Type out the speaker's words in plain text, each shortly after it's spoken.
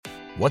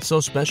What's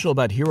so special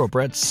about Hero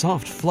Bread's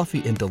soft,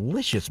 fluffy, and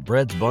delicious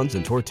breads, buns,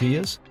 and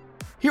tortillas?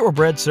 Hero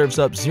Bread serves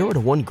up 0 to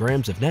 1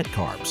 grams of net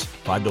carbs,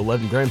 5 to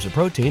 11 grams of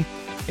protein,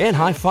 and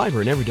high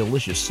fiber in every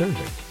delicious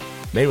serving.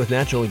 Made with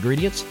natural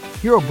ingredients,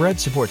 Hero Bread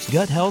supports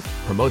gut health,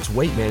 promotes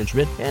weight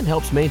management, and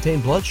helps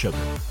maintain blood sugar.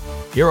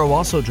 Hero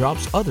also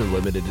drops other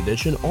limited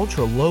edition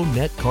ultra-low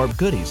net carb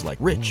goodies like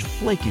rich,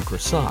 flaky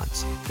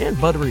croissants and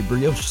buttery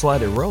brioche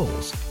slider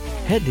rolls.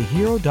 Head to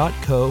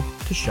hero.co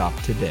to shop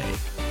today.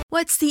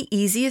 What's the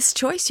easiest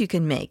choice you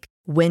can make?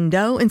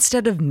 Window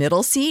instead of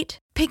middle seat?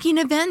 Picking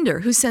a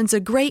vendor who sends a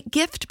great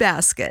gift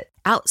basket?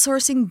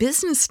 Outsourcing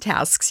business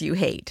tasks you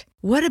hate?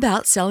 What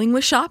about selling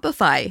with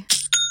Shopify?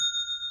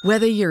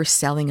 Whether you're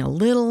selling a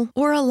little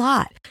or a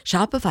lot,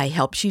 Shopify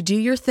helps you do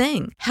your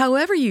thing,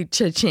 however you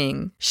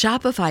cha-ching.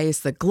 Shopify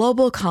is the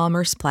global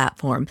commerce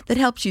platform that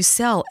helps you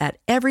sell at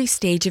every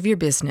stage of your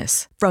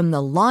business. From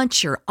the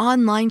launch your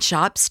online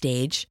shop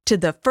stage to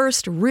the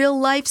first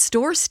real-life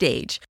store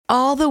stage,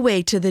 all the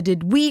way to the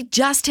did we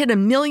just hit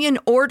 1 million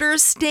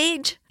orders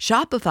stage.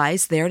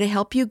 Shopify's there to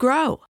help you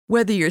grow.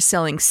 Whether you're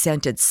selling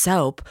scented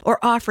soap or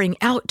offering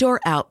outdoor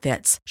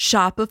outfits,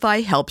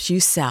 Shopify helps you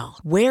sell.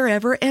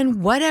 Wherever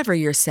and whatever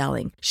you're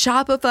selling,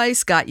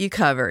 Shopify's got you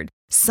covered.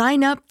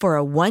 Sign up for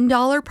a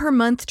 $1 per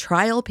month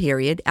trial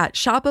period at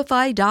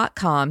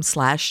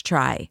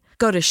shopify.com/try.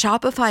 Go to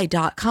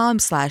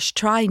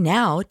shopify.com/try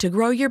now to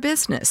grow your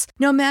business,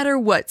 no matter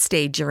what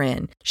stage you're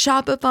in.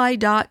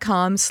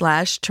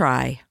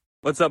 Shopify.com/try.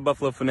 What's up,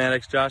 Buffalo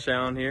Fanatics? Josh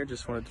Allen here.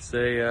 Just wanted to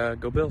say,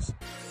 go Bills.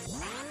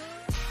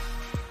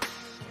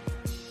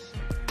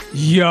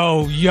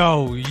 Yo,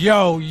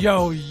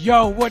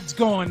 what's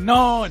going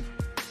on?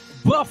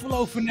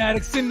 Buffalo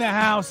Fanatics in the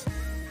house.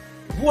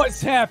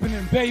 What's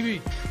happening,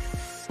 baby?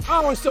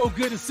 Oh, it's so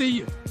good to see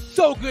you.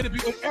 So good to be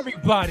with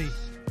everybody.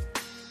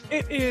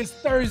 It is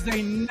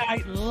Thursday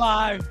Night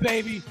Live,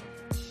 baby.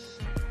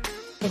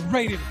 The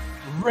Rated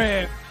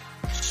Rev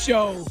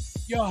Show.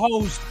 Your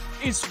host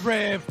is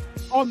Rev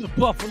on the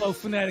Buffalo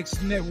Fanatics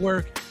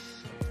Network.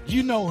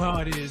 You know how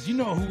it is. You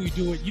know who we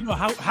do it. You know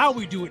how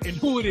we do it and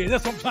who it is.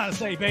 That's what I'm trying to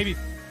say, baby.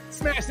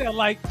 Smash that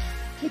like.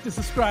 Hit the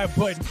subscribe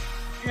button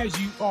as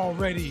you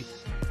already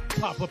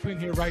pop up in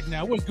here right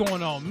now. What's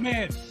going on,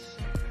 man?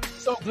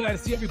 So glad to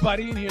see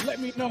everybody in here. Let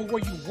me know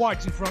where you're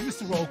watching from. It's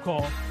the roll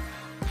call.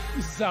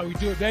 This is how we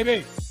do it,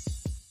 baby.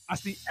 I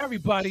see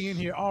everybody in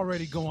here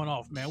already going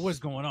off, man. What's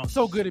going on?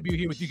 So good to be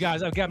here with you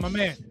guys. I've got my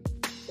man.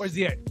 Where's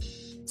he at?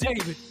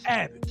 David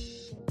Abbott.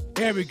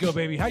 There we go,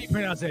 baby. How you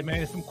pronounce that,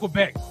 man? It's from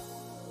Quebec.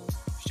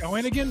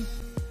 Shawinigan?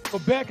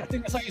 Quebec? I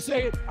think that's how you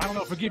say it. I don't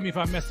know. Forgive me if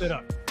I messed it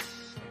up.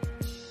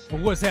 But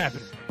what's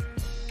happening?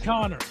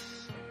 Connor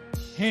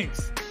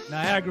Hinks,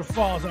 Niagara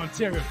Falls,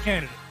 Ontario,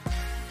 Canada.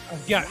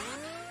 I've got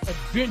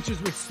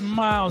Adventures with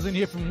Smiles in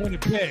here from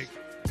Winnipeg.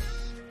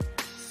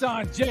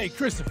 Sanjay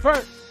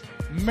Christopher,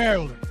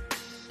 Maryland.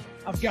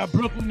 I've got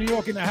Brooklyn, New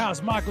York in the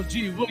house. Michael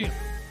G. Williams.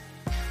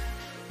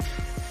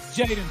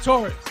 Jaden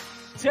Torres,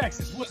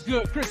 Texas. What's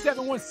good? Chris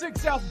 716,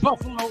 South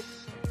Buffalo.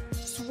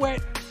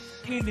 Sweat,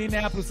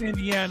 Indianapolis,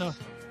 Indiana.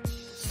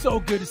 So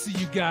good to see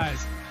you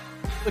guys.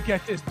 Look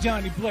at this.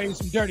 Johnny Blaze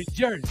from Dirty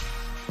Jersey.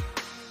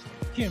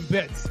 Kim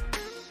Betts,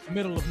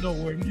 middle of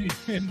nowhere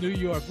in New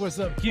York. What's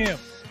up, Kim?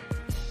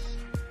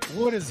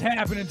 What is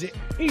happening to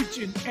each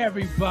and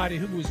everybody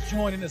who is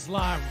joining us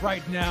live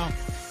right now?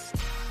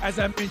 As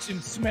I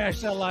mentioned,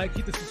 smash that like,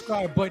 hit the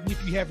subscribe button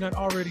if you have not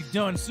already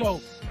done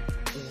so.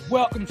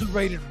 Welcome to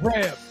Rated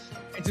Rev.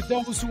 And to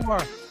those who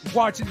are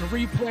watching the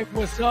replay,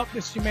 what's up?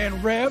 It's your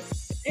man Rev.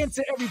 And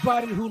to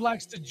everybody who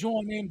likes to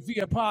join in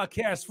via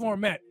podcast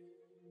format,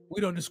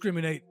 we don't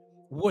discriminate.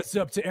 What's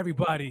up to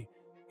everybody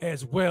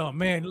as well?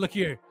 Man, look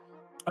here.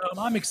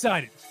 I'm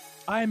excited.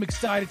 I am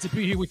excited to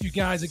be here with you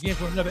guys again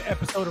for another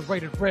episode of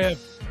Rated Rev.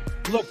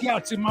 Look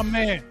out to my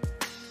man,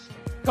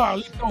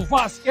 Carlito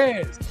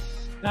Vasquez,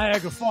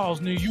 Niagara Falls,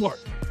 New York.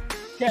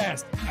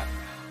 Cast,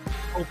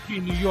 OP,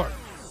 New York.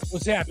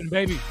 What's happening,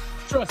 baby?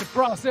 Trust the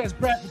process,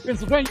 Bradford,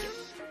 Pennsylvania.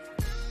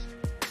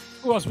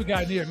 Who else we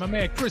got in here? My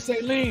man, Chris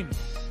Aileen,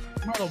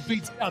 Myrtle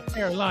Beach, South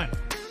Carolina.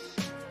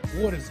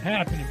 What is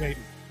happening,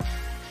 baby?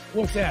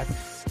 What's happening?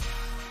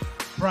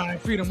 Brian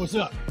Freedom, what's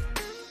up?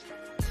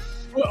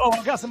 Oh,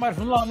 I got somebody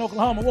from Lawton,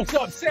 Oklahoma. What's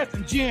up, Seth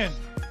and Jen?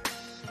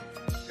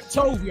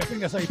 Katovi, I think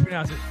that's how you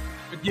pronounce it.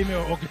 Forgive me,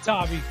 or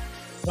Katavi,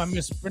 if I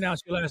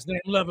mispronounce your last name.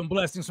 Love and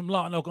blessings from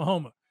Lawton,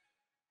 Oklahoma.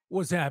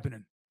 What's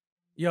happening?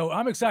 Yo,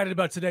 I'm excited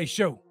about today's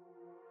show.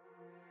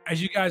 As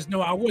you guys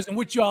know, I wasn't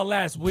with y'all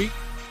last week.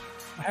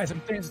 I had some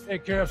things to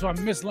take care of, so I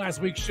missed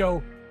last week's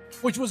show,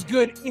 which was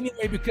good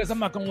anyway, because I'm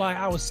not going to lie,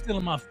 I was still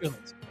in my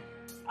feelings.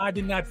 I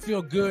did not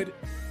feel good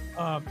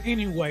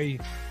anyway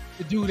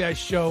to do that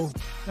show.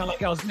 Not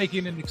like I was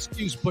making an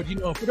excuse, but, you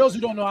know, for those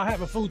who don't know, I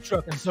have a food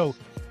truck, and so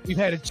we've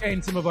had to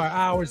change some of our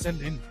hours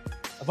and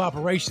of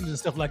operations and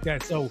stuff like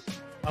that. So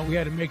we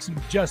had to make some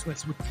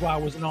adjustments, which is why I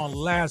wasn't on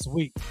last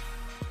week.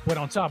 But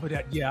on top of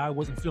that, yeah, I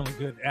wasn't feeling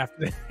good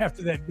after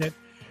that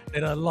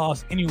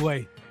loss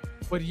anyway.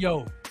 But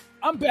yo,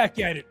 I'm back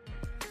at it.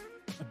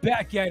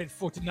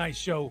 For tonight's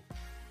show.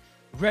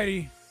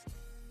 ready,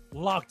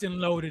 locked and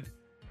loaded.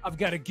 I've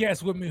got a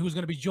guest with me who's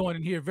going to be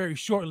joining here very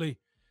shortly.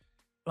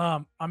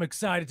 I'm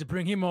excited to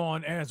bring him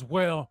on as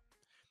well.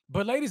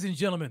 But ladies and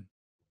gentlemen,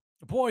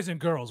 boys and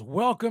girls,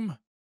 welcome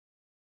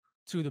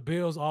to the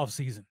Bills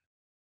offseason.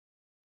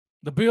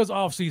 The Bills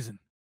offseason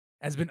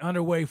has been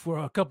underway for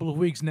a couple of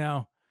weeks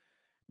now.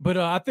 But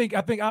I think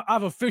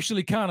I've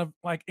officially kind of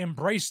like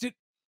embraced it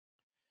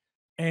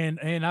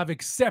and I've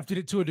accepted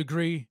it to a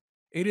degree.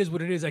 It is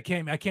what it is. I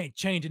can't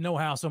change it no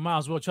how. So might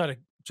as well try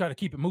to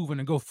keep it moving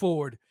and go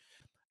forward.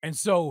 And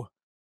so,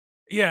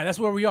 yeah, that's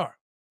where we are.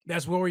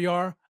 That's where we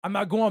are. I'm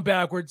not going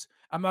backwards.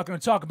 I'm not going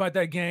to talk about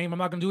that game. I'm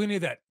not going to do any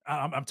of that.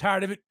 I'm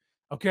tired of it.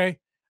 Okay.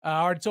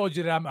 I already told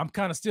you that I'm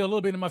kind of still a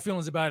little bit in my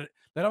feelings about it.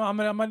 That I'm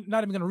not even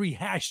going to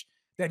rehash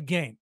that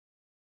game.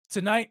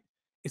 Tonight,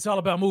 it's all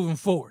about moving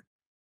forward.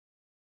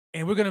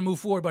 And we're going to move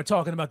forward by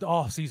talking about the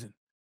offseason.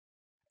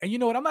 And you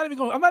know what? I'm not even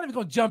going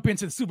to jump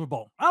into the Super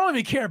Bowl. I don't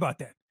even care about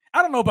that.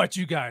 I don't know about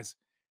you guys.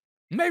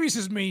 Maybe it's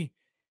just me.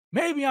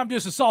 Maybe I'm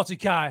just a salty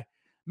guy.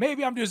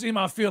 Maybe I'm just in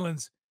my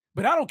feelings.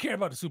 But I don't care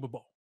about the Super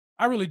Bowl.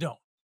 I really don't.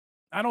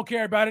 I don't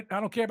care about it. I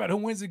don't care about who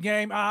wins the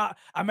game. I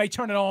may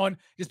turn it on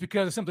just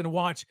because it's something to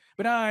watch,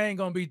 but I ain't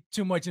going to be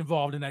too much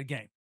involved in that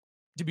game,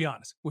 to be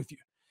honest with you.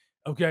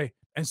 Okay?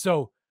 And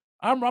so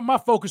my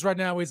focus right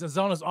now is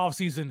on this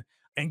offseason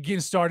and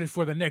getting started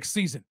for the next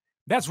season.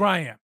 That's where I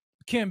am.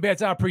 Kim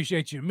Betts, I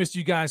appreciate you. Missed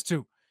you guys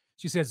too.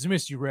 She says,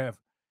 missed you, Rev.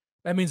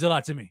 That means a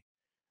lot to me.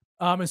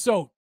 And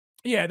so,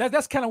 yeah,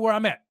 that's kind of where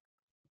I'm at.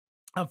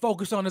 I'm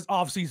focused on this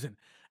offseason.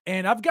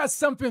 And I've got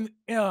something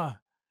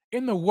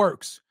in the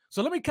works.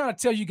 So let me kind of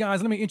tell you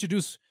guys, let me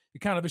introduce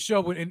kind of the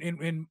show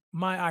and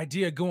my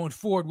idea going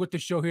forward with the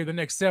show here the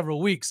next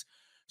several weeks.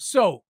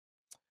 So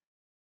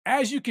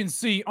as you can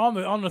see on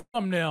the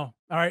thumbnail,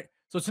 all right,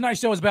 so tonight's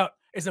show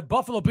is a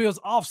Buffalo Bills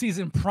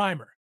offseason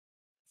primer,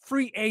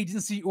 free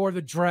agency or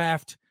the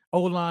draft,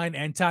 O-line,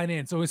 and tight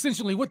end. So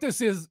essentially what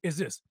this is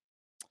this.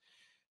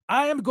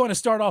 I am going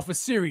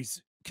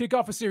to kick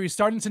off a series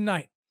starting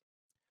tonight.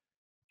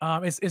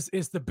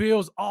 It's the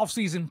Bills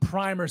offseason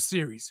primer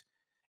series.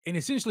 And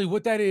essentially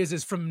what that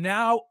is from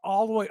now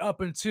all the way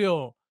up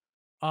until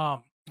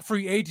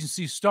free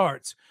agency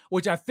starts,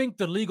 which I think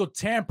the legal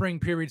tampering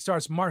period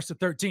starts March the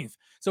 13th.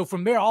 So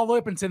from there all the way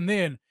up until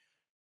then,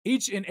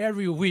 each and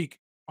every week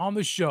on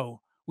the show,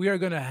 we are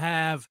going to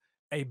have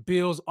a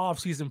Bills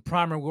offseason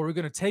primer where we're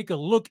going to take a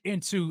look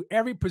into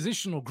every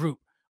positional group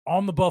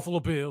on the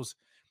Buffalo Bills,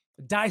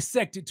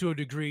 dissect it to a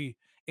degree,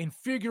 and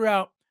figure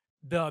out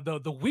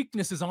the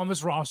weaknesses on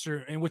this roster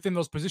and within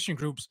those position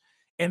groups,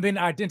 and then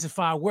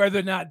identify whether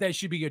or not that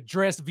should be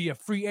addressed via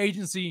free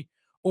agency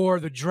or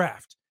the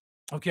draft.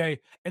 Okay.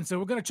 And so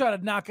we're going to try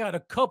to knock out a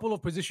couple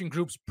of position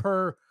groups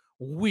per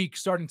week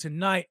starting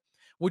tonight,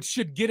 which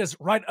should get us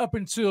right up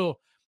until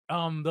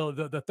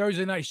the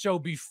Thursday night show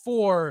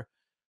before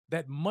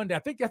that Monday. I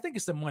think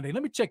it's the Monday.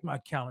 Let me check my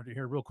calendar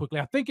here real quickly.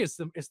 I think it's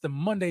the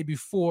Monday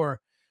before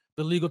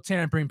the legal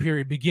tampering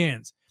period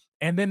begins.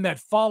 And then that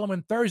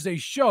following Thursday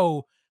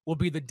show will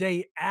be the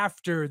day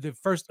after the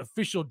first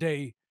official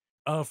day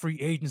of free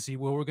agency,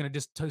 where we're going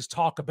to just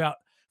talk about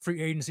free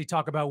agency,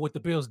 talk about what the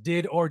Bills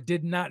did or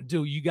did not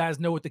do. You guys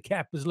know what the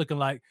cap is looking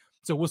like.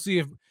 So we'll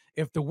see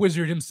if the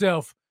wizard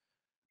himself,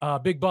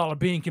 Big Baller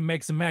Bean, can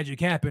make some magic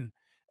happen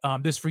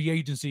this free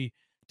agency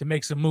to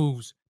make some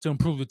moves to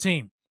improve the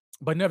team.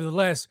 But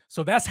nevertheless,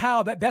 so that's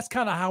kind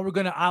of how we're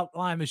going to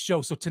outline the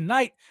show. So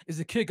tonight is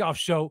the kickoff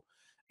show,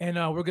 and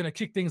we're going to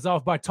kick things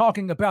off by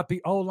talking about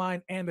the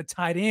O-line and the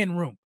tight end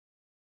room.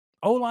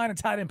 O-line and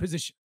tight end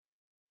position.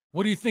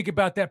 What do you think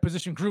about that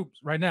position group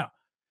right now?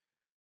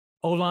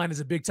 O-line is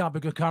a big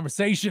topic of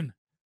conversation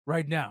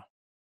right now.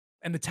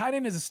 And the tight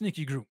end is a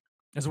sneaky group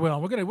as well.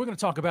 We're gonna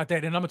talk about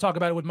that, and I'm gonna talk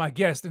about it with my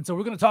guest. And so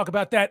we're gonna talk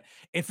about that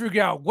and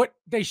figure out what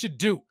they should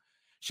do.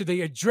 Should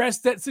they address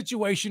that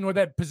situation or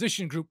that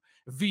position group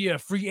via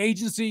free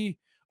agency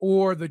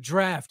or the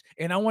draft?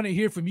 And I want to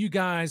hear from you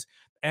guys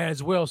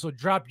as well. So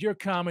drop your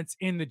comments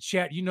in the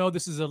chat. You know,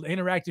 this is an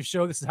interactive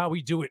show. This is how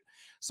we do it.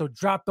 So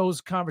drop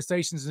those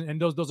conversations and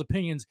those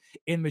opinions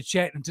in the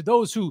chat. And to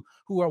those who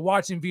are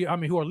watching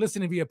who are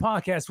listening via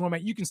podcast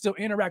format, you can still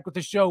interact with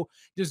the show.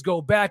 Just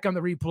go back on the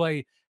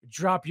replay,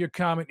 drop your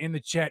comment in the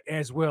chat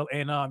as well.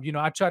 And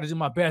I try to do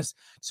my best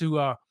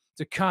to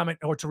comment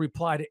or to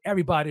reply to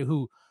everybody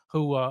who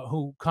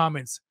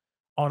comments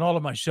on all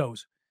of my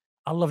shows.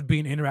 I love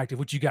being interactive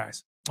with you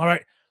guys. All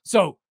right.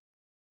 So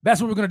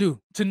that's what we're going to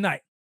do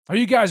tonight. Are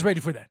you guys ready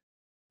for that?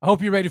 I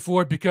hope you're ready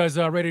for it, because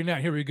ready now,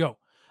 here we go.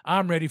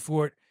 I'm ready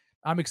for it.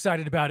 I'm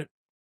excited about it.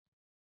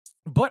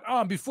 But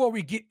before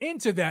we get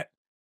into that,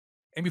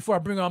 and before I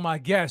bring on my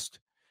guest,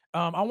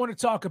 I want to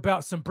talk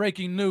about some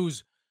breaking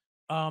news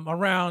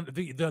around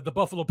the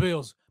Buffalo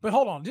Bills. But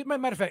hold on.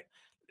 Matter of fact,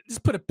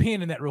 just put a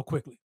pin in that real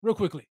quickly.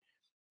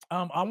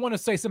 I want to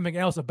say something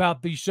else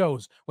about these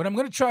shows. What I'm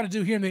going to try to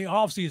do here in the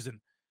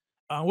offseason,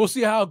 we'll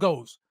see how it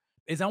goes,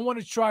 is I want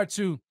to try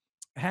to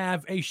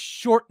have a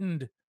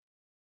shortened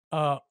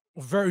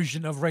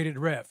version of Rated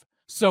Rev.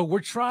 So we're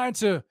trying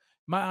to,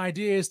 my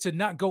idea is to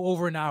not go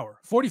over an hour.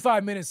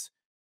 45 minutes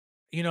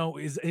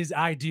is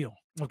ideal.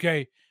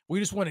 Okay. We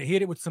just want to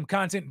hit it with some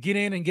content, get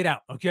in and get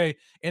out. Okay.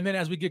 And then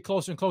as we get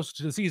closer and closer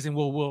to the season,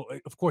 we'll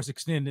of course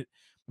extend it.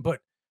 But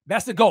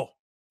that's the goal.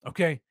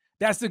 Okay.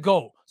 That's the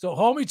goal. So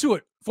hold me to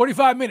it.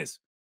 45 minutes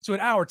to an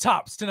hour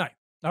tops tonight.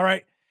 All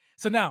right.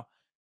 So now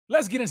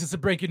let's get into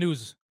some breaking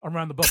news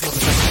around the Buffalo.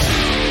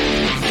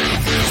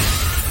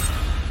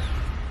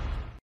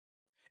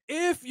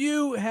 If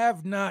you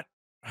have not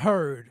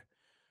heard,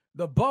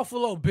 the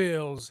Buffalo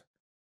Bills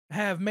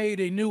have made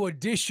a new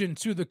addition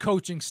to the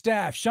coaching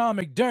staff. Sean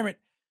McDermott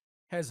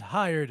has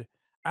hired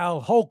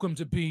Al Holcomb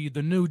to be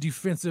the new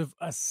defensive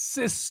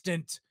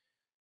assistant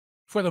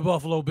for the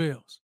Buffalo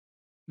Bills.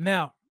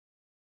 Now,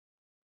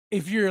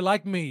 if you're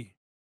like me,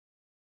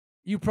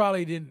 you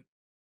probably didn't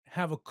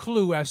have a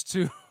clue as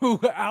to who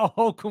Al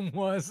Holcomb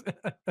was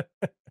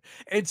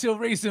until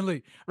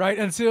recently, right?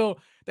 Until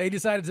they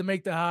decided to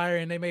make the hire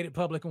and they made it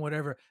public and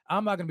whatever.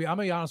 I'm gonna be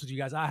honest with you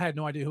guys. I had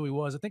no idea who he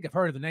was. I think I've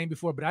heard of the name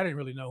before, but I didn't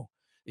really know,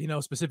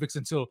 specifics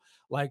until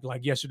like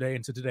yesterday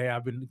and to today.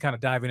 I've been kind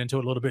of diving into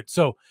it a little bit.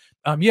 So,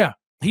 yeah,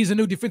 he's a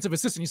new defensive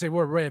assistant. You say,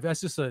 well, Ray, if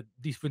that's just a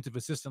defensive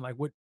assistant, like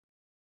what,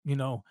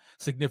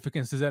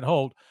 significance does that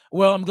hold?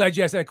 Well, I'm glad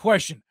you asked that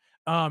question,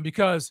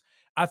 because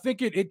I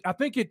think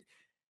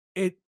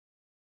it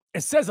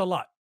says a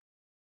lot.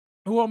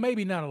 Well,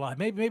 maybe not a lot.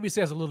 Maybe it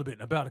says a little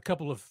bit about a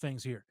couple of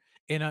things here.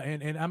 And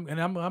I'm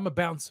gonna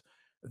bounce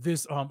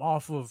this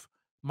off of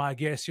my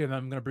guest here that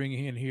I'm gonna bring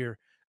in here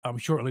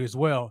shortly as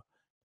well.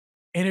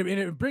 And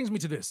it brings me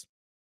to this.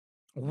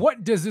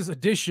 What does this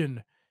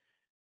addition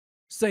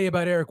say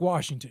about Eric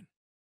Washington?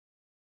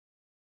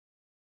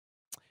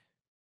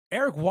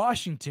 Eric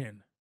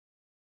Washington,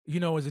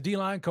 is a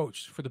D-line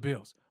coach for the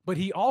Bills, but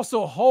he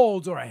also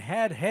holds or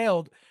had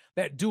held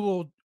that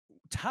dual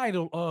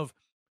title of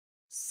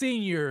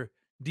senior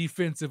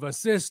defensive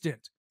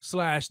assistant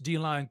 /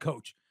 D-line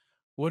coach.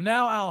 Well,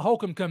 now Al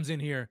Holcomb comes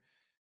in here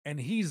and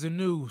he's the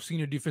new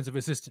senior defensive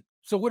assistant.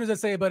 So what does that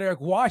say about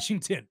Eric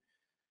Washington?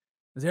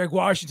 Does Eric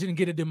Washington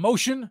get a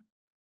demotion?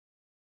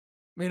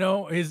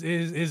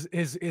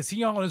 Is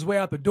he on his way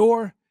out the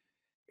door?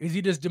 Is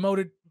he just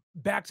demoted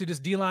back to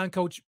just D-line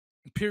coach,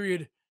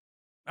 period?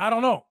 I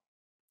don't know.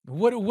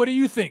 What do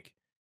you think?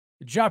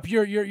 Drop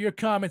your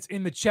comments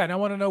in the chat. I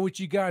want to know what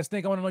you guys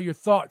think. I want to know your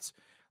thoughts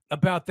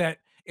about that.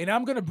 And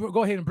I'm going to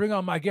go ahead and bring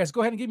on my guest.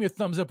 Go ahead and give me a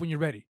thumbs up when you're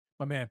ready,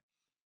 my man.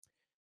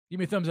 Give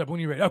me a thumbs up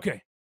when you're ready.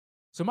 Okay.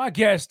 So my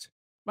guest,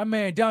 my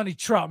man, Donnie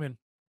Trautman.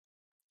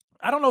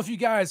 I don't know if you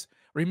guys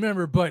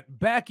remember, but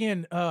back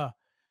during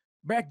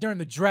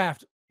the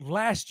draft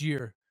last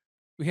year,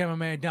 we had my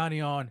man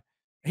Donnie on.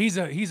 He's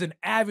an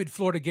avid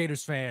Florida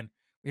Gators fan.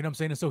 You know what I'm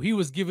saying? And so he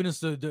was giving us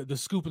the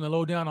scoop and the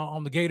lowdown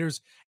on the Gators.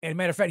 And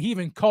matter of fact, he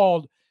even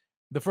called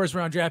the first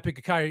round draft pick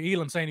of Kaiir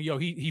Elam saying,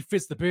 he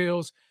fits the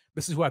Bills.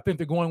 This is who I think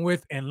they're going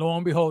with. And lo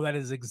and behold, that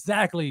is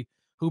exactly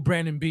who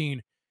Brandon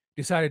Beane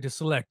decided to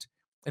select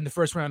in the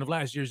first round of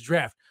last year's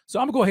draft. So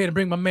I'm going to go ahead and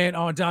bring my man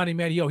on, Donnie,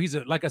 man. He's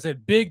like I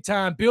said, big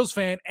time Bills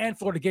fan and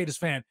Florida Gators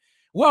fan.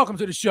 Welcome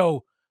to the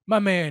show, my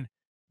man,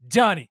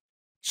 Donnie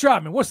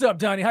Trautman. What's up,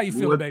 Donnie? How you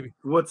feeling, baby?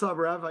 What's up,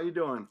 Rav? How you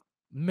doing?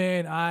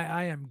 Man,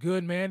 I am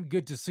good, man.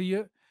 Good to see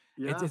you.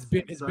 Yeah, it's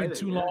been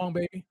too long,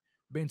 baby.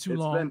 Been too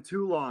long. It's been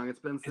too long. It's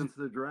been since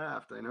the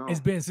draft. I know.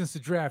 It's been since the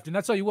draft. And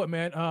I tell you what,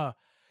 man,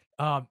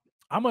 I'm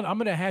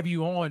gonna have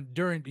you on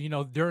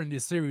during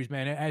this series,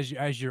 man,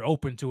 as you're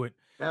open to it.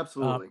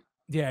 Absolutely.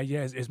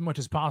 As much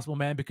as possible,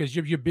 man, because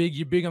you're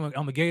big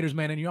on the Gators,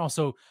 man, and you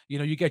also,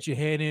 you get your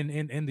head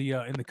in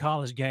the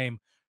college game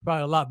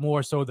probably a lot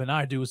more so than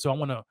I do. So I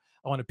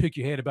want to pick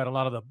your head about a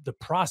lot of the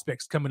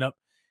prospects coming up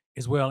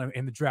as well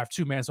in the draft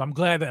too, man. So I'm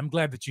glad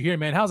that you're here,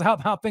 man.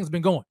 How things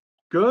been going?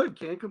 Good.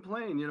 Can't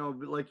complain.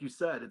 Like you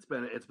said, it's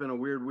been a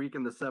weird week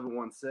in the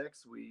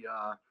 716. We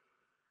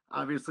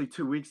obviously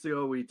 2 weeks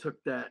ago we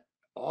took that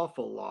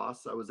awful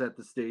loss. I was at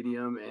the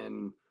stadium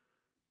and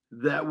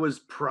that was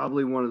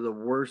probably one of the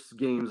worst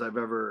games I've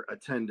ever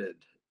attended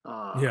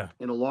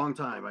in a long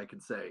time, I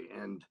could say.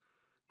 And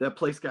that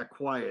place got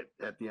quiet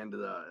at the end of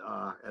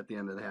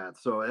the half.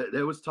 So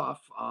it was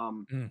tough.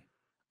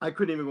 I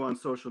couldn't even go on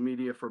social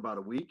media for about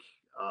a week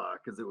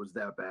because it was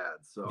that bad.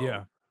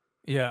 So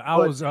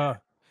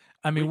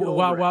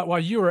while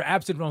you were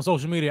absent on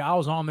social media, I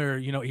was on there,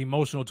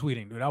 emotional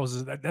tweeting, dude.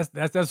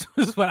 That's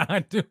what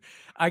I do.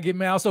 I get,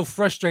 man, I was so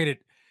frustrated.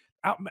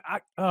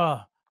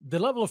 The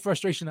level of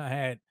frustration I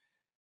had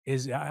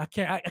is I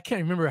can't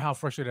remember how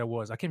frustrated I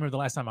was. I can't remember the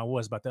last time I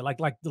was about that. Like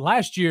the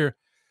last year,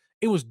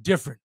 it was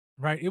different,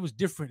 right? It was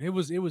different. It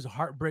was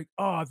heartbreak.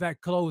 Oh,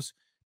 that close.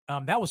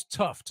 That was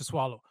tough to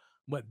swallow.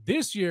 But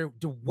this year,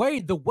 the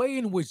way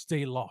in which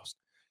they lost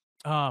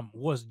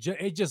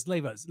it just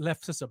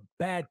left such a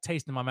bad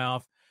taste in my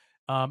mouth.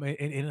 And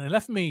it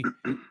left me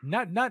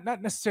not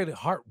necessarily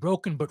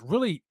heartbroken, but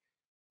really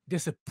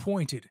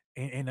disappointed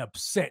and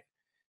upset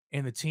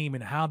in the team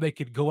and how they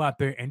could go out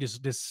there and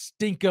just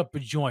stink up a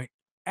joint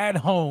at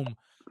home.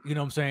 You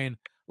know what I'm saying?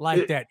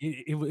 Like that.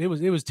 It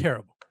was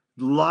terrible.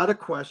 A lot of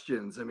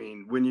questions. I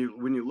mean, when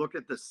you look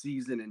at the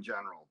season in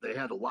general, they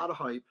had a lot of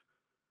hype.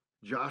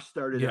 Josh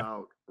started Yeah.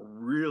 out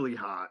really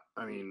hot.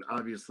 I mean,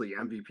 obviously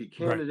MVP Right.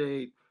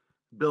 candidate.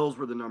 Bills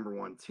were the number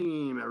one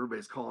team.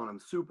 Everybody's calling them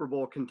Super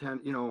Bowl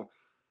content.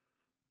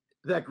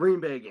 That Green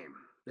Bay game,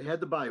 they had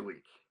the bye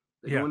week.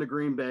 They go Yeah. into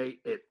Green Bay.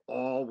 It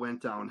all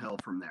went downhill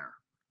from there.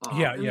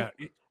 Yeah. And Yeah.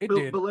 It but,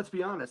 did. but let's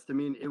be honest. I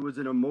mean, it was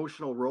an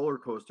emotional roller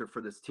coaster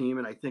for this team,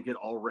 and I think it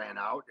all ran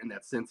out in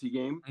that Cincy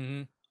game.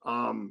 Mhm.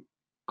 I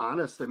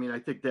mean, I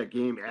think that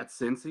game at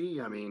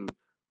Cincy, I mean,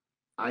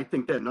 I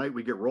think that night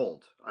we get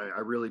rolled. I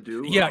really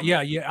do. Yeah.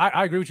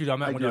 I agree with you on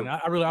that I one. do.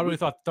 John. I really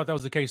thought that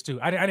was the case too.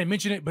 I didn't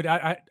mention it, but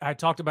I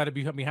talked about it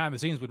behind the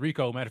scenes with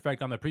Rico. Matter of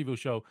fact, on the preview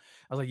show,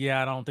 I was like,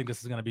 yeah, I don't think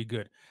this is going to be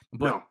good.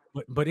 But,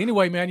 No. but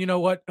anyway, man, you know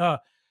what? I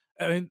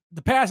mean,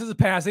 the past is the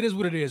past. It is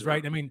what it is,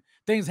 right? I mean,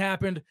 things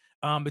happened.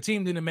 The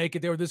team didn't make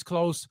it. They were this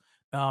close.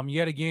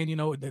 Yet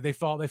again, they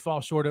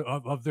fall short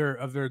of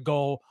their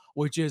goal,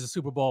 which is a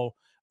Super Bowl.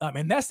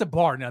 And that's the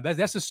bar now.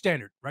 That's the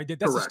standard, right? That's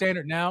the Correct.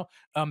 standard now.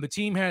 The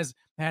team has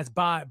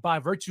by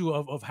virtue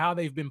of how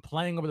they've been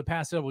playing over the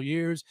past several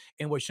years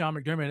and what Sean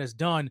McDermott has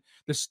done,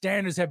 the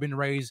standards have been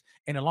raised,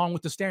 and along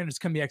with the standards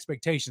come the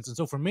expectations. And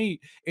so for me,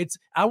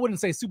 I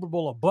wouldn't say Super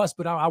Bowl or bust,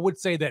 but I would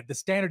say that the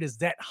standard is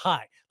that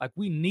high. Like,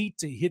 we need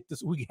to hit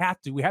this. We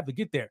have to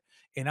get there.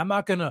 And I'm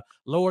not gonna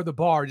lower the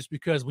bar just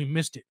because we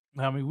missed it.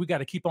 I mean, we got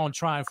to keep on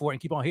trying for it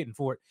and keep on hitting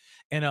for it.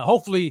 And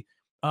hopefully,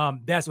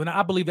 that's when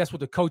I believe that's what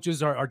the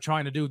coaches are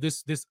trying to do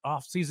this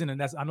off season,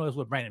 and I know that's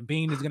what Brandon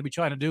Beane is going to be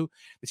trying to do.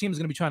 The team is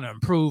going to be trying to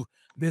improve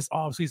this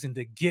off season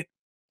to get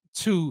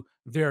to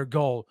their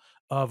goal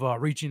of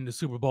reaching the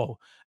Super Bowl.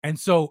 And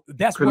so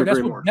that's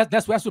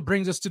what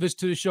brings us to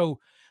the show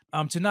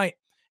tonight.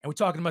 And we're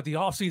talking about the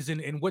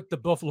offseason and what the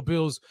Buffalo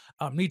Bills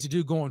need to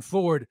do going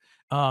forward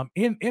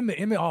in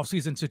the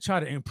offseason to try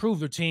to improve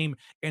their team.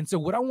 And so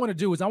what I want to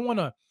do is I want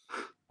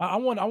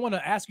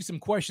to ask you some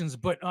questions,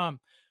 but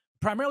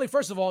primarily,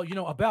 first of all,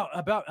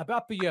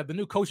 about the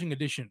new coaching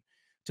addition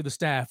to the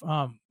staff.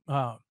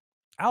 Al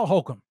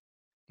Holcomb,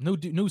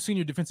 new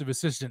senior defensive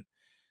assistant.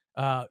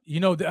 I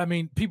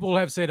mean, people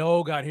have said,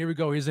 "Oh God, here we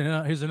go. Here's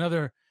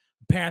another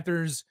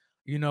Panthers,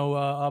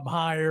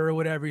 hire or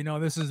whatever.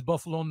 This is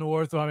Buffalo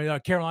North,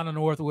 Carolina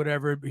North or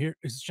whatever." Here,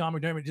 Sean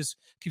McDermott just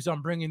keeps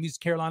on bringing these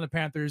Carolina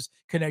Panthers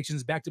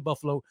connections back to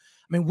Buffalo.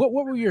 I mean, what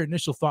were your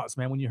initial thoughts,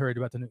 man, when you heard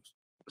about the news?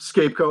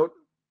 Scapegoat.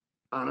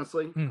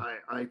 Honestly,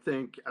 I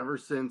think ever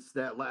since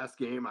that last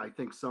game, I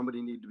think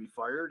somebody needed to be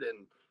fired,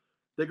 and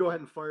they go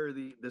ahead and fire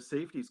the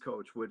safeties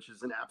coach, which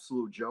is an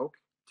absolute joke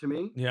to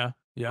me. Yeah.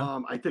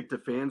 I think the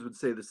fans would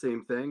say the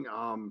same thing.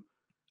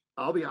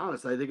 I'll be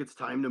honest. I think it's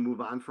time to move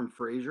on from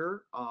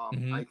Frazier.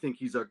 I think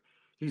he's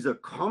a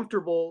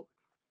comfortable.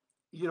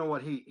 You know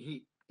what?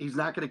 He's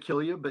not going to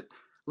kill you, but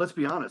let's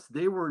be honest.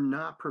 They were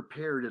not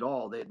prepared at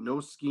all. They had no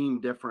scheme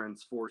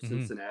difference for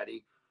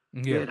Cincinnati.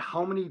 Yeah. They had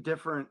how many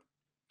different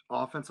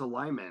offensive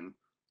linemen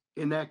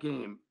in that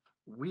game?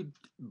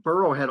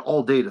 Burrow had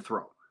all day to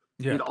throw.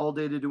 Yeah. He had all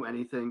day to do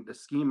anything. The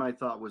scheme, I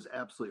thought, was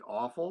absolutely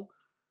awful.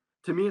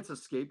 To me, it's a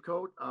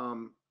scapegoat.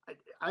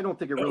 I don't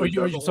think it really.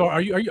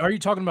 Are you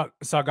talking about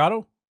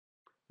Salgado?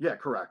 Yeah,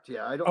 correct.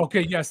 Yeah, I don't.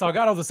 Okay, yeah,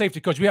 Salgado, the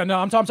safety coach. Yeah, no,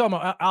 I'm talking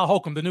about Al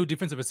Holcomb, the new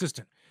defensive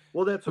assistant.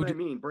 Well, that's what I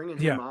mean. Bringing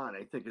him on,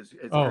 I think, is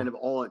kind of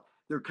all.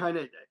 They're kind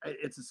of.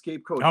 It's a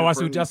scapegoat. Oh, I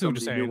see what you're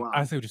saying.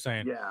 I see what you're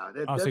saying. Yeah,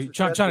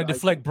 trying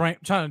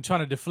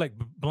to deflect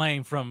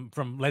blame from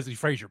Leslie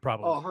Frazier,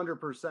 probably.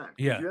 100%.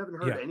 Yeah, you haven't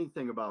heard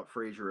anything about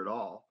Frazier at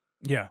all.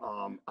 Yeah.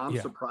 I'm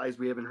surprised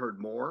we haven't heard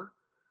more.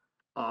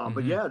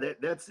 But yeah,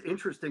 that's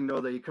interesting though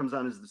that he comes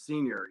on as the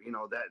senior.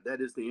 That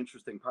is the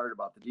interesting part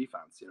about the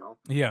defense.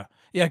 Yeah,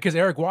 because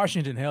Eric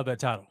Washington held that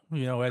title.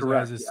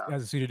 As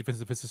a senior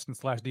defensive assistant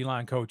 /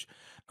 D-line coach.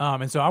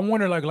 And so I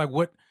wonder, like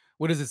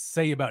what does it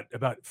say about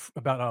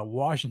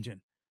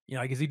Washington?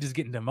 Is he just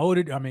getting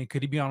demoted? I mean,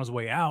 could he be on his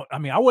way out? I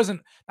mean,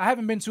 I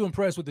haven't been too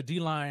impressed with the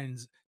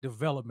D-line's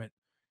development.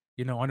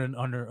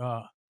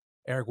 Under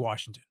Eric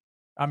Washington.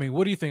 I mean,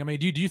 what do you think? I mean,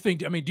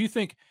 do you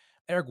think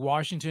Eric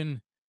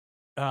Washington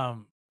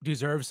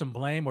deserves some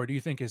blame, or do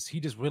you think he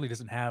just really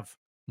doesn't have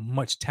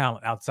much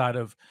talent outside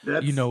of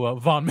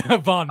Von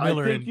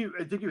Miller?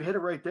 I think you hit it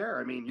right there.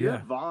 I mean, you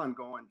have Von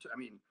going to. I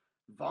mean,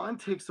 Von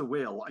takes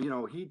away a lot.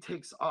 He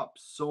takes up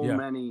so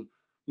many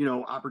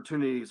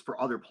opportunities for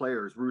other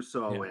players,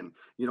 Russo and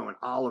and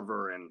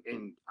Oliver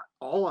and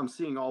all I'm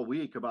seeing all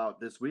week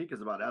about this week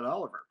is about Ed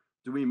Oliver.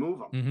 Do we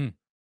move him?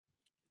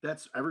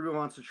 That's everyone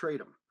wants to trade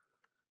him.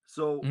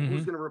 So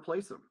who's going to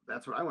replace him?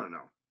 That's what I want to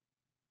know.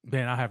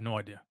 Man, I have no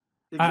idea.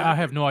 Exactly. I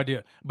have no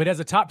idea. But as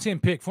a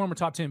former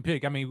top 10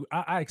 pick, I mean,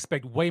 I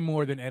expect way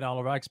more than Ed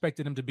Oliver. I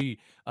expected him to be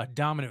a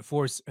dominant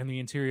force in the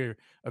interior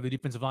of the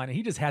defensive line, and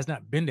he just has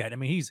not been that. I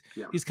mean, he's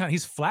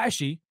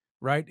flashy,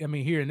 right? I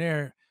mean, here and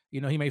there, he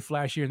may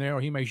flash here and there,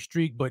 or he may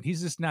streak, but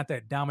he's just not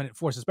that dominant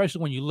force,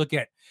 especially when you look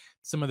at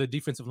some of the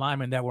defensive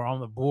linemen that were on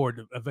the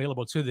board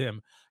available to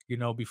them,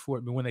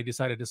 when they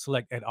decided to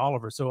select Ed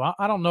Oliver. So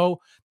I don't know.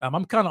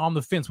 I'm kind of on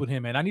the fence with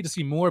him, and I need to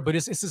see more, but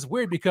it's just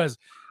weird because,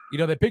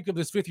 they picked up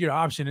this 5th-year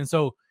option. And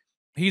so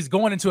he's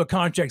going into a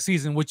contract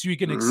season, which you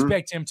can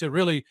expect him to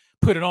really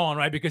put it on,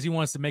 right? Because he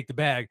wants to make the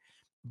bag.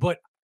 But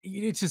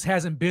it just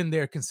hasn't been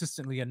there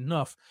consistently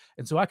enough.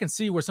 And so I can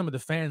see where some of the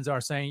fans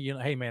are saying,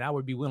 hey, man, I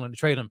would be willing to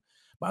trade him.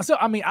 But so,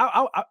 I mean,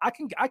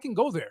 I can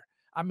go there.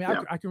 I mean,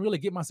 I can really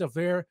get myself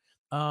there.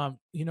 And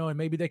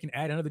maybe they can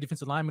add another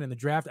defensive lineman in the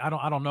draft. I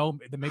don't know.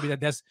 Maybe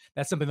that's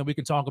something that we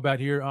can talk about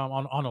here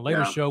on a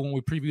later show when we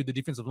preview the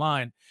defensive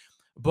line.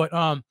 But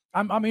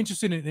I'm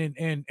interested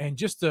in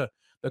just the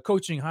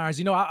coaching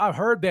hires. I've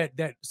heard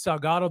that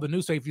Salgado, the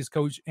new safeties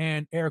coach,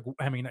 and Eric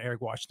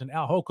Washington,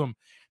 Al Holcomb,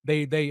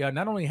 they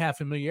not only have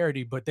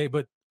familiarity, but they're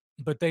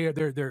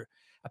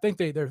I think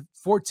their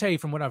forte,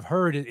 from what I've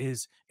heard,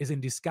 is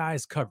in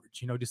disguised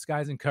coverage.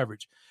 Disguising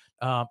coverage,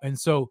 and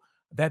so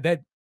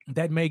that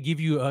may give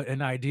you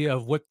an idea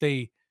of what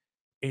they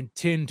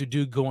intend to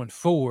do going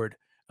forward.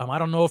 I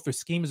don't know if the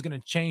scheme is going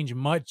to change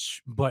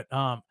much, but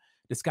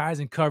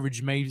disguising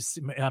coverage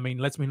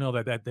lets me know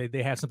that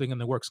they have something in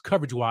the works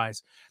coverage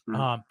wise,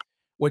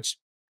 which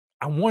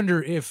I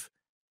wonder if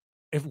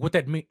what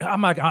that means. I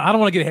don't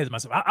want to get ahead of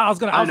myself. I was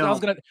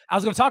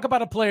gonna talk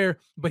about a player,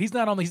 but he's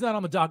not on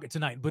the docket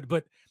tonight.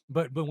 But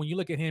when you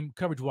look at him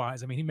coverage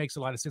wise, I mean, he makes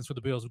a lot of sense for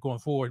the Bills going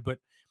forward. But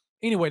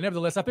anyway,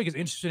 nevertheless, I think it's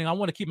interesting. I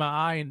want to keep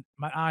my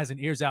eyes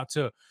and ears out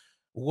to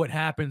what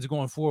happens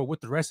going forward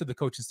with the rest of the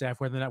coaching staff,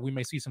 whether or not we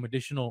may see some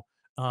additional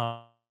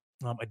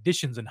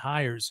additions and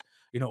hires,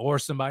 or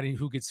somebody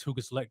who gets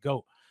let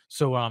go.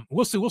 So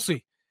we'll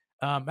see.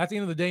 At the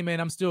end of the day, man,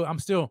 I'm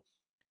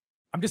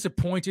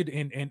disappointed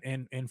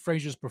in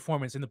Frazier's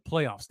performance in the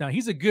playoffs. Now,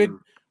 he's a good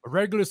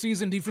regular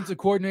season defensive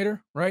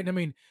coordinator, right? I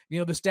mean,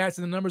 the stats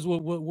and the numbers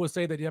will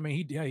say that. I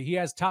mean, he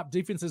has top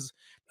defenses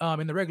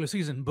in the regular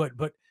season,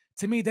 but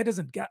to me,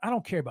 I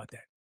don't care about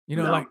that.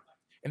 Like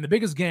in the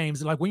biggest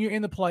games, like when you're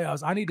in the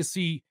playoffs, I need to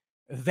see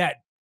that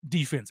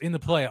defense in the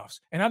playoffs.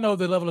 And I know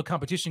the level of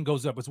competition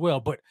goes up as well,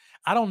 but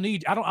I don't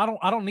need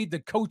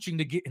the coaching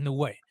to get in the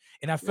way.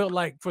 And I felt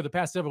like for the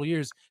past several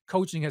years,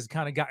 coaching has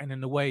kind of gotten in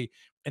the way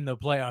in the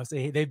playoffs.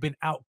 They've been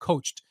out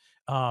coached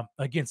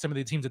against some of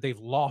the teams that they've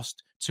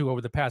lost to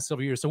over the past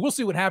several years. So we'll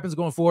see what happens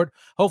going forward.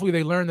 Hopefully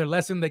they learn their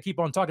lesson. They keep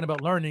on talking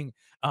about learning.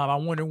 I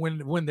wonder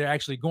when they're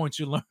actually going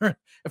to learn and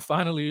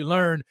finally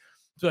learn.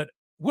 But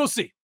we'll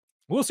see.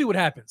 We'll see what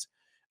happens.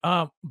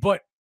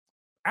 But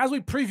as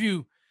we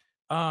preview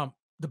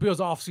the Bills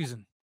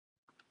offseason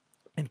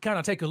and kind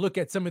of take a look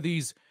at some of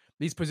these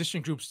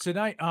position groups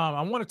tonight,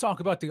 I want to talk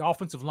about the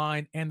offensive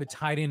line and the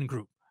tight end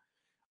group.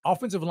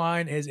 Offensive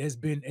line has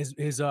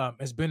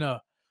been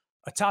a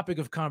topic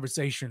of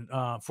conversation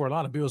for a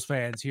lot of Bills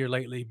fans here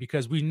lately,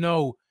 because we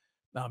know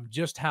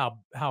just how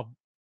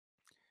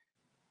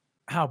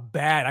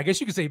bad, I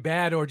guess you could say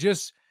bad, or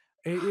just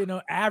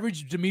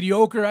average to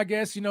mediocre, I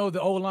guess, the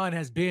O-line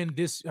has been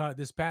this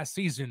past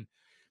season.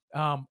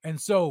 And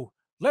so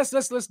let's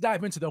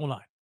dive into the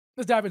O-line.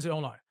 Let's dive into the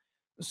O-line.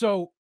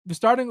 So the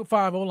starting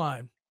 5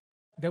 O-line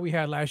that we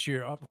had last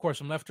year, of course,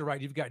 from left to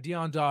right, you've got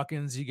Dion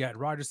Dawkins, you got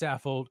Roger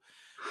Saffold,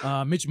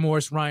 Mitch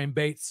Morse, Ryan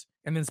Bates,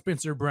 and then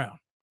Spencer Brown.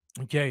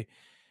 Okay.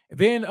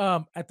 Then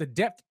at the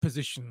depth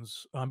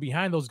positions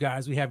behind those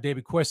guys, we have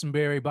David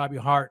Quessenberry, Bobby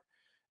Hart,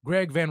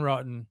 Greg Van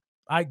Roten,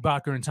 Ike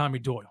Bacher, and Tommy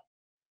Doyle.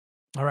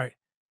 All right.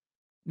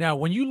 Now,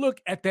 when you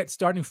look at that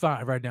starting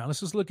 5 right now,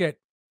 let's look at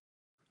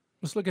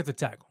the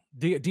tackle.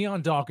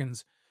 Dion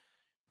Dawkins.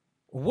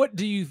 What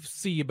do you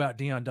see about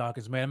Dion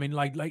Dawkins, man? I mean,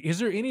 like, is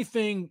there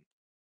anything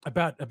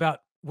about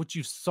what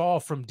you saw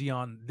from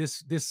Dion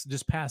this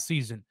past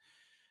season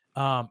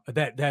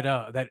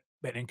that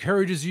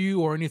encourages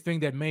you, or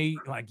anything that may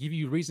give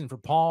you reason for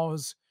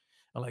pause?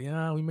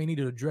 We may need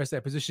to address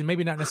that position.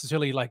 Maybe not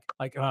necessarily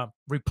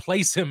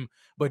replace him,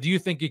 but do you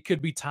think it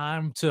could be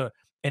time to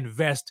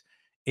invest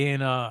in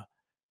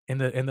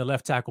the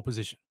left tackle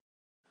position?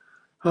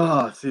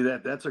 Oh, see,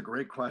 that's a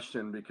great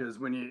question, because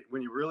when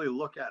you really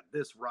look at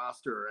this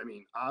roster, I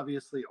mean,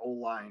 obviously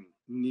O-line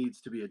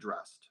needs to be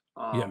addressed.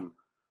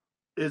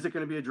 Is it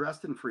going to be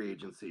addressed in free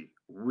agency?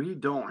 We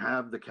don't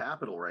have the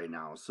capital right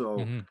now.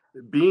 So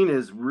Bean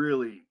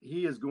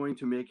he is going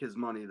to make his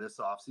money this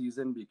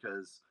offseason,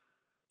 because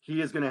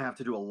he is going to have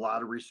to do a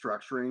lot of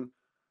restructuring.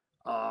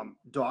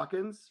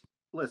 Dawkins,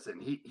 listen,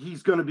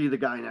 he's going to be the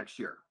guy next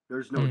year.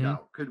 There's no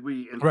doubt. Could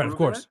we improve? Right, of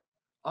course.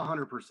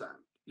 100%.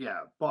 Yeah,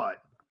 but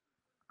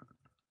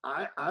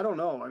I don't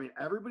know. I mean,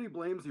 everybody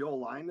blames the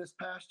O-line this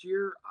past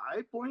year.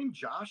 I blame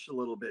Josh a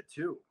little bit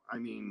too. I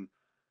mean,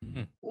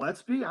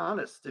 let's be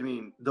honest. I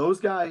mean,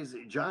 those guys,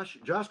 Josh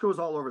goes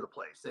all over the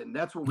place, and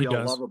that's what we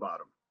all love about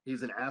him.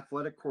 He's an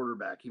athletic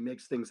quarterback. He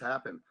makes things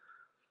happen,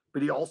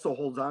 but he also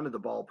holds on to the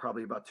ball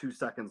probably about 2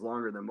 seconds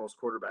longer than most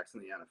quarterbacks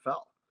in the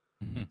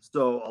NFL.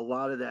 So a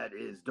lot of that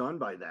is done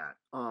by that.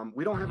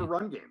 We don't have a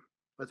run game.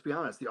 Let's be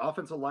honest. The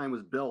offensive line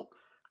was built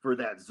for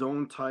that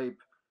zone type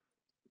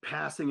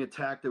passing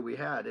attack that we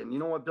had. And you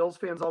know what? Bills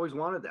fans always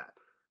wanted that.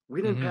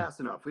 We didn't pass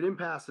enough.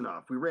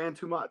 We ran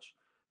too much.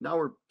 Now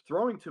we're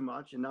throwing too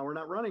much, and now we're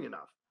not running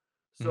enough.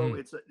 So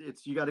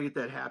it's you got to get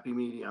that happy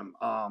medium.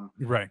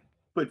 Right.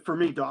 but for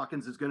me,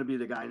 Dawkins is going to be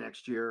the guy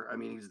next year. I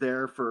mean,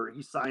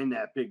 he signed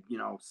that big,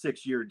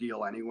 6-year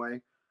deal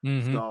anyway.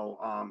 Mm-hmm.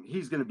 So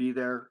he's going to be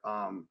there.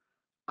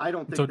 I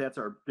don't think So that's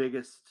our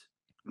biggest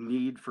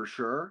need for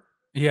sure.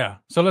 yeah.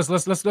 So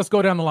let's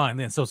go down the line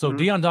then. So Mhm.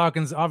 Dion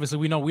Dawkins, obviously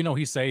we know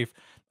he's safe.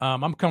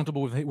 I'm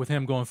comfortable with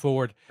him going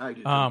forward. I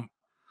do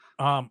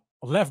too.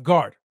 Left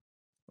guard,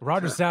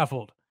 Roger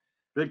Saffold.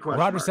 Big question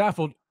Roger mark.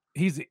 Saffold,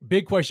 he's a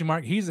big question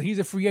mark. He's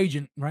a free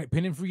agent, right?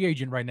 Pending free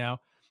agent right now.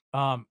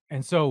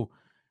 And so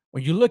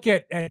when you look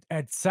at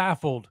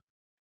Saffold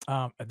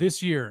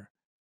this year,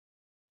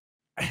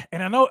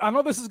 and I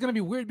know this is going to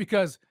be weird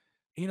because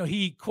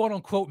he quote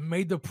unquote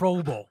made the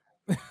Pro Bowl.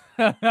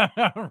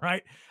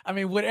 Right? I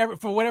mean,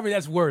 whatever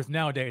that's worth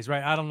nowadays,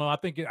 right? I don't know. I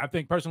think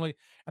personally,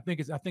 I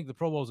think the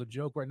Pro Bowl is a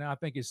joke right now. I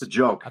think it's a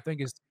joke. I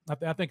think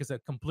it's a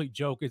complete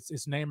joke.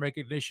 It's name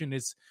recognition.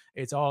 It's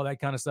all that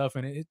kind of stuff,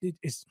 and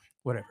it's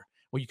whatever.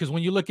 Well, because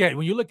when you look at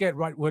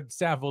what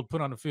Saffold put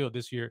on the field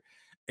this year,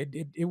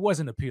 it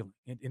wasn't appealing,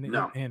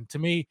 No. and to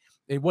me,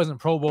 it wasn't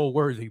Pro Bowl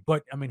worthy.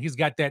 But I mean, he's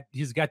got that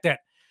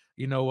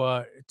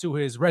to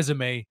his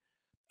resume,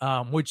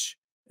 which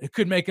it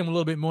could make him a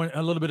little bit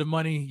of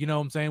money, you know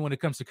what I'm saying, when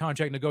it comes to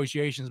contract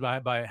negotiations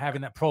by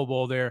having that Pro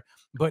Bowl there.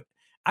 But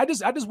I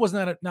just was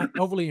not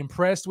overly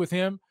impressed with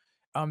him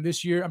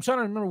this year. I'm trying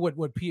to remember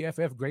what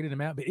PFF graded him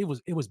at, but it was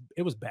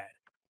bad.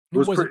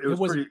 It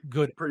wasn't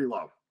good. Pretty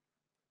low.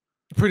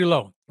 Pretty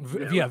low.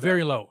 Yeah,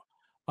 very low.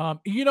 And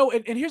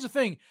here's the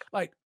thing,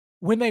 like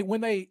when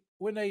they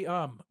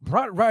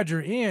brought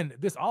Roger in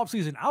this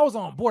offseason, I was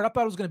on board. I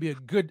thought it was going to be a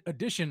good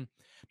addition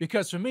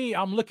because for me,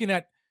 I'm looking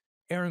at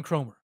Aaron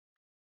Kromer.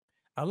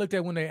 I looked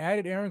at when they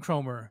added Aaron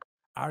Kromer.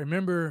 I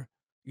remember,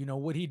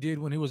 what he did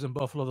when he was in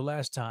Buffalo the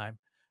last time,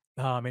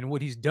 and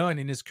what he's done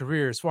in his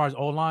career as far as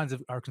O-lines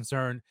are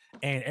concerned.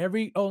 And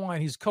every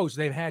O-line he's coached,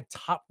 they've had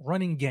top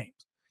running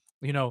games,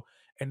 and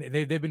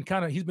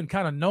he's been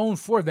kind of known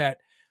for that.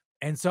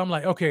 And so I'm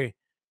like, okay,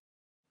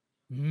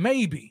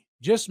 maybe,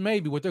 just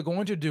maybe what they're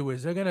going to do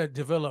is they're going to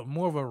develop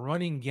more of a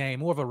running game,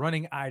 more of a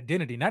running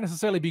identity, not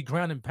necessarily be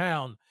ground and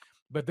pound,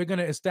 but they're going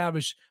to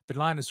establish the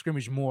line of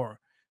scrimmage more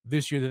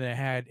this year than they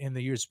had in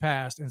the years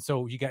past. And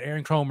so you got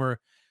Aaron Kromer.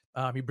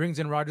 He brings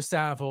in Roger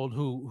Saffold,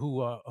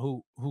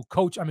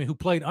 who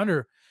played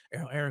under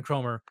Aaron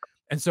Kromer.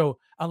 And so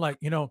I'm like,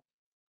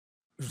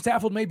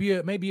 Saffold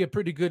may be a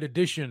pretty good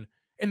addition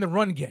in the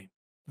run game,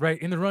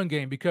 right? In the run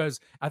game, because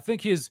I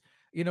think his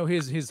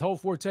whole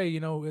forte,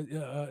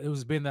 it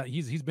was been that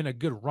he's been a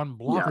good run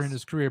blocker in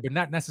his career, but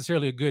not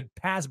necessarily a good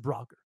pass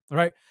blocker,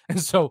 right?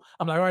 And so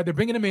I'm like, all right, they're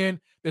bringing him in,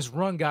 this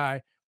run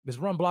guy, this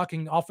run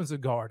blocking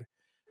offensive guard.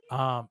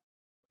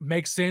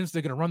 Makes sense.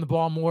 They're going to run the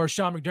ball more.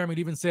 Sean McDermott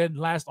even said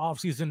last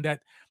offseason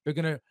that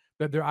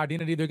their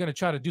identity, they're going to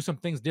try to do some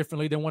things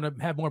differently. They want to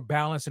have more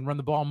balance and run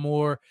the ball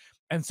more.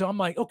 And so I'm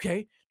like,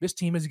 okay, this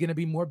team is going to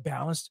be more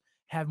balanced,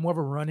 have more of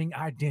a running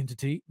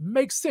identity.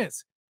 Makes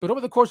sense. But over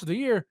the course of the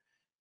year,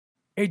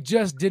 it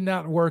just did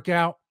not work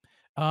out.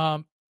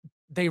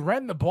 They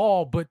ran the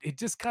ball, but it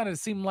just kind of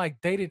seemed like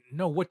they didn't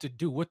know what to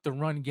do with the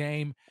run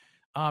game.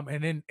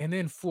 And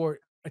then for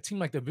a team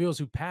like the Bills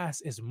who pass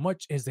as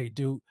much as they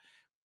do,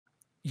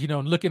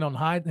 looking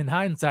in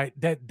hindsight,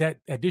 that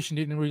addition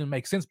didn't really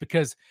make sense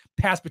because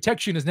pass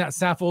protection is not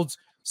Saffold's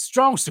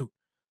strong suit.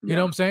 You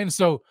know what I'm saying?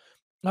 So,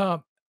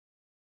 and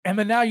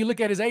then now you look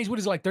at his age. What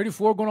is it, like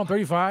 34, going on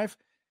 35?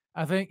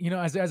 I think,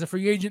 as a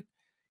free agent.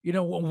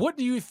 What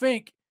do you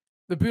think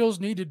the Bills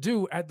need to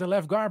do at the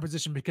left guard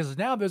position? Because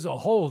now there's a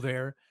hole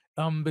there.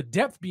 The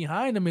depth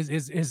behind him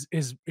is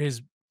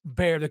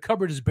bare. The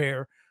cupboard is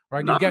bare.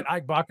 Right, you've got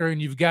Ike Bacher,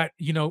 and you've got,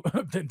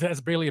 that's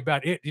barely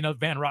about it,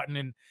 Van Rotten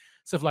and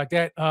stuff like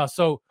that.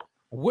 So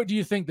what do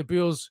you think the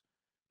Bills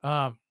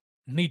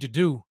need to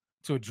do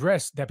to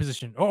address that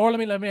position? Or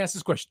let me ask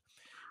this question.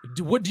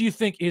 What do you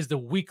think is the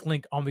weak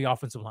link on the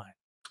offensive line?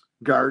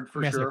 Guard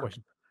for sure.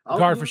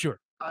 Guard for sure.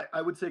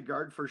 I would say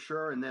guard for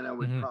sure, and then I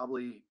would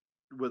probably,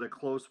 with a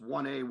close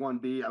 1A,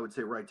 1B, I would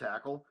say right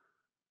tackle.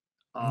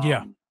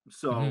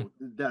 So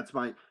that's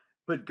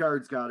but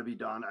guard's got to be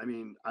done. I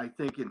mean, I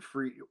think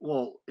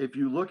if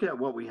you look at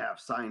what we have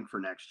signed for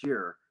next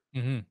year,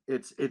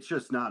 it's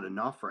just not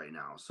enough right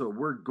now. So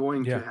we're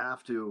going to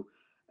have to,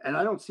 and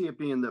I don't see it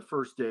being the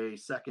first day,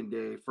 second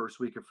day, first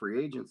week of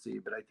free agency,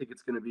 but I think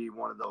it's going to be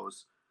one of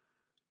those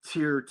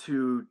tier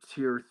 2,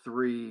 tier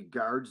 3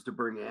 guards to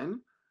bring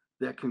in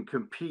that can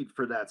compete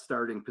for that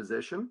starting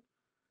position.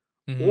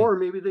 Or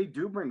maybe they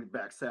do bring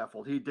back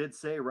Saffold. He did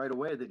say right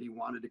away that he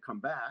wanted to come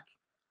back.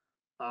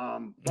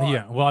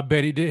 Well, I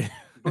bet he did.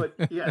 But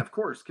yeah, of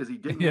course, because he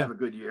didn't have a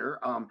good year.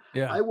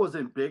 I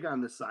wasn't big on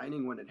the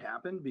signing when it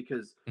happened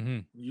because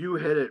you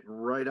hit it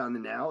right on the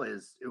nail.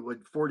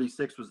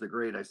 46 was the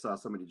grade I saw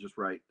somebody just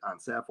write on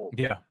Saffold.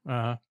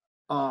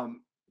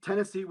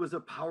 Tennessee was a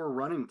power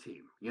running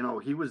team.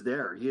 He was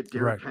there. He had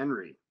Derrick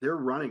Henry. They're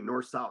running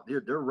north-south.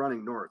 They're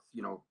running north,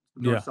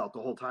 north-south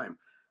the whole time.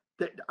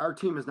 Our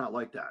team is not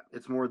like that.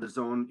 It's more the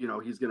zone.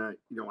 He's going to,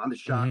 on the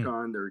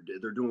shotgun,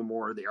 they're doing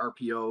more of the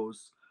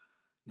RPOs.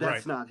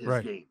 That's not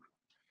his game.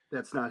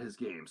 That's not his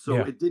game. So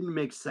Yeah. it didn't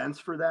make sense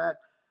for that.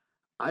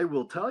 I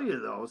will tell you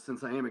though,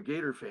 since I am a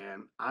Gator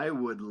fan, I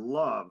would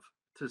love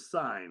to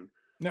sign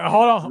Now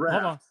hold on.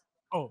 draft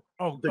Oh,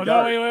 the no!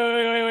 guard.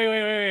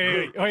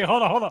 Wait!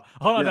 Hold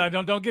on! Yeah.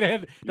 No, don't get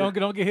ahead. Yeah.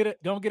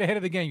 Don't get ahead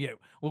of the game yet.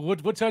 We'll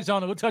touch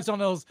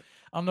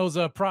on those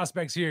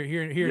prospects here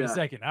in a Yeah.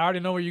 second. I already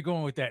know where you're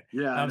going with that.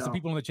 Yeah, I Some know.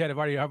 people in the chat have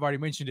already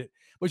mentioned it.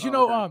 But you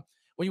Oh, know,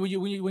 okay. when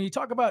you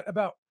talk about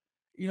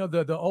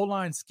the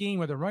O-line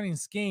scheme or the running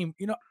scheme,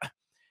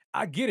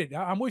 I get it.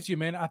 I'm with you,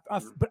 man.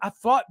 But I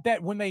thought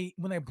that when they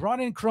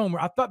brought in Cromer,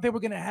 I thought they were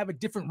going to have a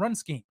different run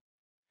scheme.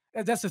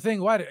 That's the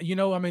thing. Why?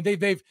 I mean,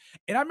 they've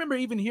and I remember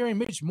even hearing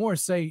Mitch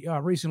Morse say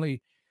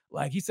recently,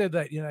 like he said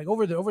that like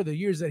over the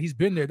years that he's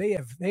been there, they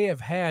have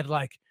had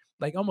like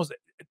almost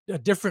a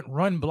different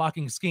run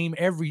blocking scheme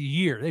every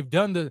year. They've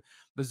done the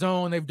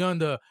zone, they've done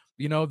the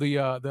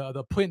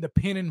the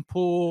pin and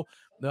pull,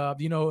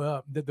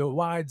 the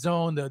wide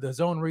zone, the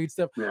zone read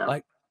stuff. Yeah.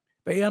 Like,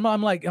 but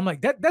I'm like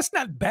that's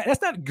not bad.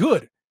 That's not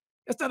good.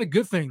 That's not a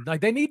good thing.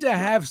 Like they need to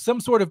have some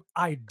sort of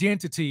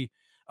identity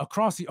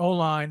across the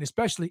O-line,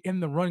 especially in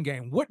the run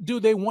game. What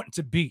do they want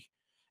to be?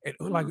 And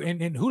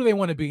who do they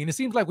want to be? And it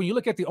seems like when you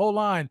look at the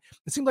O-line,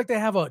 it seems like they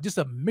have just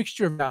a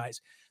mixture of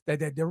guys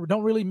that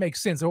don't really make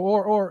sense,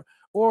 or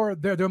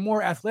they're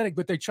more athletic,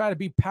 but they try to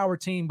be power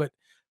team, but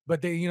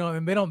they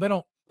and they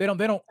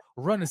don't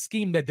run a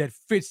scheme that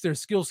fits their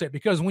skill set.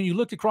 Because when you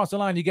look across the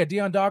line, you got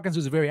Deion Dawkins,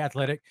 who's very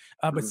athletic,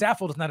 but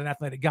Saffold is not an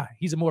athletic guy.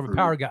 He's more of a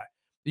power guy.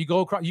 You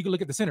go across, you can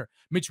look at the center.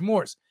 Mitch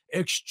Morse,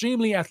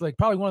 extremely athletic,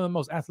 probably one of the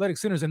most athletic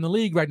centers in the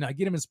league right now.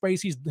 Get him in space,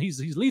 he's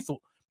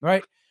lethal,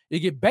 right? You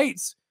get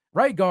Bates,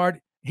 right guard,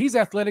 he's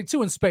athletic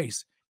too in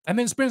space. And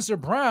then Spencer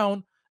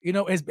Brown,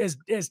 as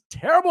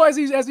terrible as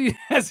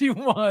he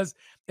was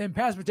in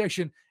pass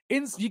protection,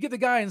 you get the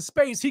guy in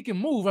space, he can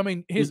move. I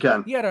mean, he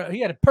had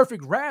a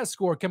perfect RAS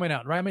score coming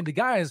out, right? I mean, the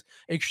guy is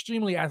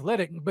extremely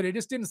athletic, but it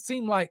just didn't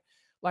seem like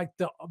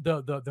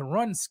the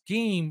run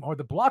scheme or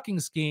the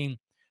blocking scheme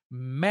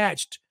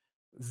matched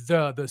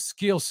the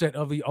skill set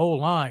of the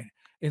O-line.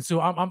 And so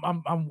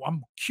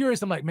I'm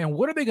curious. I'm like, man,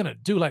 what are they gonna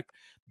do? Like,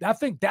 I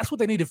think that's what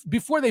they need to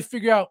before they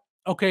figure out,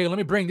 okay, let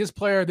me bring this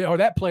player or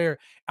that player.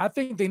 I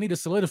think they need to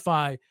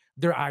solidify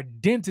their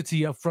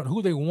identity up front,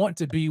 who they want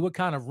to be, what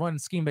kind of run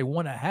scheme they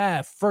want to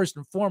have first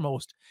and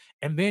foremost,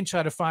 and then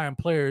try to find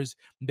players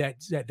that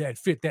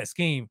fit that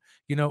scheme,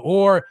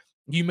 or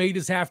you may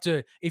just have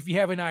to, if you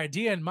have an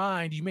idea in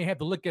mind, you may have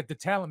to look at the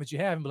talent that you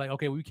have and be like,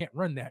 okay, we can't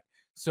run that.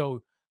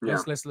 So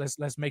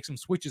let's make some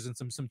switches and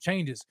some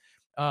changes.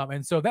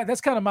 And so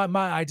that's kind of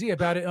my idea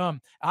about it.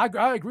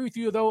 I agree with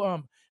you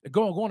though.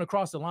 Going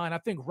across the line, I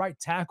think right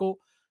tackle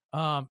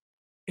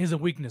is a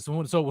weakness.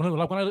 So when I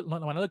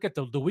look at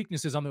the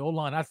weaknesses on the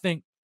O-line, I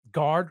think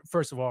guard,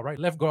 first of all, right,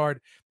 left guard,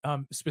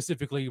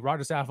 specifically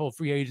Roger Saffold,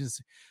 free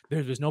agents.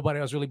 There's nobody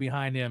else really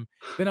behind him.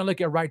 Then I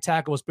look at right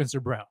tackle with Spencer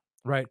Brown,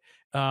 right?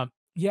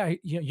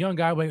 Young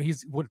guy, but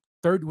he's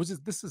third? Was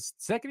this his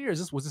second year?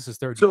 Was this his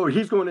third year? So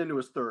he's going into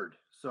his third.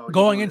 So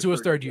going into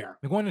his third year.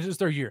 Yeah. Going into his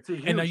third year.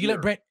 And now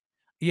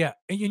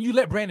and you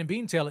let Brandon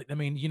Beane tell it. I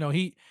mean,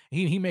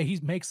 he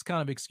makes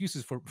kind of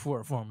excuses for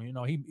him.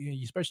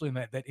 He especially in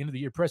that end of the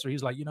year presser,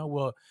 he's like, he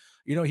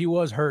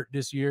was hurt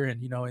this year,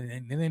 and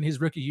and then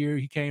his rookie year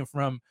he came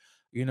from,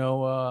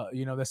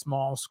 that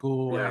small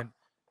school,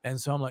 and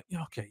so I'm like,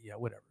 okay, yeah,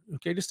 whatever.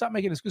 Okay, just stop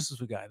making excuses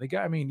for the guy. The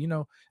guy, I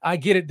mean, I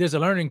get it. There's a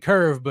learning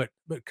curve, but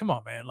come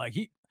on, man. Like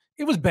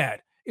it was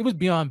bad. It was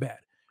beyond bad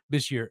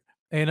this year.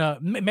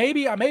 And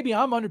maybe I'm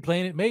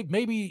underplaying it.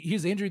 Maybe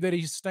his injury that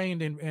he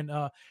sustained in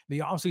the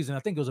offseason, I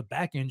think it was a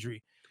back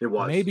injury. It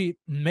was.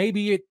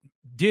 Maybe it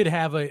did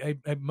have a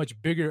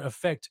much bigger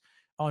effect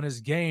on his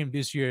game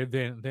this year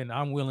than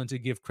I'm willing to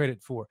give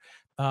credit for.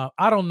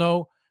 I don't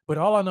know, but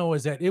all I know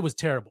is that it was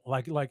terrible.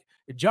 Like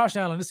Josh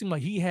Allen, it seemed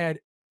like he had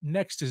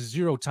next to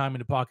zero time in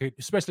the pocket,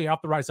 especially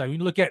off the right side. When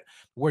you look at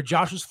where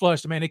Josh was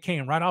flushed, man, it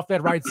came right off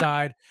that right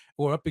side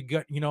or up the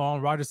gut, on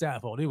Roger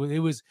Saffold.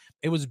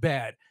 It was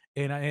bad.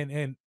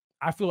 And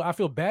I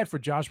feel bad for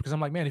Josh because I'm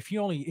like, man, if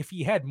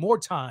he had more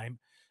time,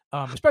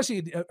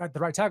 especially at the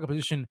right tackle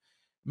position,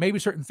 maybe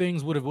certain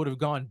things would have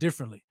gone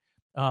differently.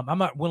 I'm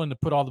not willing to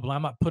put all the blame.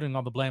 I'm not putting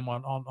all the blame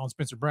on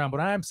Spencer Brown,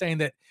 but I am saying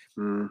that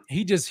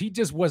he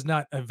just was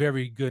not a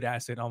very good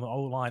asset on the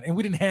O-line, and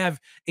we didn't have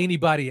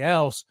anybody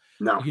else,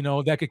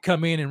 that could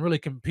come in and really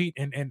compete.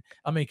 And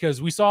I mean, because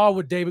we saw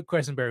what David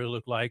Quessenberry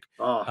looked like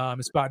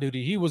in spot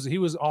duty. He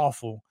was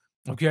awful.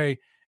 Okay.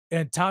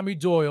 And Tommy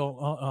Doyle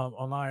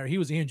on Liar, he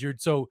was injured,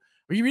 so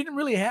we didn't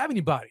really have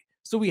anybody.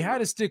 So we had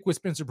to stick with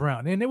Spencer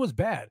Brown, and it was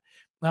bad.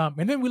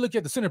 And then we look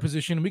at the center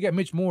position, and we got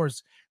Mitch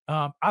Morse.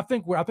 I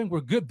think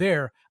we're good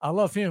there. I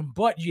love him,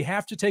 but you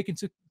have to take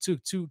into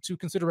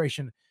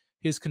consideration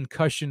his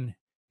concussion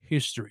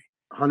history.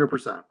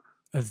 100%.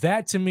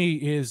 That to me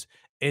is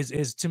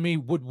to me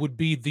would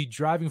be the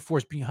driving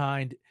force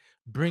behind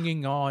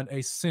bringing on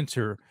a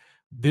center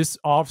this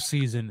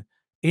offseason.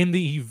 In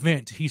the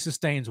event he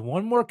sustains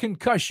one more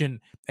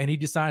concussion and he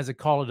decides to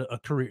call it a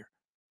career.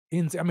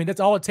 I mean, that's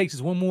all it takes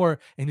is one more,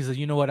 and he says,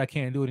 "You know what? I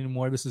can't do it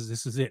anymore. This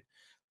is it,"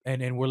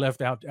 and we're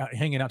left out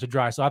hanging out to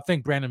dry. So I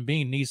think Brandon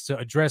Beane needs to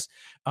address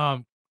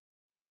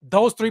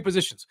those three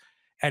positions.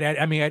 At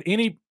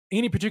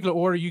any particular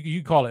order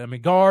you call it. I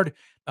mean, guard.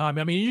 I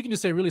mean, you can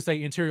just really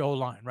say interior O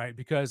line, right?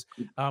 Because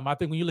I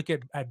think when you look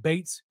at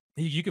Bates,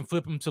 you can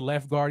flip him to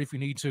left guard if you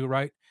need to,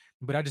 right?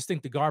 But I just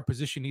think the guard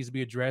position needs to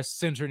be addressed.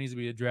 Center needs to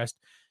be addressed,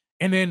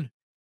 and then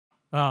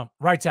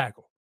right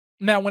tackle.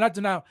 Now,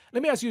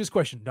 let me ask you this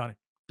question, Donnie.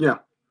 Yeah.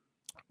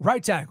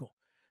 Right tackle.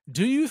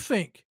 Do you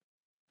think,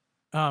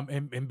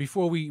 and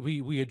before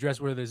we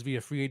address whether it's via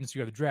free agency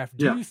or the draft,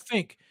 do you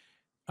think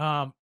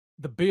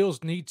the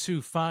Bills need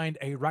to find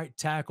a right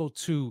tackle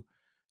to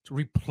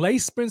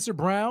replace Spencer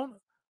Brown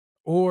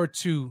or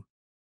to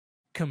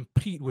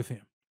compete with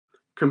him?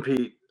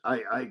 Compete.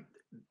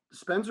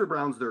 Spencer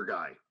Brown's their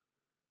guy.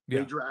 Yeah.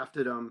 They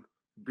drafted him.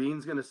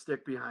 Beane's going to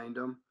stick behind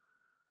him.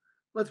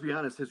 Let's be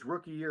honest, his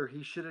rookie year,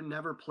 he should have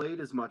never played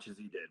as much as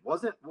he did.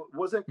 Wasn't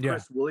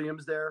Chris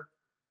Williams there?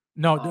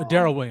 No,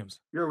 Daryl Williams.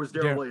 Yeah, it was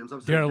Daryl Williams.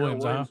 I'm sorry, Daryl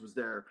Williams was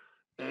there.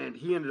 And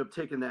he ended up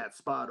taking that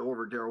spot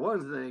over Daryl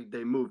Williams, and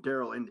they moved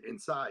Daryl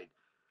inside.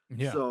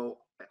 Yeah. So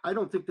I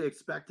don't think they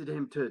expected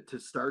him to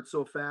start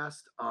so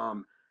fast.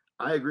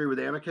 I agree with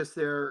Amicus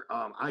there.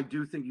 I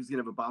do think he's going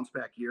to have a bounce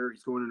back year.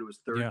 He's going into his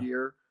third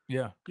year.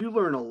 Yeah. You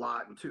learn a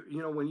lot. And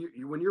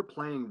when you're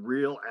playing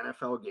real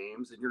NFL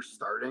games and you're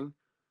starting,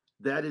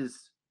 that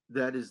is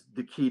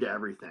the key to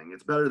everything.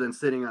 It's better than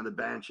sitting on the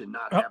bench and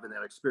not having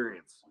that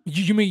experience.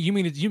 You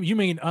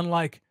mean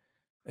unlike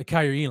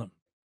Kaiir Elam?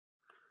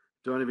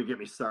 Don't even get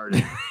me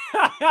started.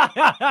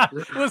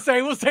 We'll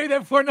say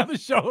that for another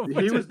show.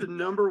 He was the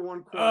number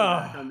one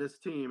quarterback on this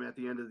team at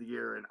the end of the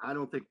year, and I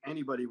don't think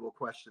anybody will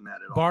question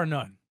that at all. Bar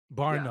none.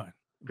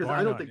 Because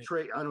I don't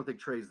think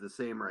Trey's the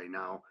same right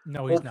now.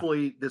 No, he's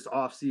hopefully not. This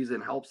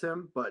offseason helps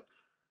him, but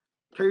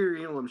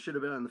Kaiir Elam should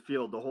have been on the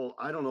field the whole.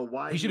 I don't know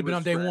why he should have been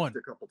on day one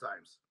a couple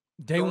times.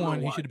 Day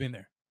one, he should have been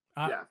there.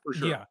 Yeah, for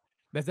sure. Yeah,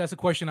 that's a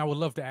question I would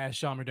love to ask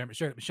Sean McDermott.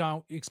 Sure,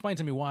 Sean, explain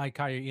to me why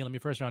Kaiir Elam,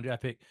 your first round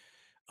draft pick,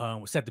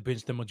 was set the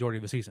bench the majority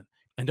of the season,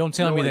 and don't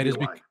tell me that is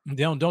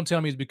don't tell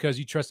me it's because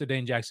you trusted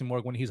Dane Jackson more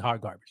when he's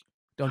hot garbage.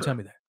 Don't tell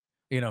me that.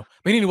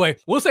 But anyway,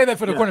 we'll say that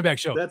for the cornerback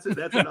show. That's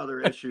another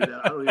issue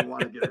that I don't even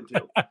want to get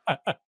into.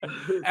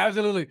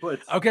 Absolutely.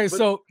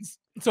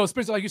 So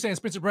Spencer, like you're saying,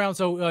 Spencer Brown.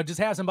 So just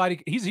have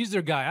somebody. He's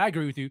their guy. I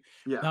agree with you.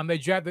 Yeah. They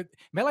drafted.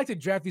 I like to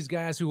draft these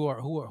guys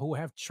who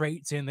have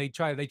traits, and they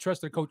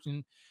trust their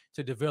coaching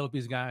to develop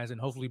these guys,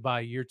 and hopefully by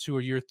year 2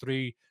 or year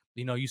 3,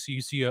 you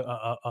see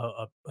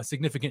a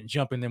significant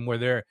jump in them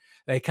where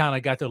they kind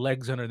of got their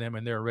legs under them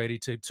and they're ready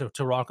to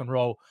rock and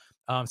roll.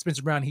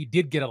 Spencer Brown, he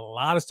did get a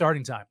lot of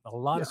starting time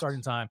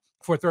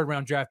for a third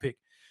round draft pick.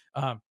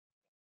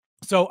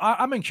 So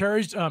I'm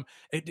encouraged.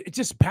 It's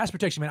just pass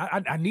protection,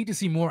 man. I need to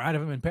see more out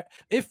of him.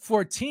 If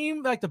for a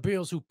team like the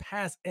Bills who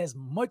pass as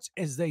much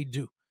as they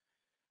do,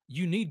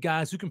 you need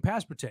guys who can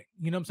pass protect.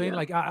 You know what I'm saying? Yeah.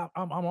 Like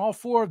I'm all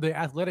for the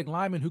athletic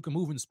linemen who can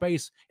move in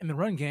space in the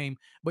run game.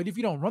 But if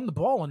you don't run the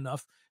ball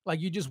enough, like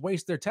you just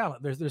waste their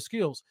talent, their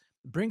skills.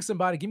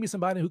 Give me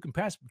somebody who can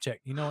pass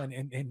protect,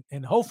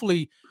 and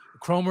hopefully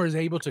Cromer is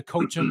able to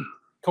coach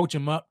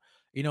him up,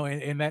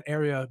 in that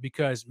area,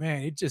 because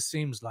man, it just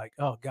seems like,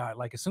 oh God,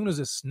 like as soon as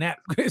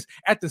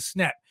at the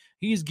snap,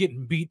 he's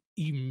getting beat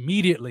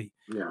immediately.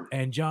 Yeah.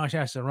 And Josh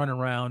has to run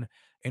around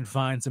and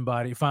find some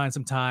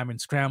time and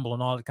scramble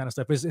and all that kind of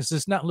stuff. It's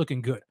just not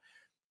looking good.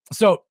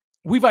 So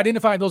we've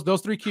identified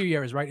those 3 key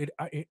areas, right?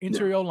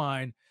 Interior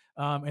line,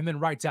 and then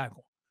right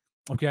tackle.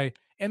 Okay.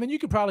 And then you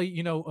could probably,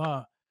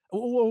 let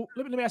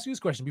me ask you this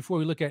question before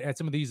we look at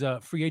some of these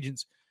free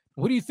agents.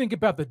 What do you think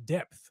about the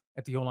depth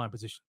at the O-line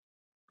position?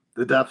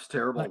 The depth's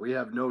terrible. We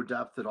have no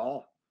depth at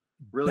all.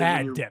 Really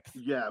bad depth.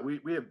 Yeah, we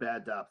have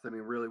bad depth. I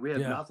mean, really, we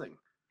have nothing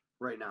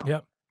right now.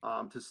 Yep.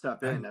 To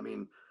step in. I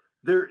mean,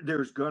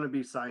 there's going to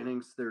be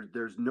signings.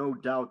 There's no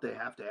doubt they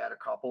have to add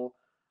a couple.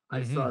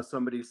 I saw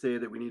somebody say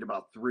that we need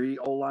about 3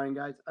 O-line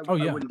guys. I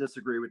wouldn't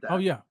disagree with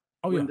that.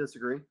 Wouldn't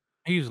disagree.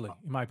 Easily,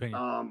 in my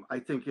opinion. I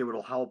think it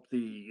will help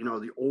the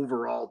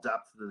overall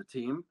depth of the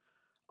team.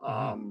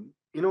 And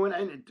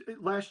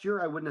last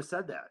year I wouldn't have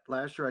said that.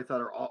 Last year I thought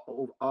our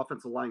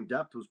offensive line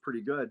depth was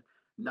pretty good.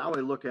 Now I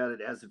look at it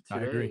as of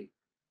today,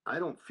 I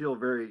don't feel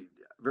very,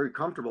 very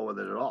comfortable with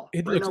it at all.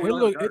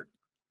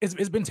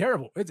 It's been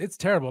terrible. It's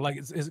terrible. Like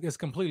it's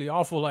completely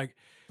awful. Like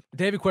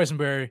David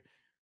Questenberry,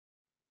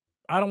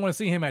 I don't want to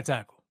see him at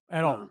tackle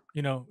at all.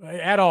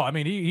 At all. I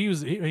mean,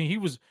 he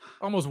was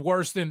almost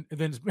worse than. I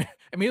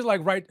mean, it's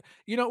like what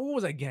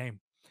was that game?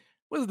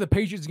 Was it the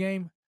Patriots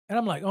game? And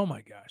I'm like, oh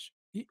my gosh.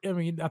 I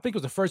mean, I think it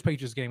was the first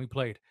Patriots game we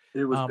played.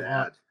 It was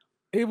bad.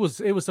 It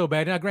was so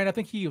bad. Now, granted, I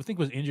think he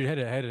was injured, had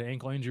an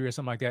ankle injury or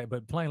something like that.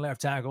 But playing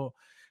left tackle,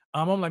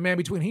 I'm like, man,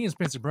 between he and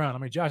Spencer Brown, I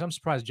mean, I'm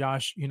surprised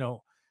Josh,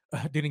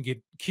 didn't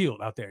get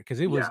killed out there,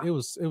 because it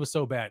was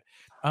so bad.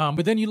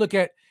 But then you look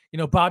at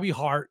Bobby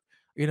Hart,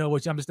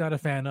 which I'm just not a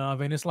fan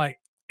of, and it's like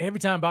every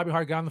time Bobby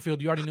Hart got on the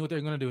field, you already knew what they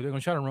were going to do. They're going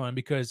to try to run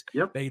because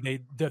Yep.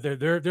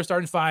 their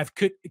starting five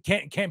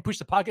can't push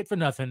the pocket for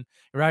nothing,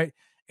 right?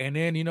 And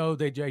then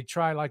they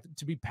try like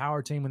to be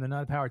power team when they're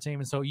not a power team,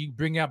 and so you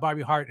bring out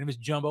Bobby Hart in this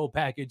jumbo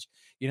package,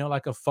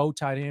 like a faux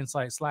tight end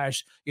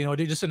slash, they're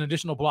just an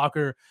additional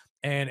blocker,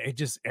 and it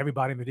just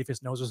everybody in the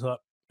defense knows what's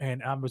up,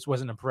 and I just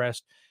wasn't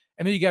impressed.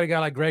 And then you got a guy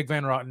like Greg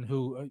Van Roten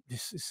who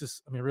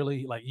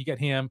really, like, you got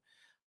him,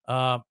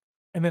 and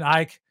then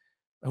Ike,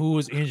 who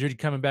was injured,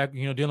 coming back,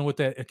 dealing with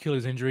that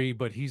Achilles injury,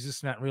 but he's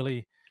just not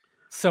really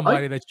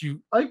somebody that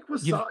you. Ike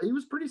was he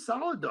was pretty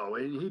solid though.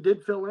 He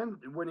did fill in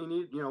when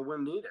he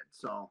when needed.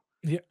 So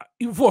yeah,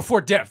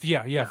 for depth,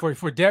 yeah.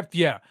 For depth,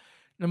 yeah.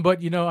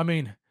 But I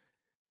mean,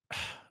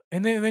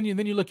 and then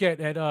you look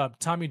at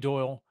Tommy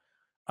Doyle.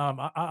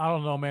 I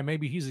don't know, man.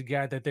 Maybe he's a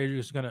guy that they're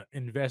just gonna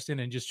invest in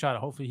and just try to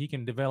hopefully he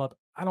can develop.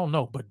 I don't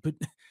know, but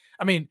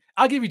I mean,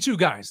 I'll give you two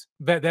guys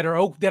that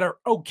are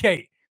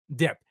okay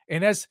depth,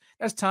 and that's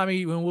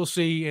Tommy, and we'll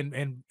see,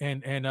 and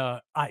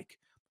Ike.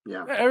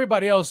 Yeah.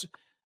 Everybody else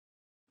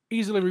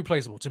easily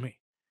replaceable to me,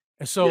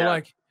 and so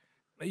like,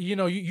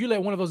 you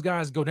let one of those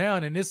guys go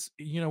down, and this,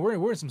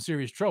 we're in some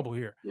serious trouble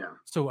here. Yeah.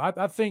 So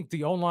I think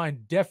the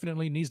O-line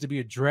definitely needs to be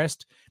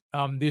addressed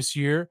this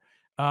year.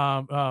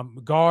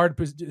 Guard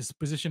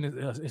position,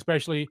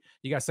 especially,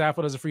 you got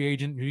Saffold as a free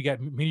agent. You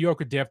got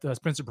mediocre depth.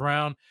 Spencer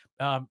Brown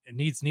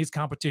needs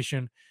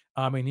competition.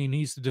 And he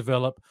needs to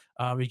develop.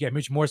 You got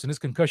Mitch Morrison, his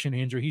concussion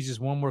injury. He's just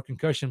one more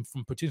concussion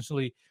from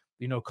potentially,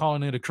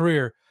 calling it a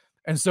career.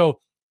 And so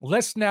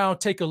let's now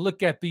take a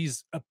look at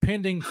these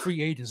pending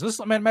free agents.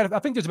 I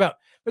think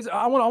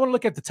I want to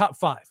look at the top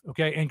five.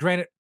 Okay. And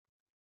granted,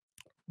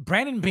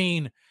 Brandon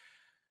Beane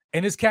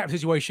and his cap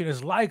situation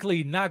is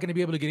likely not going to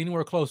be able to get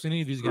anywhere close to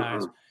any of these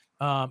guys.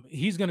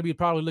 He's going to be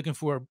probably looking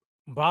for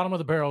bottom of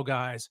the barrel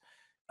guys.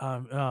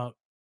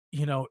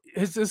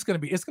 It's going to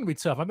be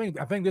tough. I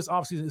think this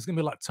offseason is going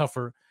to be a lot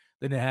tougher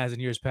than it has in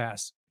years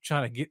past,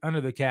 trying to get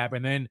under the cap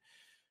and then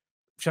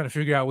trying to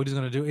figure out what he's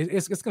going to do.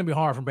 It's going to be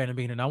hard for Brandon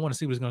Beane, and I want to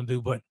see what he's going to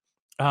do. But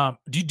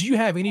do you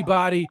have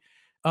anybody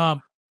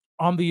on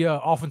the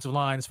offensive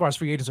line, as far as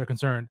free agents are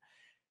concerned,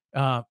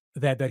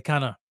 that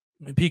kind of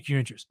pique your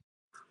interest?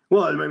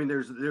 Well, I mean,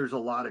 there's a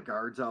lot of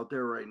guards out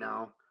there right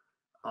now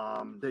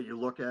that you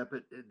look at,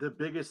 but the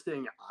biggest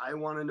thing I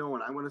want to know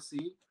and I want to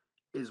see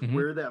is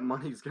where that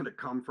money's going to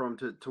come from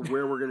to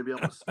where we're going to be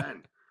able to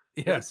spend.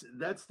 Yes,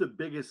 that's the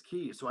biggest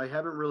key. So I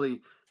haven't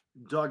really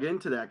dug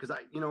into that because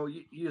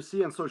you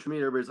see on social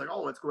media, everybody's like,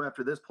 oh, let's go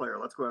after this player,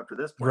 let's go after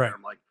this player. Right.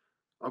 I'm like,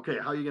 okay,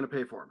 how are you going to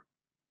pay for him?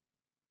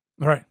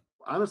 Right.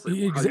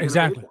 Honestly,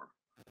 exactly.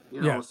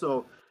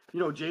 So.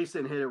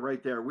 Jason hit it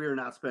right there. We are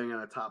not spending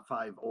on a top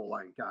 5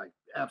 O-line guy.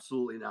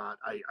 Absolutely not.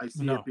 I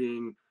see it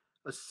being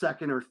a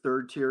second or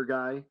third tier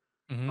guy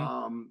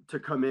to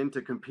come in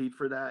to compete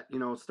for that,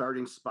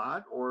 starting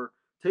spot or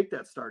take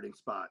that starting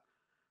spot.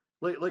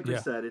 Like we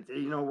said,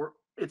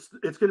 it's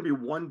going to be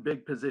one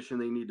big position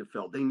they need to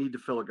fill. They need to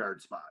fill a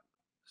guard spot.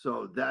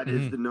 So that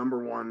is the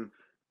number one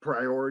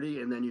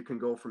priority. And then you can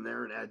go from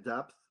there and add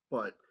depth,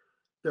 but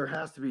there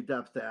has to be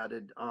depth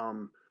added.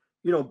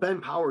 Ben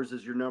Powers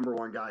is your number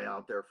one guy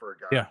out there for a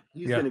guard. Yeah,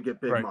 he's going to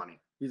get big money.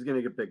 He's going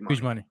to get big money.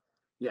 Huge money.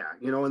 Yeah,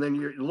 and then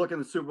you're looking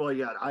at the Super Bowl.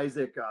 You got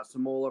Isaac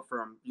Samola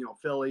from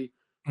Philly.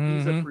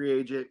 He's a free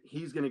agent.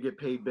 He's going to get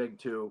paid big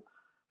too.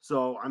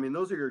 So I mean,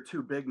 those are your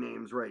two big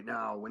names right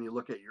now when you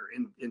look at your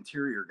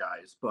interior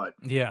guys. But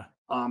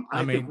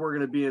I think we're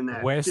going to be in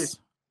that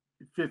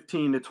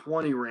 15 to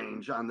 20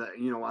 range on the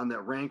on the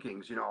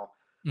rankings.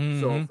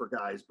 So for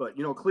guys, but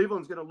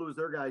Cleveland's going to lose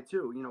their guy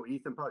too.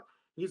 Ethan Puck.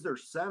 He's their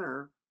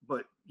center,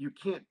 but you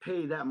can't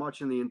pay that much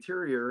in the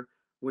interior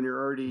when you're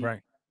already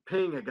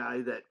paying a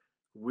guy that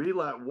we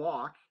let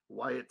walk,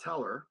 Wyatt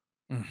Teller,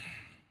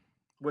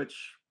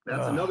 which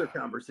that's another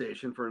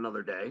conversation for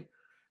another day.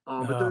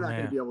 But they're not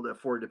going to be able to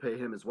afford to pay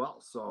him as well.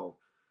 So,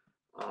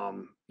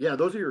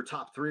 those are your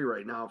top 3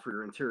 right now for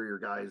your interior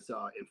guys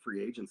in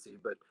free agency.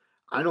 But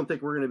I don't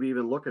think we're going to be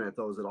even looking at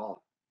those at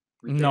all.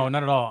 No,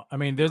 not at all. I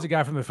mean, there's a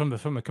guy from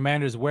the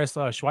Commanders, Wes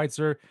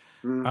Schweitzer.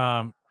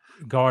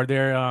 Guard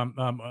there.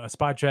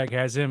 Spot Track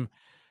has him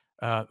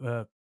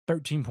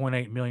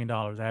 $13.8 million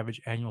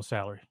average annual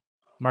salary,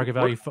 market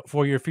value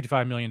 4 year,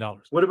 $55 million.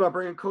 What about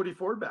bringing Cody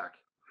Ford back?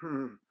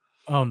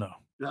 Oh no,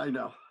 I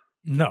know.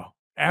 No,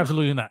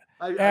 absolutely not.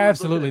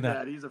 Absolutely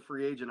not. He's a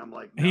free agent. I'm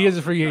like, he is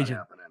a free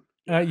agent.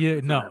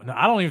 No,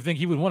 I don't even think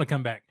he would want to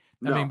come back.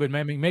 I mean, but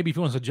maybe if he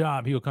wants a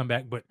job, he'll come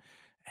back. But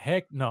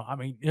heck, no. I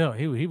mean,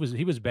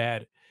 he was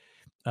bad,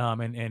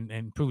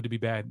 and proved to be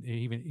bad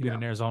even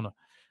in Arizona.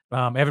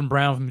 Evan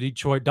Brown from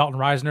Detroit, Dalton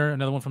Reisner,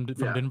 another one from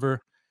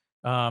Denver,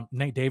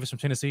 Nate Davis from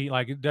Tennessee.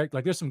 Like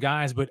there's some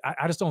guys, but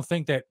I just don't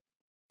think that.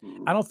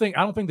 I don't think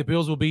the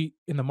Bills will be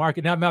in the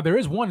market now. There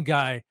is one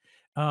guy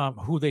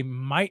who they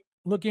might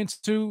look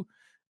into,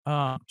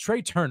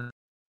 Trey Turner.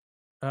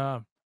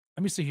 Let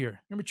me see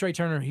here. Remember Trey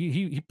Turner?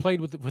 He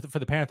played for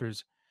the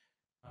Panthers.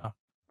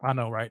 I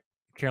know, right?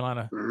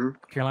 Carolina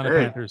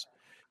Panthers.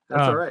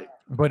 That's all right.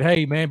 But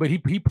hey, man,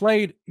 he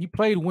played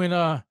when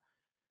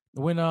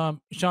when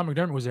Sean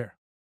McDermott was there.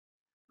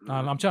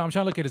 I'm trying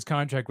to look at his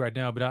contract right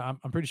now, but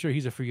I'm pretty sure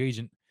he's a free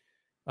agent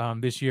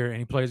this year, and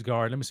he plays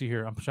guard. Let me see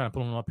here. I'm trying to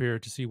pull him up here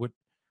to see what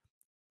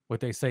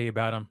they say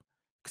about him,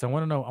 because I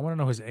want to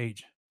know his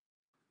age.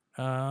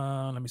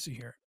 Let me see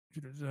here.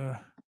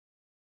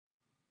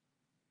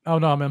 Oh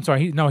no, I'm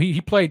sorry.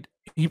 He plays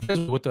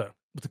with the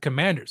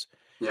Commanders.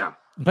 Yeah,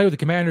 he played with the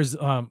Commanders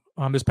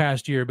this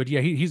past year, but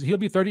yeah, he'll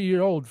be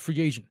 30-year-old free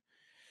agent.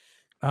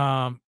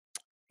 Let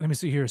me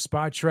see here.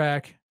 Spot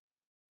Track.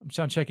 I'm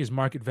trying to check his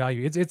market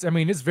value. It's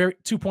very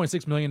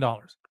 $2.6 million.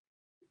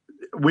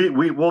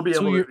 We'll be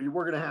able to,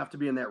 we're going to have to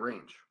be in that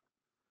range.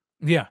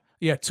 Yeah.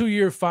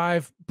 2-year,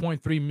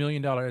 $5.3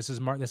 million. That's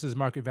his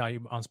market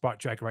value on Spot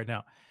Track right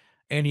now.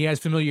 And he has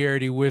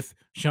familiarity with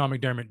Sean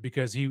McDermott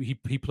because he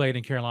played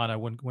in Carolina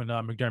when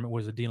McDermott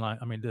was the D-line.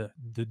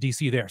 The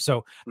DC there.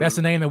 So that's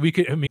the name that we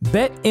could.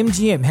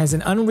 BetMGM has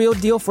an unreal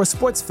deal for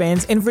sports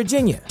fans in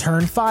Virginia.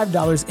 Turn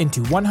 $5 into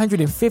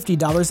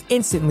 $150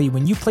 instantly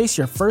when you place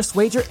your first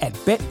wager at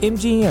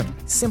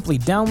BetMGM. Simply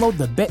download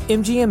the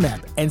BetMGM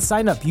app and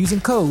sign up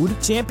using code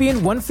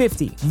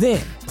Champion150.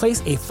 Then place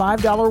a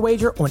 $5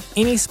 wager on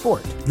any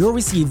sport. You'll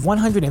receive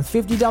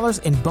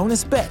 $150 in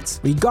bonus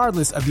bets,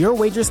 regardless of your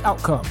wager's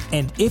outcome.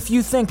 And if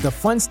you think the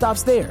fun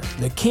stops there,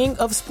 the king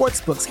of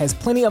sportsbooks has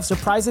plenty of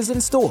surprises in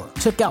store.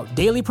 Check out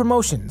daily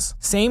promotions,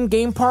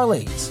 same-game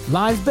parlays,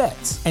 live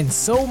bets, and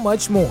so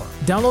much more.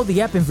 Download the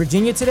app in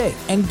Virginia today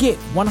and get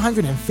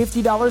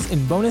 $150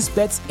 in bonus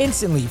bets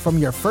instantly from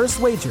your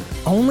first wager.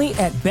 Only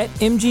at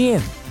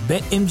BetMGM.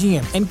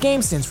 BetMGM and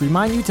GameSense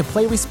remind you to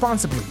play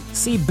responsibly.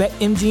 See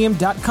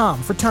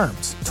BetMGM.com for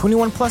terms.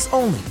 21 plus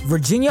only.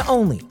 Virginia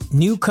only.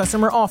 New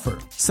customer offer.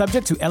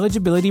 Subject to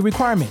eligibility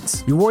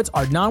requirements. Rewards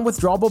are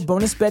non-withdrawable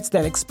bonus bets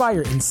that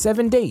expire in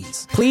 7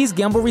 days. Please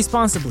gamble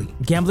responsibly.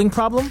 Gambling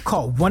problem?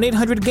 Call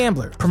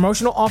 1-800-GAMBLER.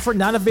 Promotional offer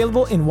not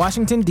available in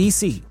Washington,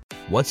 D.C.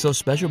 What's so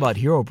special about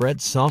Hero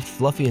Bread's soft,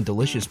 fluffy, and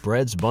delicious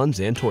breads, buns,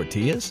 and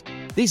tortillas?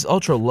 These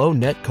ultra-low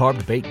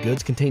net-carb baked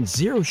goods contain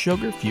zero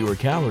sugar, fewer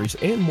calories,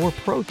 and more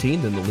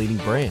protein than the leading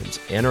brands,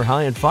 and are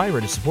high in fiber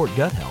to support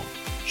gut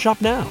health. Shop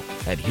now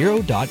at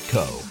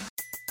Hero.co.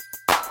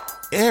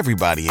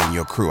 Everybody in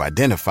your crew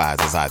identifies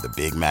as either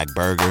Big Mac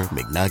Burger,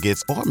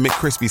 McNuggets, or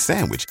McCrispy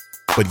Sandwich.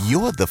 But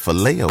you're the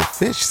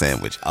Filet-O-Fish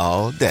Sandwich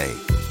all day.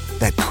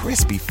 That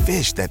crispy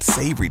fish, that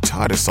savory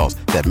tartar sauce,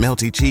 that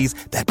melty cheese,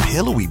 that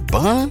pillowy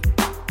bun.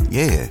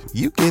 Yeah,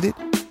 you get it.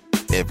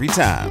 Every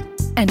time.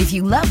 And if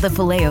you love the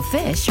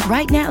Filet-O-Fish,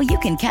 right now you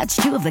can catch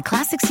 2 of the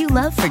classics you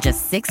love for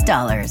just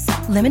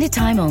 $6. Limited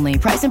time only.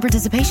 Price and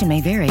participation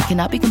may vary.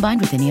 Cannot be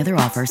combined with any other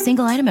offer.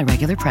 Single item at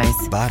regular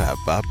price.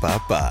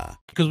 Ba-da-ba-ba-ba.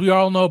 Because we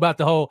all know about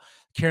the whole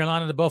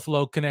Carolina to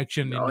Buffalo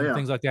connection and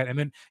things like that.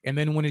 And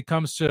then when it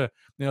comes to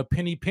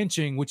penny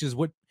pinching, which is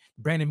what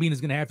Brandon Beane is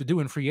going to have to do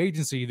in free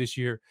agency this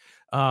year,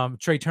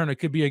 Trey Turner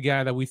could be a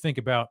guy that we think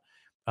about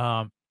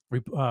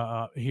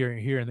here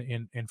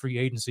in free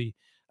agency.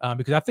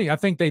 Because I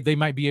think they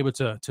might be able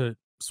to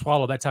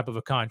swallow that type of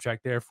a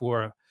contract there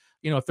for a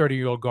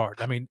 30-year-old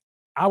guard. I mean,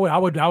 I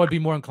would be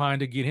more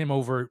inclined to get him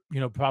over,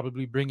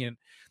 probably bringing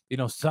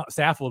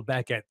Saffold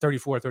back at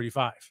 34,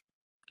 35.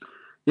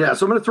 Yeah,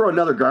 so I'm going to throw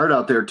another guard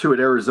out there too at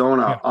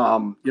Arizona.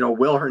 Yeah.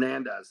 Will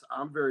Hernandez.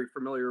 I'm very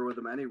familiar with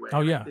him anyway.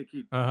 Oh yeah, I think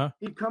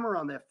he'd come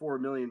around that $4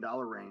 million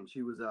range.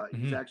 He was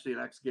he's actually an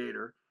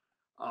ex-Gator.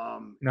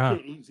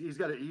 He's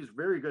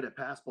very good at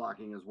pass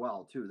blocking as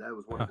well too. That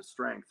was one of his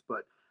strengths.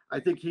 But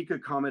I think he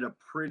could come at a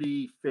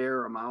pretty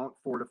fair amount,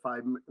 4 to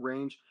 5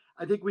 range.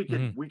 I think we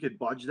could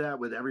budge that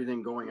with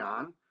everything going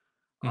on.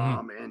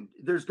 And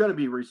there's going to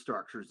be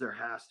restructures. There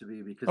has to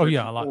be, because it's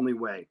the only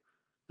way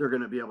they're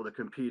going to be able to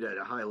compete at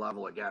a high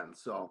level again.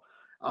 So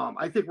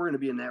I think we're going to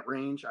be in that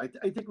range. I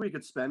think we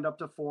could spend up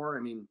to 4.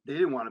 I mean, they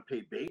didn't want to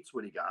pay Bates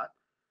what he got,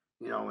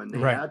 and they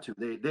had to.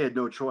 They had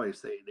no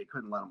choice. They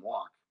couldn't let him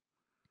walk.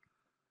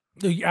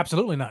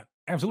 Absolutely not.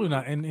 Absolutely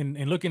not.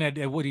 And looking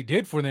at what he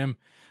did for them,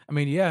 I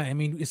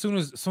mean, as soon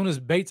as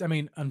Bates,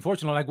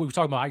 unfortunately, like we were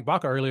talking about Ike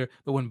Baca earlier,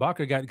 but when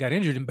Baca got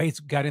injured and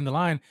Bates got in the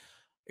line,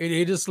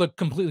 it just looked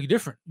completely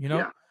different,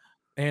 Yeah.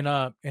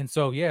 And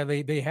so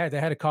they had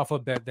to cough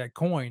up that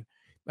coin.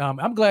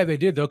 I'm glad they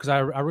did though, because I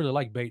really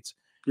like Bates.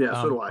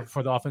 Yeah, so do I.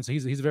 For the offense,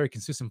 he's a very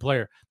consistent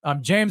player.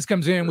 James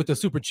comes in with the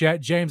super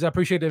chat. James, I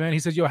appreciate it, man. He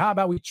says, "Yo, how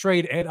about we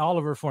trade Ed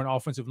Oliver for an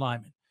offensive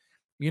lineman?"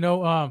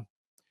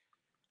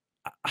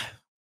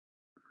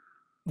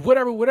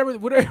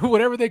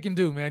 Whatever they can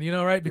do, man.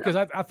 Right? Because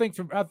I think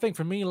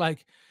for me,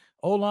 like,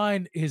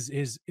 O-line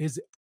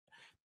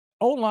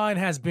O-line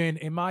has been,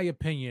 in my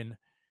opinion,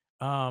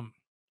 I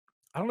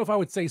don't know if I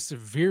would say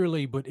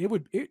severely, but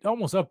it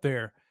almost up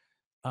there,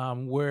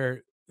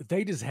 where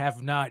they just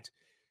have not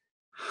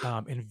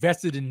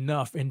invested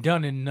enough and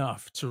done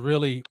enough to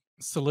really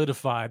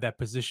solidify that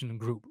position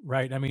group,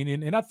 right? I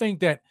mean, and I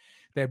think that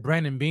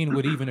Brandon Beane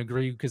would even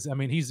agree, because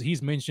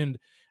he's mentioned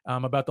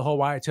about the whole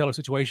Wyatt Taylor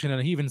situation,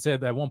 and he even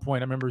said that at one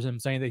point, I remember him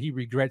saying that he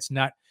regrets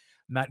not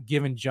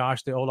giving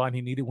Josh the O-line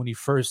he needed when he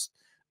first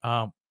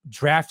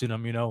drafted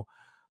him.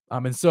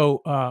 And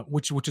so,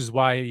 which is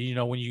why,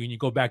 when you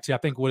go back to, I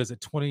think, what is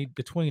it,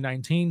 the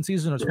 2019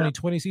 season or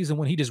 2020 season,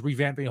 when he just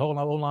revamped the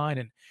whole line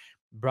and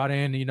brought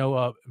in,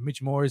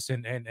 Mitch Morris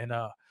and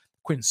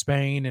Quentin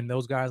Spain and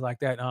those guys like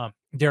that,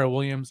 Darrell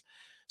Williams.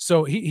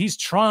 So he's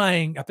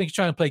trying, I think he's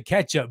trying to play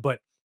catch up, but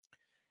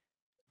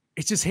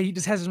it's just, he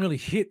just hasn't really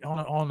hit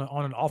on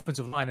an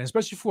offensive line, and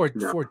especially for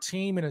a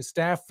team and a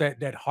staff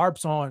that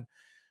harps on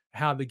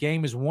how the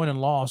game is won and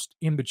lost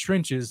in the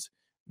trenches.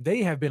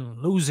 They have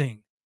been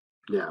losing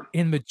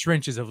in the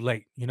trenches of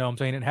late, you know what I'm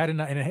saying?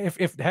 And if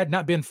it had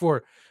not been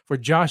for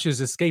Josh's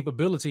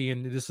escapability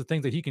and just the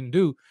things that he can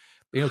do,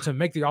 to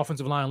make the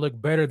offensive line look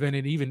better than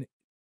it even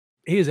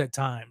is at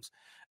times,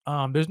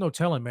 there's no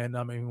telling, man.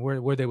 I mean,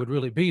 where they would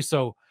really be.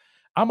 So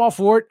I'm all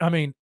for it. I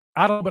mean,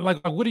 I don't, but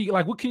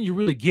what can you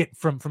really get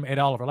from Ed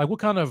Oliver? Like, what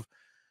kind of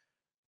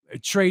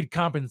trade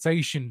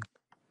compensation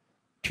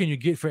can you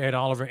get for Ed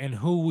Oliver, and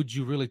who would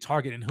you really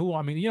target, and who?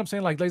 I mean, you know what I'm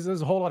saying? Like,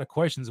 there's a whole lot of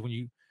questions when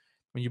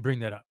you bring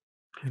that up.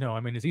 I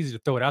mean, it's easy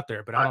to throw it out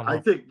there, but I don't know. I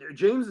think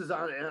James is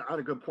on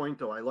a good point,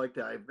 though. I like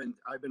that.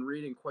 I've been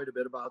reading quite a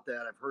bit about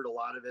that. I've heard a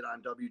lot of it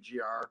on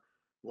WGR.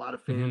 A lot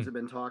of fans have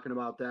been talking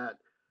about that.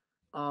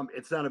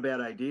 It's not a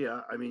bad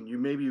idea. I mean,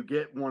 you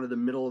get one of the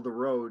middle of the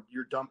road.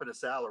 You're dumping a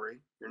salary.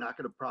 You're not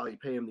going to probably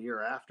pay him the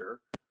year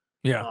after.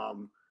 Yeah.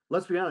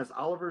 Let's be honest.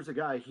 Oliver's a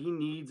guy. He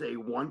needs a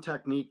one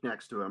technique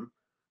next to him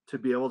to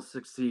be able to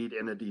succeed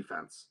in a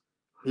defense.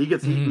 He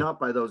gets eaten up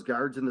by those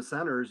guards and the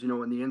centers, and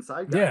the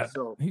inside guys. Yeah.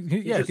 So he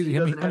doesn't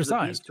have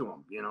the beat to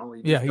him.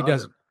 He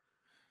doesn't.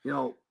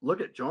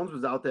 Look at Jones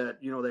was out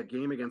that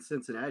game against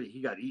Cincinnati.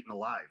 He got eaten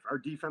alive. Our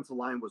defensive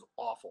line was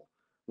awful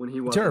when he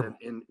wasn't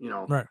in.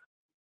 Right.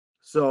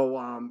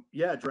 So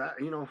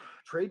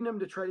trading him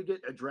to try to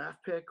get a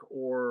draft pick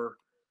or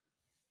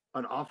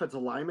an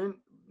offensive lineman,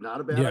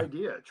 not a bad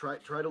idea.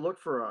 Try to look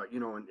for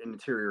an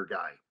interior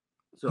guy.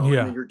 So I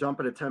mean, you're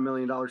dumping a $10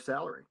 million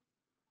salary.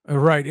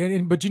 Right.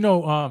 But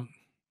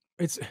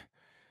it's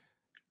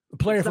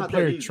player for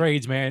player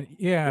trades, man.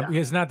 Yeah,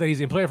 it's not that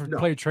easy. Player for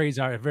player trades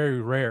are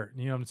very rare.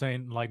 You know what I'm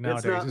saying? Like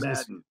nowadays, it's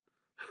not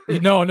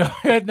Madden.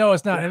 No,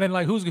 it's not. And then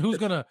like who's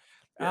gonna?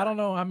 I don't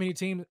know how many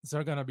teams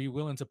are gonna be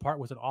willing to part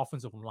with an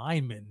offensive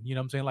lineman. You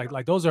know what I'm saying?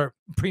 Like those are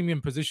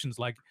premium positions.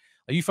 Like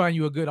you find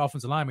you a good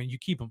offensive lineman, you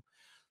keep him.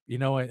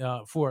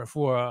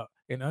 For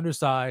an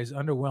undersized,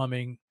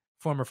 underwhelming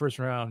former first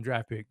round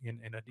draft pick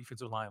in a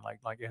defensive line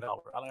like Ed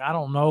Oliver. I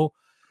don't know.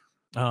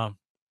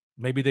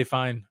 Maybe they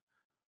find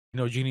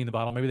genie in the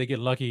bottle. Maybe they get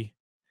lucky.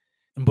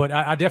 But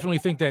I definitely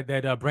think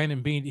that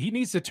Brandon Beane, he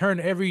needs to turn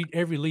every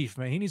leaf,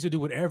 man. He needs to do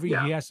whatever he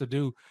has to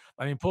do.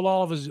 I mean, pull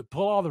all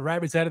the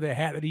rabbits out of the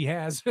hat that he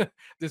has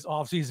this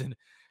offseason.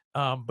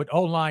 But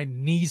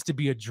O-line needs to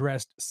be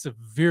addressed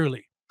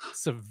severely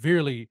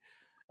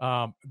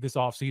this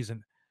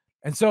offseason.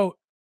 And so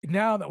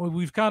now that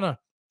we've kind of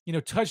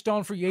touched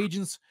on free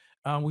agents,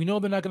 we know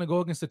they're not going to go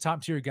against the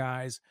top tier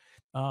guys,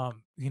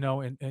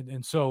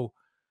 and so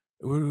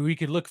we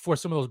could look for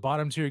some of those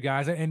bottom tier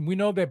guys, and we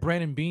know that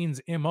Brandon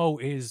Beane's MO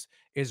is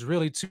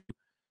really to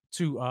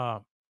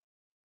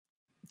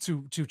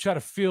try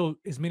to fill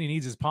as many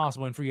needs as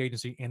possible in free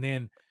agency, and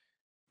then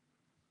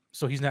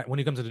so he's not, when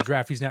he comes to the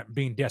draft, he's not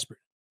being desperate,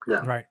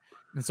 right?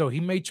 And so he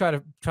may try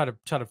to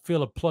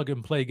fill a plug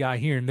and play guy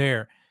here and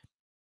there.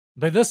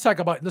 But let's talk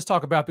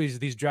about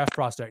these draft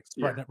prospects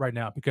right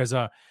now because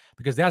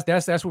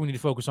that's what we need to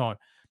focus on.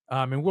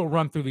 And we'll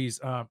run through these.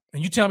 And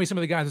you tell me some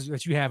of the guys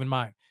that you have in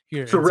mind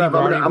here. So Rev,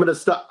 I'm gonna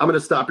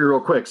stop you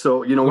real quick.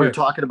 So we're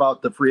talking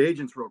about the free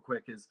agents real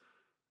quick. Is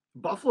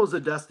Buffalo's a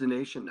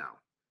destination now?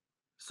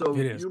 So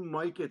you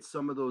might get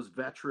some of those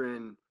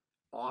veteran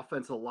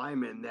offensive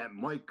linemen that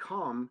might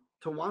come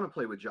to want to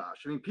play with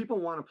Josh. I mean, people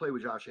want to play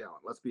with Josh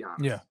Allen. Let's be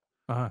honest. Yeah.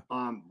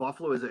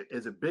 Buffalo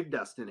is a big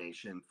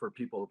destination for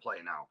people to play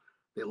now.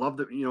 They love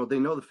they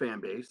know the fan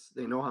base.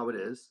 They know how it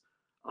is.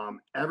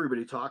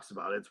 Everybody talks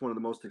about it. It's one of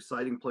the most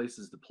exciting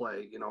places to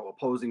play.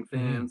 Opposing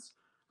fans,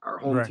 our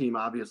home team,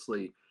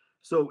 obviously.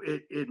 So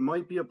it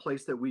might be a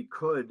place that we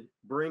could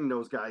bring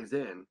those guys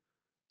in,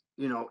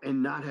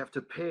 and not have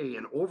to pay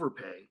and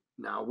overpay.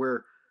 Now,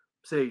 where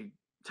say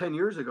 10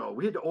 years ago,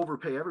 we had to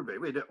overpay everybody.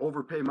 We had to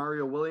overpay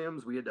Mario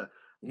Williams. We had to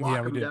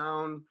lock him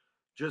down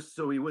just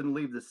so he wouldn't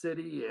leave the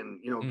city,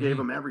 and gave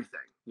him everything.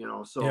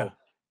 So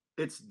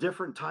it's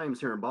different times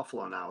here in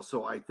Buffalo now.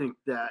 So I think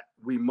that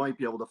we might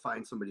be able to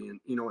find somebody in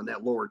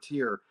that lower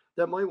tier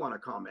that might want to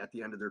come at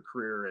the end of their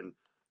career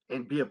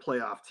and be a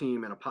playoff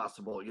team and a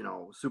possible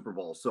Super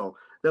Bowl. So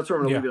that's where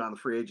I'm going to leave it on the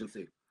free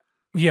agency.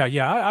 Yeah,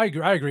 I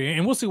agree,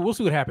 and we'll see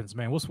what happens,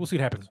 man. We'll see what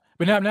happens.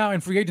 But now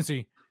in free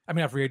agency,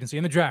 not free agency,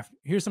 in the draft,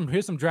 here's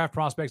some draft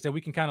prospects that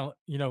we can kind of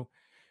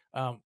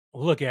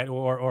look at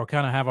or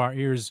kind of have our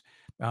ears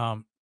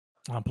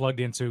plugged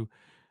into.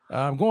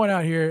 Going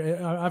out here,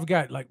 I've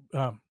got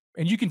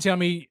and you can tell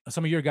me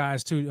some of your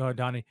guys too,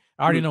 Donnie.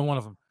 I already know one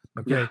of them.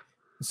 Okay,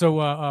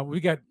 so we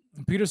got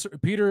Peter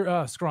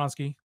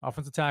Skronsky,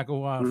 offensive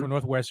tackle for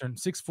Northwestern,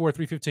 6'4",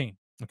 315.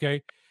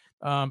 Okay,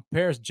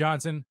 Paris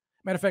Johnson,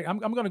 Matter of fact, I'm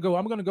gonna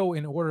go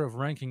in order of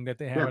ranking that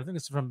they have. Yeah. I think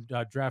it's from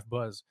Draft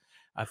Buzz.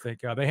 I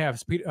think they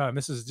have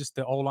this is just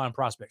the O-line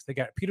prospects. They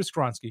got Peter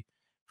Skronsky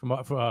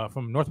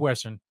from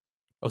Northwestern,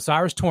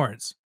 Osiris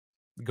Torrance,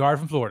 the guard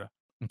from Florida.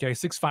 Okay,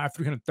 6'5",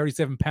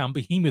 337-pound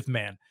behemoth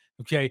man.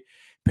 Okay,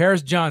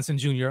 Paris Johnson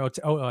Jr.,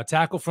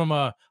 tackle from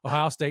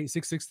Ohio State,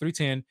 6'6",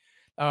 310.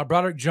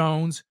 Broderick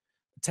Jones,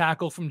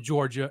 tackle from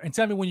Georgia. And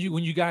tell me when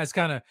you guys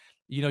kind of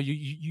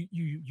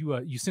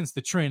you sense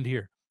the trend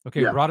here.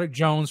 Okay, Yeah. Broderick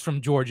Jones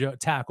from Georgia,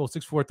 tackle,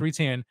 6'4",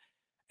 310.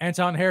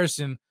 Anton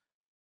Harrison,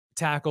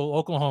 tackle,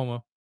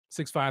 Oklahoma,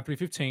 6'5",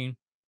 315.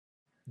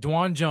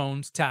 Dwan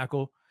Jones,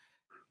 tackle,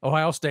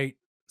 Ohio State,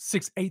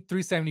 6'8",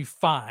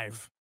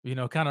 375.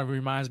 Kind of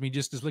reminds me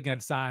just looking at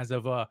the size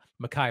of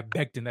Mekhi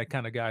Becton, that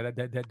kind of guy,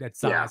 that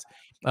size.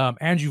 Yeah.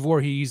 Andrew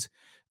Voorhees,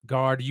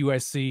 guard,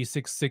 USC,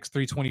 6'6",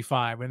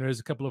 325. And there's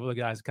a couple of other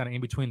guys kind of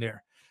in between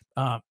there.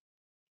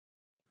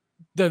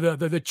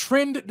 The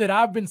trend that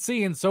I've been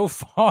seeing so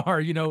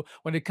far,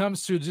 when it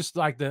comes to just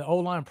like the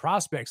O-line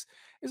prospects,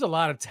 is a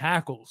lot of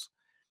tackles.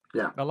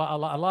 Yeah, a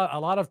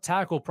lot of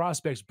tackle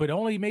prospects, but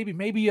only maybe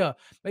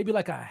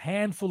like a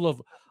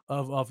handful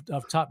of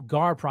top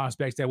guard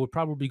prospects that would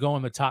probably go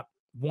in the top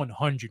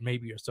 100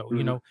 maybe or so.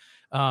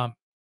 Mm-hmm.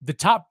 The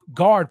top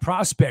guard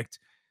prospect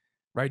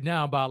right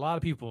now by a lot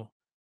of people.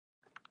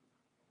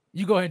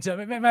 You go ahead and tell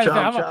me. I'm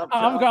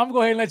going to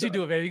go ahead and let you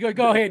do it, baby.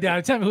 Go ahead,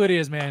 Down. Tell me who it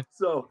is, man.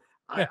 So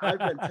I've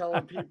been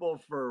telling people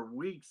for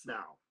weeks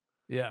now.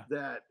 Yeah.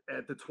 That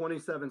at the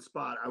 27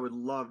 spot, I would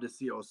love to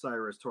see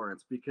Osiris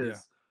Torrance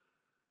because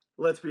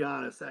let's be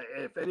honest,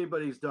 if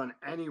anybody's done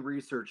any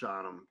research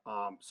on him,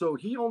 so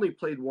he only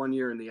played 1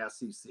 year in the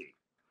SEC.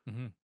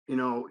 Mm-hmm.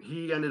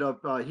 He ended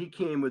up he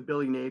came with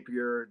Billy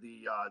Napier,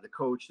 the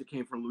coach that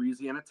came from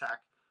Louisiana Tech.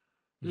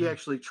 He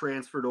actually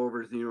transferred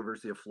over to the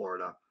University of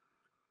Florida.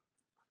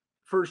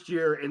 First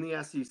year in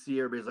the SEC,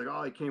 everybody's like,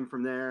 "Oh, he came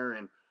from there,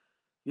 and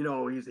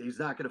he's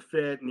not going to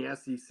fit in the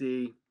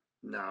SEC."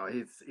 No,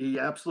 he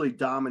absolutely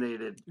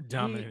dominated.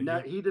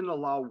 He didn't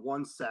allow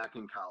one sack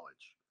in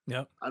college.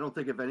 Yep. I don't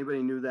think if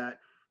anybody knew that,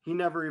 he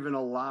never even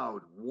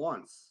allowed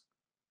once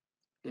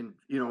in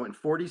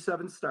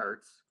 47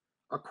 starts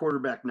a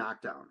quarterback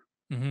knockdown.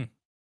 Mm-hmm.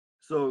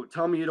 So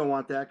tell me you don't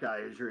want that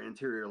guy as your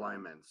interior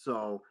lineman.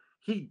 So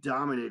he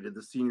dominated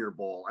the Senior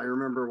Bowl. I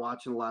remember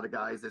watching a lot of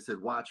guys. They said,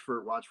 watch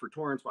for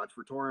Torrance, watch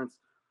for Torrance.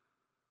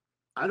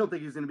 I don't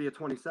think he's going to be a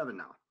 27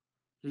 now.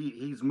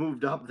 He's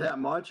moved up that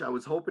much. I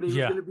was hoping he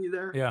was going to be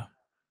there. Yeah.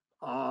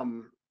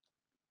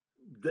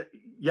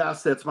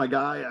 Yes, that's my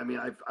guy. I mean,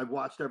 I've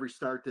watched every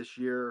start this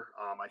year.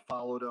 I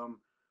followed him.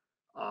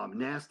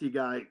 Nasty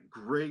guy,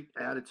 great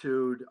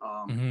attitude,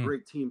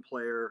 great team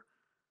player.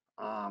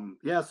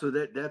 So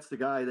that's the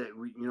guy that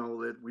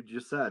we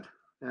just said.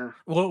 Yeah.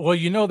 Well,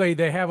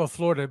 they have a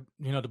Florida,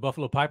 the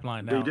Buffalo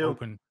Pipeline now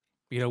open,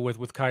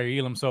 with Kyrie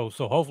Elam. So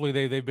hopefully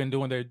they've been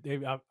doing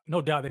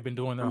no doubt they've been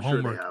doing their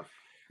homework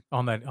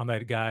on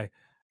that guy.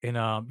 And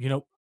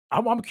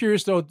I'm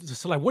curious though,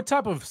 so like what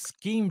type of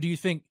scheme do you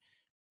think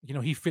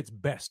he fits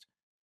best?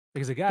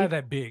 Because a guy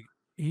that big,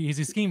 is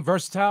his scheme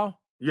versatile?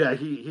 Yeah,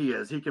 he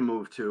is. He can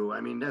move too. I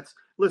mean,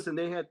 listen,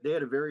 they had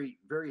a very,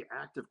 very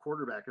active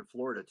quarterback in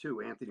Florida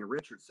too, Anthony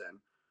Richardson.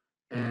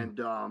 And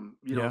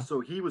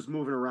so he was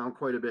moving around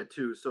quite a bit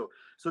too. So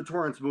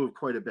Torrance moved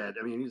quite a bit.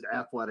 I mean, he's an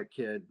athletic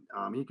kid.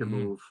 He can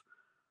move.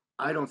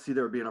 I don't see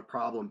there being a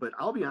problem. But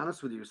I'll be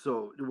honest with you.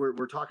 So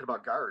we're talking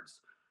about guards.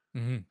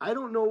 I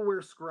don't know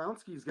where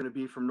Skronsky is going to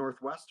be from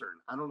Northwestern.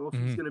 I don't know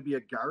if he's going to be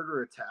a guard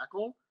or a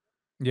tackle.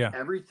 Yeah.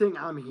 Everything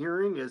I'm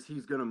hearing is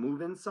he's going to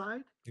move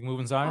inside. You move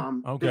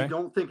inside? Okay. They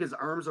don't think his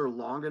arms are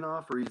long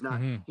enough, or he's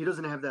not. He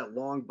doesn't have that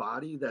long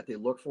body that they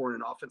look for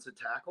in an offensive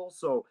tackle.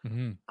 So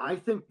I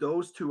think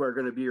those two are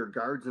going to be your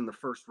guards in the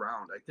first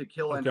round. I think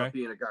he'll end up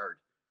being a guard.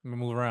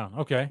 Move around.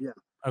 Okay. Yeah.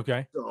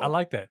 Okay. So, I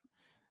like that.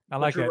 I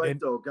like that. Right,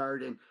 though,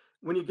 guard. And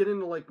when you get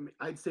into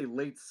I'd say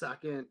late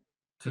second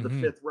to the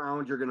fifth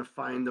round, you're going to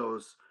find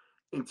those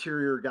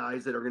interior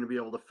guys that are going to be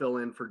able to fill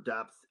in for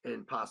depth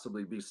and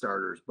possibly be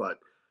starters. But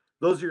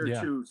those are your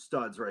two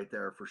studs right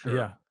there for sure.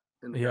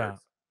 Yeah.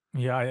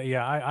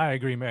 I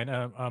agree, man.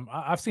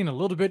 I've seen a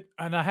little bit,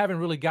 and I haven't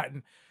really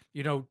gotten,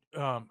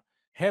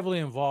 heavily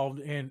involved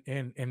in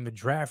the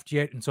draft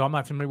yet, and so I'm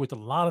not familiar with a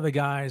lot of the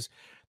guys.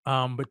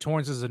 But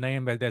Torrance is a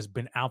name that's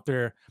been out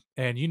there,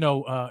 and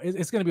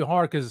it's going to be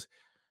hard because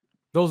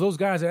those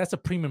guys, that's a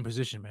premium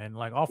position, man.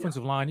 Like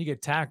offensive line, you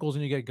get tackles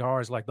and you get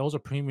guards. Like those are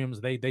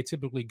premiums. They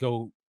typically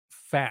go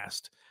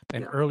fast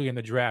and early in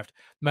the draft.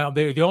 Now,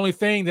 the only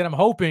thing that I'm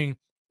hoping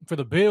for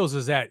the Bills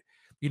is that,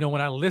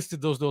 when I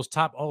listed those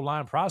top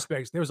O-line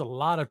prospects, there's a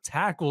lot of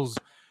tackles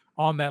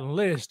on that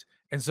list.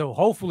 And so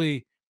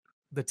hopefully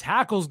the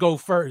tackles go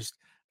first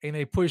and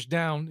they push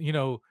down,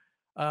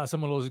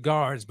 some of those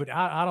guards. But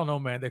I don't know,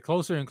 man. The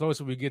closer and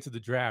closer we get to the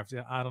draft,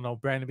 I don't know.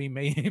 Brandon, he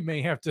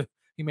may have to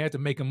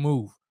make a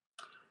move.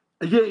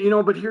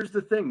 Yeah, but here's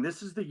the thing.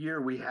 This is the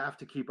year we have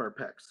to keep our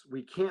picks.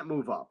 We can't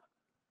move up.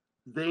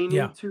 They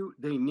need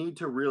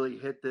to really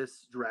hit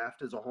this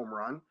draft as a home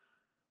run.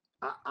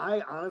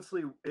 I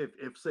honestly,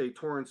 if say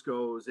Torrance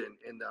goes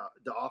and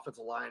the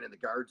offensive line and the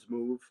guards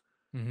move,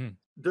 Mm-hmm.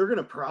 they're going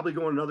to probably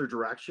go another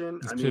direction.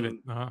 Let's I pivot.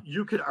 mean, Uh-huh.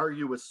 you could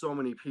argue with so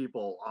many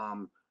people.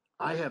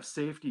 I have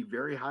safety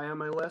very high on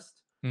my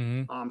list.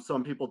 Mm-hmm.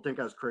 Some people think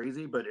I was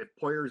crazy, but if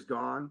Poyer's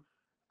gone,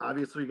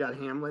 obviously we got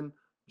Hamlin.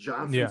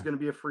 Johnson's Yeah. going to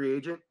be a free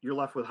agent. You're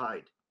left with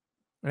Hyde.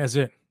 That's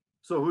it.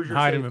 So who's your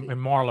Hyde safety?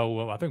 and Marlowe.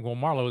 Well, I think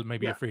Marlowe is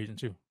maybe Yeah. a free agent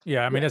too.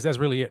 Yeah, I mean Yeah. that's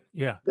really it.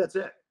 Yeah. That's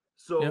it.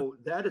 So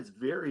Yep. that is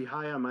very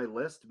high on my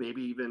list.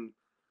 Maybe even,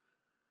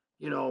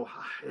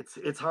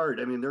 it's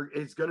hard. I mean,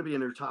 it's going to be in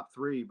their top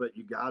 3, but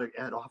you got to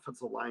add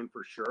offensive line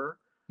for sure.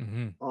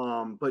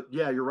 Mm-hmm. But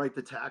yeah, you're right.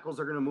 The tackles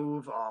are going to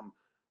move.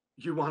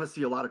 You want to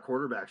see a lot of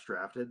quarterbacks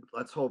drafted.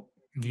 Let's hope.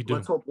 You do.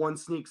 Let's hope one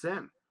sneaks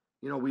in.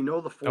 We know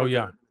the 4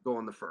 go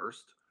in the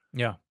first.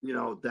 Yeah.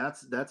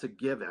 That's a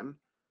given.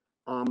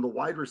 The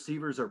wide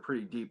receivers are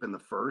pretty deep in the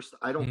first.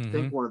 I don't Mm-hmm.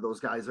 think one of those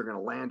guys are going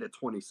to land at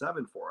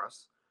 27 for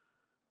us.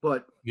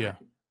 But yeah,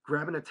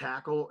 grabbing a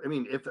tackle. I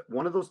mean, what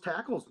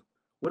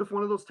if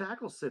one of those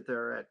tackles sit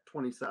there at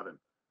 27?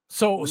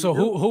 So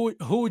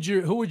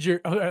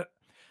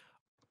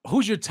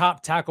who's your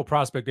top tackle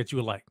prospect that you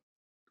would like?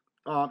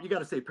 You got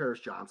to say Paris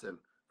Johnson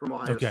from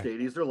Ohio State.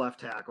 He's their left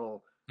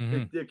tackle.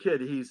 Mm-hmm. The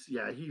kid,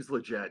 he's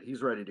legit.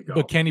 He's ready to go.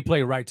 But can he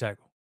play right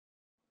tackle?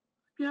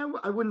 Yeah,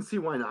 I wouldn't see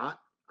why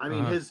not. I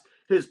mean,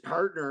 his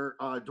partner,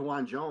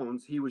 DeJuan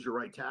Jones, he was your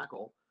right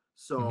tackle.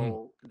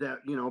 So that,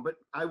 but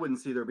I wouldn't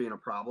see there being a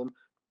problem.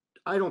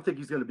 I don't think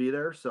he's going to be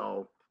there.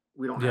 So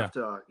we don't have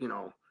to,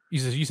 You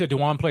said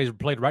DeJuan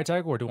played right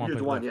tackle or DeJuan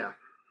played left? Yeah.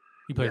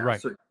 He played right.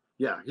 So,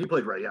 he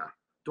played right. Yeah.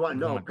 DeJuan,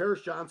 no,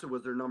 Paris Johnson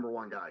was their number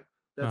 1 guy.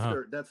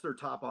 That's their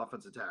top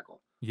offensive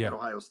tackle at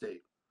Ohio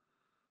State.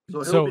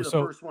 So he'll be the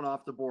first one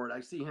off the board. I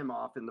see him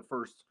off in the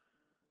first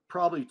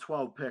probably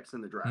 12 picks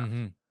in the draft.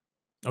 Mm-hmm.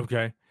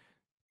 Okay.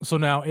 So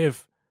now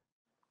if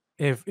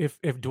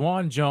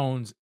DeJuan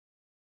Jones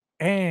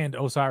and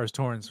O'Cyrus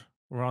Torrence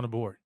were on the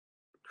board.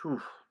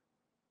 Whew.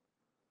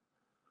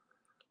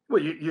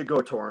 Well, you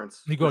go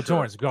Torrance. You go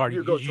Torrance, guard.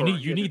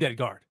 You need that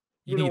guard.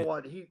 You know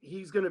what?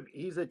 He's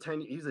a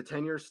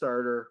 10-year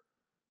starter.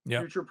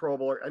 Yep. Future Pro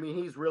Bowler. I mean,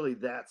 he's really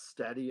that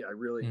steady.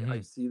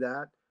 I see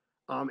that.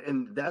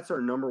 And that's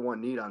our number 1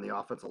 need on the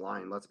offensive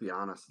line. Let's be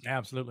honest.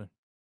 Absolutely.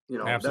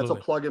 That's a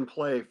plug and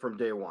play from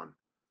day one.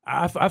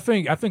 I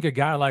think a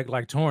guy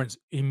like Torrance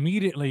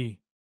immediately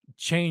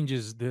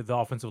changes the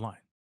offensive line.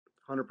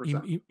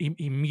 100%.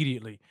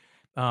 Immediately.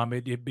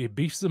 It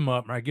beefs them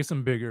up, right? Gets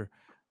them bigger.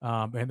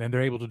 And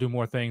they're able to do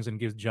more things and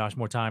gives Josh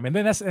more time. And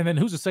then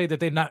who's to say that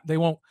they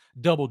won't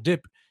double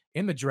dip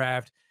in the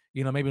draft,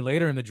 maybe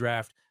later in the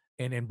draft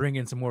and bring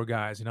in some more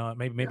guys,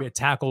 maybe a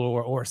tackle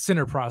or a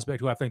center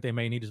prospect who I think they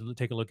may need to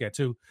take a look at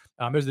too.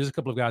 There's a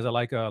couple of guys I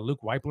like, Luke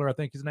Weipler, I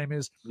think his name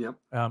is. Yep.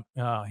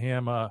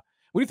 Him. What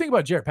do you think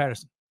about Jarrett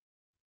Patterson?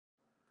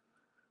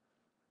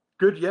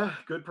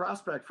 Good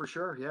prospect for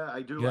sure. Yeah,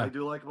 I do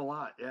like him a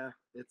lot. Yeah.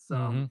 It's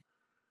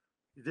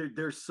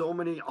there's so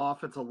many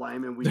offensive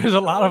linemen. There's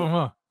a lot of them,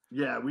 huh?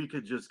 Yeah, we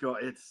could just go.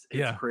 It's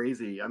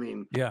crazy. I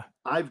mean,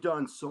 I've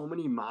done so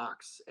many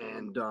mocks,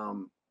 and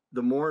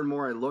the more and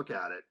more I look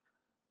at it,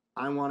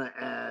 I want to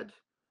add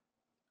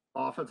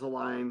offensive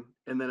line,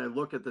 and then I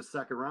look at the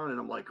second round, and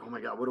I'm like, oh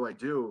my god, what do I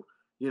do?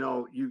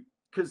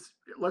 Because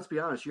let's be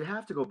honest, you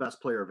have to go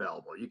best player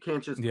available. You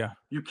can't just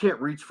you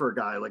can't reach for a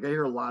guy. Like I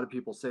hear a lot of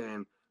people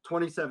saying,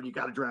 27, you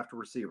got to draft a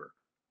receiver.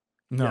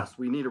 No. Yes,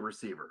 we need a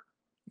receiver.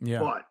 Yeah,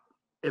 but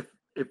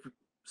if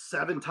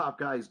 7 top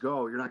guys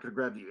go, you're not going to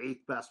grab the 8th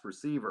best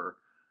receiver.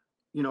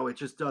 It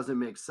just doesn't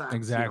make sense.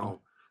 Exactly.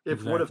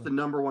 What if the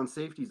number 1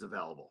 safety is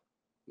available?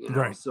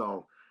 Right.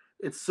 So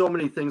it's so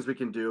many things we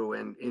can do,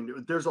 and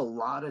there's a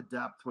lot of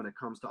depth when it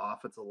comes to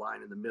offensive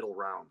line in the middle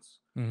rounds,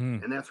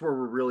 and that's where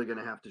we're really going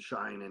to have to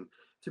shine. And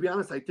to be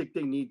honest, I think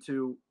they need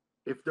to.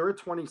 If they're at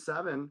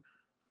 27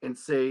 and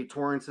say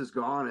Torrance is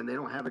gone and they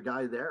don't have a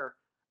guy there,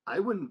 I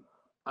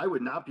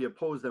would not be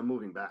opposed to them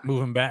moving back.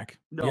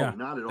 No,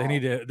 not at all. They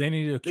need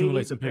to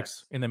accumulate some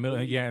picks in the middle.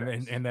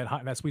 And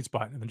that sweet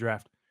spot in the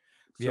draft.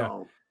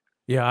 So,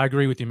 yeah, I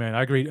agree with you, man.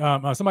 I agree.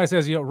 Somebody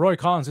says, Roy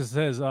Collins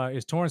says,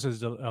 is Torrance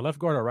a left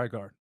guard or right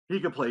guard? He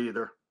can play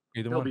either.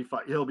 He'll be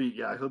fine. He'll be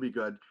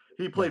good.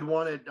 He played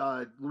one at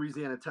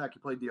Louisiana Tech. He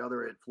played the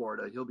other at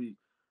Florida. He'll be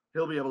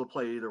able to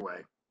play either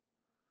way.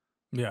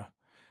 Yeah,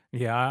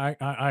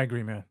 I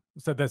agree, man.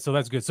 So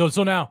that's good.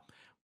 So now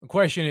the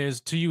question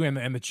is to you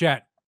in the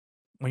chat.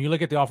 When you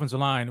look at the offensive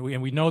line,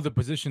 and we know the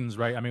positions,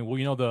 right? I mean,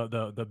 we know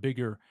the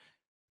bigger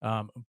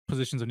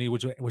positions of need,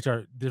 which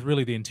are there's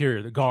really the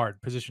interior, the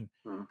guard position.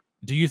 Mm-hmm.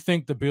 Do you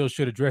think the Bills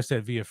should address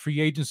that via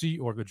free agency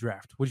or the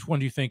draft? Which one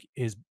do you think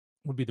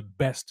would be the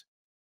best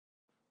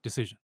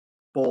decision?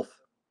 Both.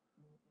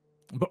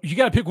 But you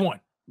got to pick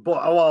one.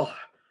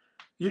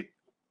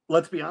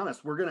 Let's be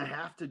honest. We're gonna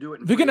have to do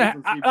it.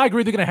 I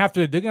agree. They're gonna have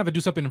to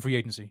do something in free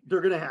agency. They're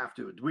gonna have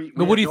to.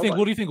 But what do you think?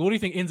 What do you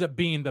think ends up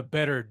being the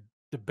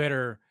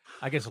better,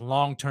 I guess,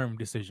 long-term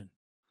decision?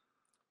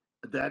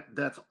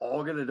 That's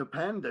all going to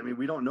depend. I mean,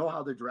 we don't know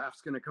how the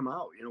draft's going to come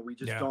out. We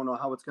just don't know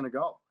how it's going to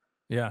go.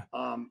 Yeah.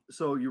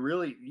 So you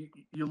really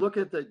you look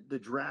at the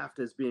draft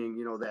as being,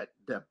 you know,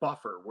 that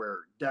buffer where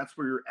that's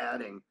where you're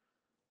adding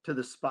to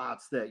the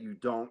spots that you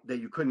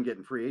couldn't get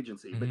in free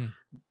agency. But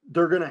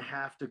they're gonna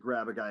have to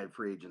grab a guy in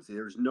free agency.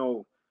 There's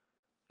no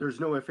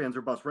ifs, ands,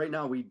 or buts. Right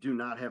now, we do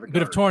not have a guard.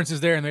 But if Torrance is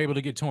there and they're able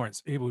to get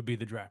Torrance, it would be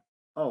the draft.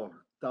 Oh,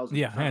 1,000%.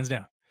 Yeah, hands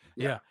down.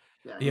 Yeah.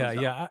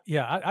 Yeah.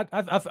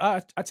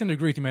 I tend to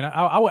agree with you, man.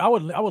 I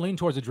would lean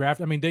towards the draft.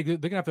 I mean, they're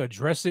gonna have to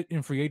address it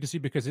in free agency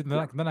because they're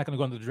not going to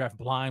go into the draft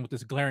blind with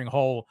this glaring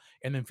hole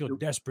and then feel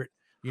desperate.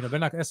 You know, they're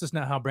not. That's just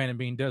not how Brandon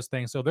Beane does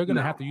things. So they're going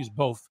to have to use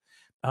both.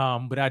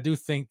 But I do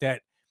think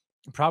that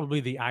probably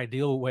the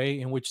ideal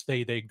way in which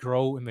they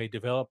grow and they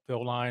develop the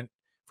O-line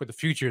for the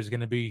future is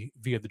going to be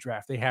via the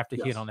draft. They have to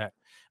hit on that.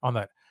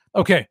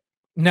 Okay,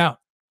 now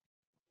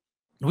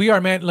we are,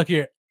 man. Look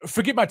here.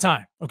 Forget my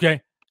time.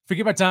 Okay.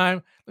 Forget my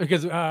time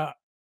because I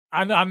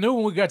knew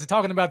when we got to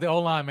talking about the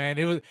O-line,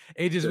 man,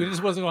 it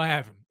just wasn't going to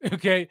happen.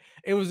 Okay,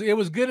 it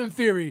was good in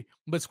theory,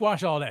 but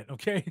squash all that.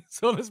 Okay,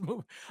 so let's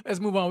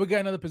move on. We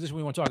got another position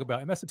we want to talk about,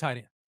 and that's the tight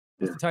end.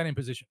 That's the tight end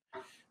position.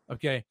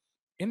 Okay,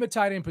 in the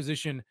tight end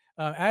position,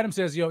 Adam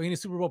says, "Yo, any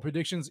Super Bowl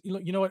predictions?"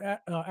 You know what,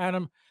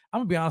 Adam? I'm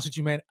gonna be honest with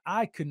you, man.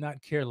 I could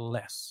not care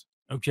less.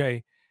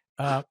 Okay,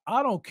 I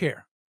don't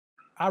care.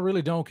 I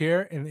really don't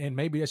care, and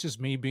maybe that's just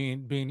me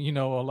being you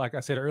know, like I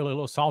said earlier, a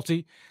little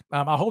salty.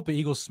 I hope the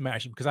Eagles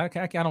smash him because I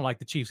don't like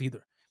the Chiefs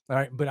either. All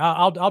right, but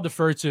I'll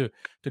defer to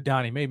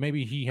Donnie.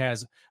 Maybe he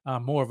has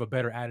more of a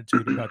better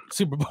attitude about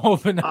Super Bowl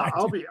than I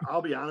do.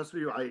 I'll be honest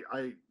with you.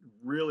 I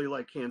really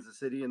like Kansas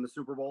City in the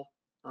Super Bowl.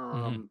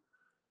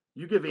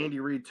 You give Andy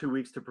Reid 2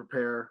 weeks to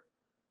prepare.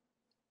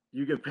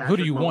 You give Patrick Who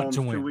do you Mahomes want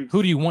to win? 2 weeks.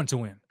 Who do you want to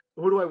win?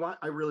 Who do I want?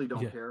 I really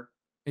don't care.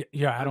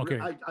 Yeah, I don't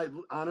care. I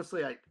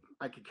honestly, I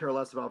could care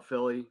less about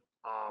Philly.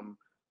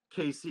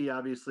 KC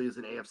obviously is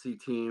an AFC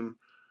team.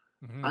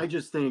 I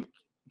just think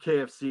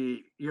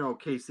KC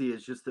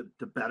is just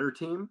the better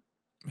team.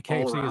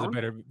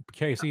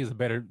 KC is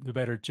the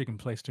better chicken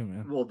place too,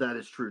 man. Well, that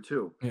is true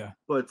too. Yeah.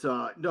 But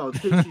no,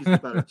 KC's the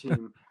better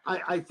team.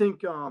 I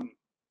think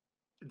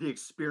the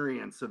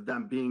experience of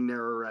them being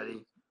there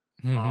already.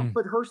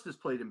 But Hurst has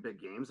played in big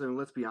games, and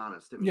let's be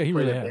honest. I mean, he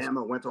really has.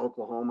 Alabama, went to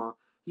Oklahoma.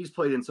 He's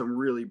played in some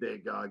really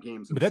big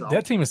games. But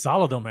that team is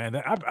solid, though,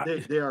 man.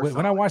 They are.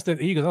 When I watched the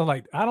Eagles, I was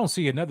like, I don't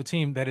see another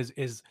team that is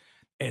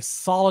as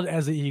solid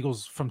as the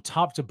Eagles from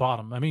top to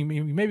bottom. I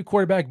mean, maybe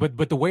quarterback, but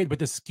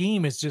the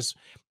scheme is just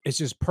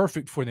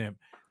perfect for them.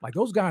 Like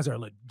those guys are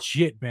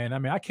legit, man. I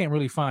mean, I can't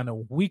really find a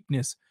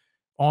weakness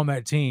on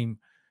that team,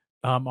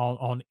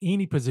 on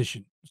any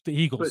position. It's the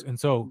Eagles,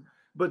 so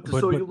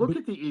you look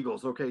at the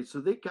Eagles. Okay,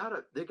 so they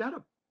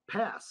gotta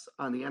pass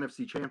on the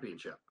NFC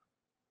Championship.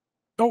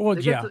 Oh well,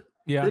 yeah.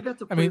 They got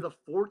to play the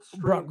fourth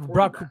string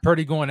Brock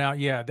Purdy going out.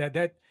 Yeah,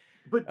 that.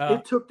 But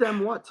it took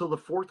them till the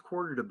fourth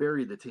quarter to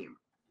bury the team.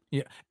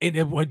 Yeah,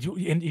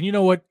 and you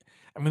know what?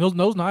 I mean,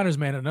 those Niners,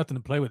 man, are nothing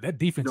to play with. That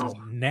defense is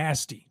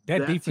nasty.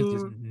 That defense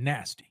is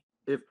nasty.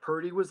 If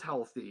Purdy was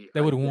healthy,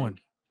 they would have won.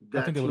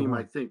 That team,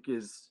 I think,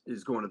 is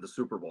going to the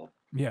Super Bowl.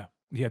 Yeah.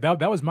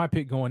 That was my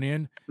pick going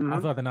in. I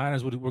thought the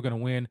Niners were going to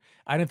win.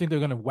 I didn't think they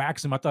were going to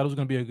wax them. I thought it was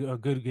going to be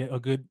a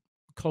good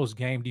close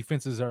game.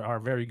 Defenses are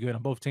very good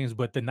on both teams,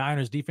 but the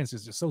Niners defense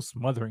is just so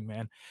smothering,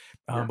 man.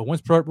 But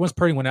once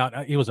Purdy went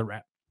out, it was a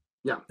wrap.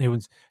 Yeah,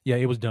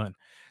 it was done.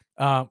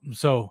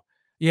 Amicus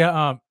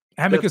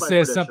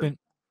says something.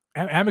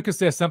 Amicus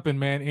says something,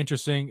 man,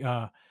 interesting.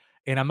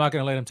 And I'm not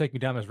going to let him take me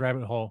down this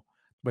rabbit hole.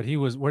 But he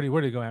was where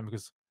did he go,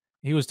 Amicus?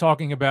 He was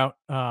talking about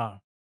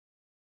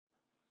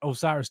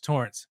O'Cyrus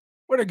Torrence.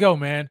 Where'd it go,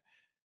 man?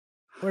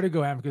 Where'd it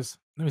go, Amicus?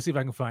 Let me see if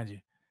I can find you.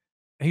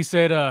 He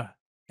said,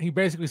 he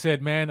basically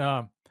said,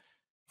 man,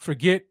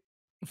 forget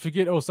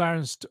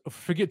O'Cyrus,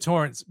 forget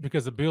Torrance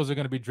because the Bills are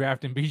going to be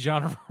drafting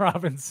Bijan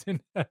Robinson.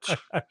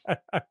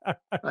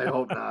 I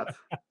hope not.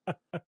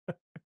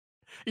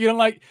 You don't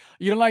like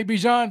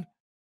Bijan?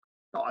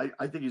 No,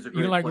 I think he's a great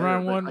You don't like player,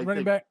 round one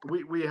running back?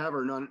 We have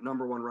our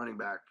number one running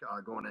back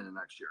going into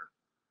next year.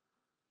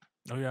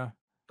 Oh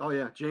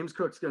yeah. James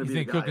Cook's going to be. You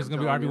think Cook is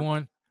going to be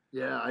RB1?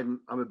 Yeah, I'm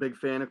a big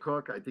fan of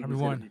Cook. I think he's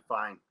going to be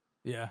fine.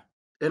 Yeah.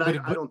 And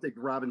I don't think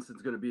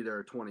Robinson's going to be there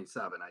at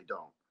 27.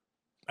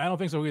 I don't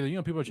think so either. You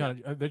know, people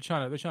are they're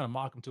trying to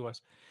mock him to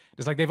us.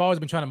 It's like they've always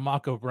been trying to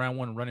mock up round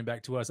one running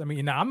back to us. I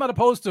mean, now I'm not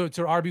opposed to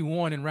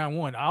RB1 in round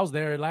one. I was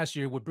there last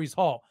year with Breece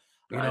Hall.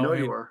 I know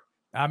you were.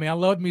 I mean, I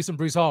loved me some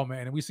Breece Hall,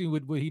 man, and we see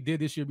what he did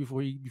this year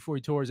before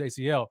he tore his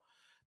ACL.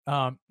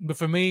 But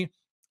for me,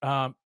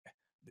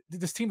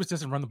 this team just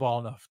doesn't run the ball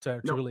enough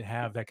to really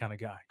have that kind of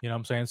guy. You know what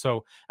I'm saying?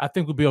 So I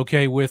think we'll be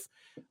okay with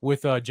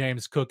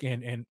James Cook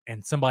and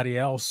somebody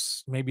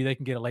else. Maybe they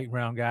can get a late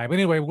round guy. But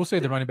anyway, we'll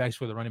save the running backs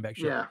for the running back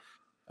show.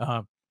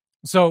 Yeah.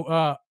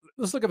 So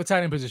let's look at the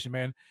tight end position,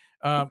 man.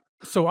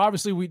 So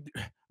obviously we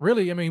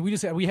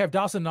have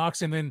Dawson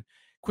Knox and then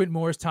Quentin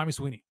Morris, Tommy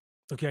Sweeney.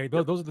 Okay,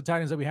 those are the tight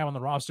ends that we have on the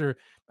roster.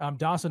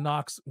 Dawson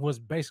Knox was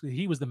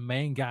the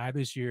main guy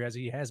this year, as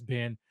he has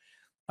been.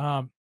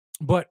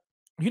 But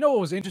you know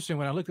what was interesting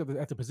when I looked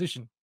at the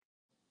position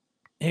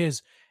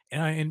is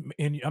And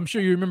I'm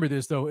sure you remember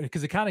this though,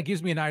 because it kind of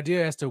gives me an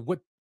idea as to what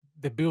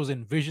the Bills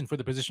envisioned for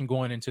the position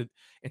going into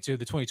the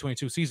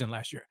 2022 season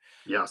last year.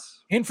 Yes.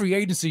 In free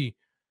agency,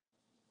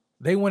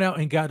 they went out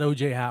and got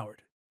OJ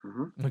Howard.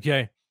 Mm-hmm.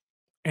 Okay.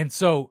 And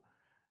so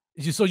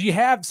you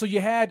had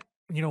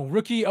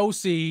rookie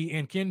OC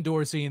and Ken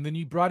Dorsey, and then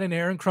you brought in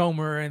Aaron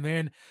Cromer, and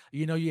then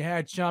you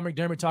had Sean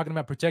McDermott talking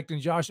about protecting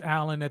Josh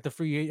Allen at the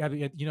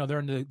they're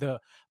in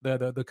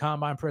the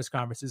combine press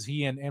conferences,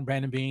 he and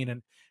Brandon Beane,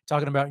 and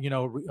talking about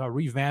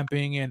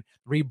revamping and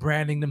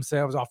rebranding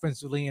themselves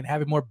offensively and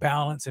having more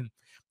balance, and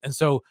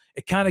so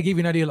it kind of gave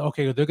you an idea.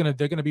 Okay, they're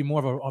gonna be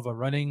more of a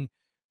running,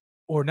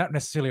 or not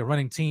necessarily a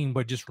running team,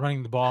 but just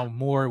running the ball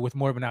more with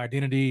more of an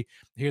identity.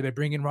 Here they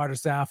bring in Roger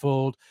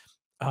Saffold.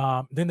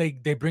 Then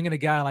they bring in a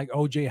guy like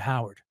OJ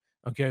Howard,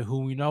 okay,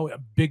 who a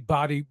big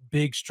body,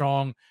 big,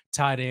 strong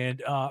tight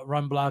end,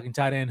 run blocking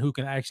tight end who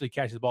can actually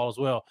catch the ball as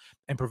well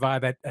and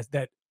provide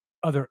that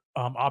other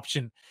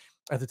option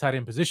at the tight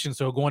end position.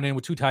 So going in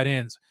with two tight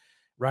ends,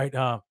 right?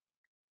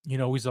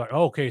 He's like,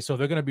 okay, so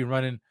they're going to be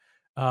running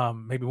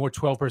maybe more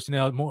 12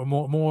 personnel,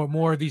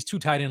 more of these two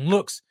tight end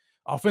looks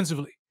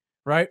offensively,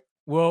 right?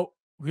 Well,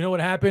 you know what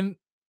happened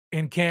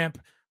in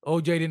camp?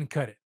 OJ didn't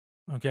cut it.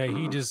 Okay,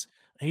 he just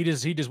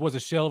was a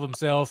shell of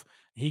himself.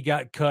 He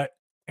got cut,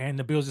 and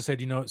the Bills just said,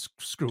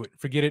 screw it,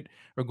 forget it.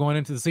 We're going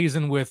into the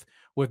season with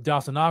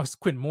Dawson Knox.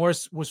 Quentin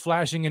Morris was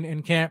flashing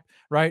in camp,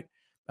 right?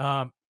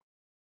 And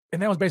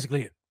that was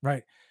basically it,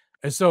 right?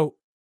 And so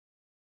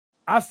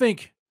I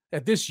think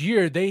that this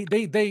year they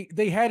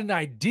had an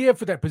idea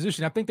for that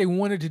position. I think they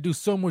wanted to do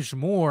so much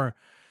more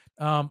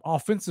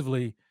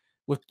offensively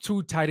with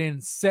two tight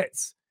end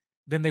sets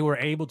than they were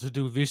able to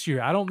do this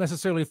year. I don't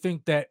necessarily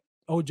think that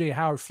OJ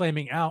Howard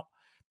flaming out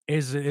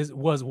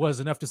was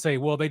enough to say,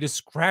 well, they just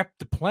scrapped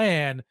the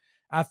plan.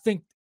 I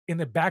think in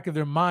the back of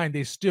their mind,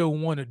 they still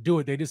want to do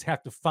it. They just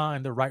have to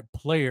find the right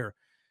player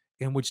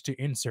in which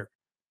to insert.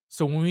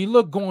 So when we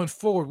look going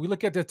forward, we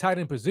look at the tight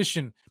end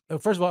position.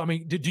 First of all, I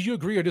mean, do you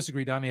agree or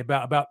disagree, Donnie,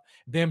 about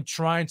them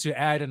trying to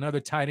add another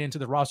tight end to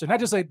the roster? Not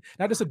just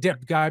a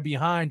depth guy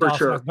behind Dawson.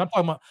 Sure. I'm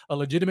talking about a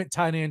legitimate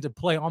tight end to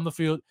play on the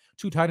field,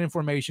 two tight end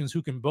formations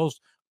who can both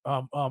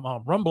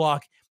run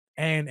block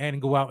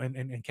and go out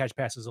and catch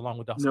passes along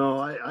with Dawson. No,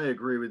 I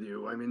agree with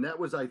you. I mean, that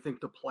was, I think,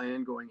 the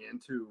plan going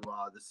into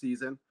the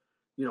season.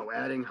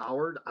 Adding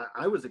Howard,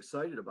 I was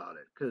excited about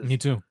it because me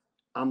too.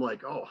 I'm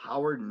like, oh,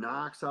 Howard,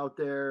 Knox out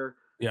there.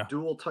 Yeah.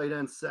 Dual tight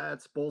end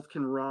sets, both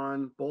can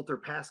run, both are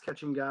pass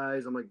catching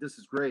guys. I'm like, this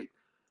is great.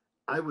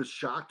 I was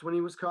shocked when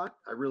he was cut.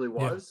 I really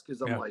was,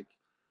 because I'm like,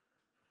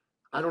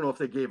 I don't know if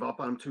they gave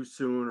up on him too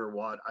soon or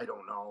what. I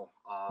don't know.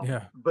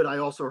 But I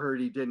also heard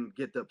he didn't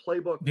get the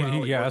playbook.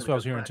 That's what I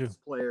was hearing too.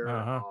 Player.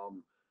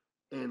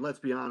 And let's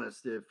be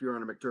honest, if you're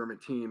on a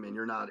McDermott team and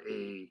you're not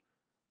a,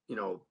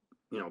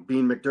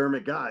 Bean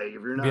McDermott guy, if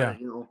you're not,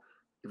 if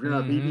you're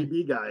not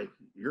BBB guy,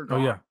 you're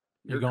gone. Oh yeah,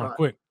 you're going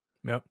quick.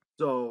 Yep.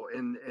 So,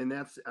 and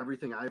that's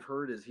everything I've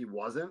heard is he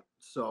wasn't.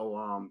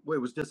 So, it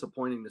was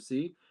disappointing to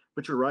see.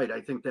 But you're right.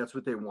 I think that's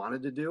what they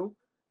wanted to do,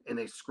 and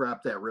they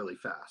scrapped that really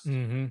fast.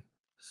 Mm-hmm.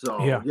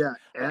 So,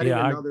 adding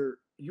another.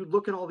 You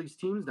look at all these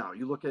teams now.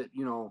 You look at,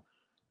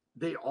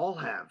 they all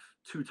have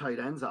two tight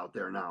ends out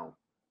there now,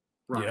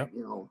 right?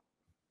 Yep.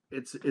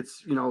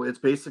 It's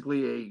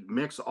basically a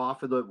mix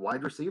off of the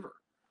wide receiver,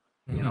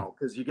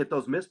 because you get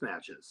those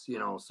mismatches,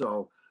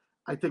 So,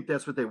 I think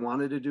that's what they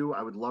wanted to do.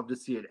 I would love to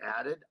see it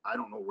added. I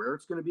don't know where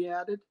it's going to be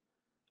added.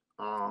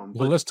 Well,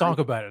 let's talk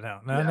about it now.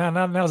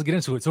 Now let's get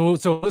into it. So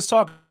let's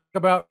talk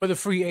about the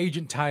free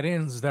agent tight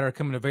ends that are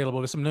coming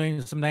available. There's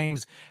some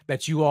names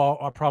that you all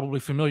are probably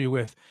familiar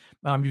with.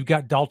 You've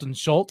got Dalton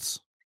Schultz,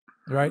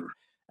 right,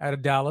 out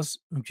of Dallas.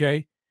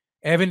 Okay,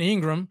 Evan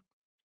Ingram.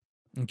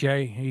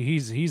 Okay,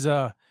 he's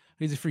a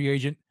free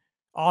agent.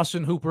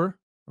 Austin Hooper,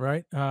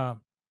 right?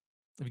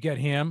 You got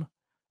him.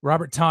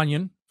 Robert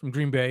Tonyan from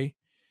Green Bay.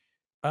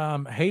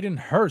 Hayden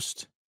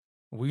Hurst,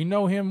 we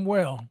know him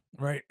well,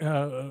 right?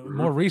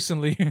 More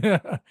recently,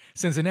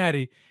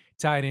 Cincinnati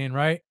tight end,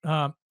 right?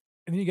 And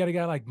then you got a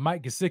guy like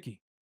Mike Gesicki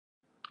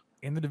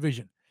in the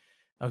division.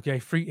 Okay,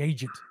 free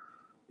agent.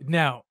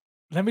 Now,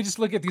 let me just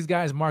look at these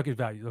guys' market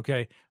values,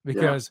 okay?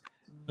 Because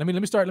let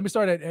me start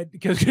at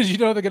because they're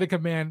going to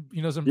command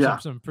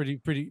some pretty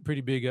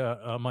big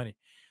money.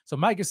 So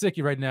Mike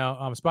Gesicki right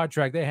now, Spot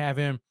Track, they have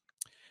him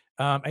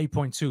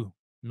 $8.2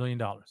 million.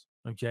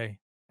 Okay.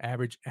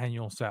 Average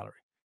annual salary.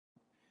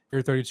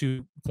 Your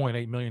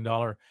 $32.8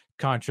 million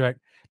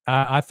contract.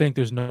 I think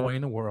there's no way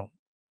in the world.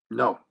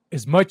 No.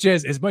 As much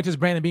as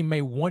Brandon Beane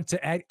may want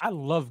to add, I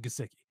love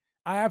Gesicki.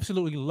 I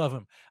absolutely love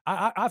him.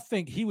 I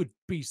think he would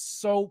be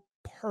so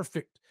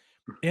perfect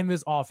in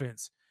this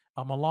offense,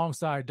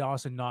 alongside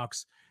Dawson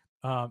Knox.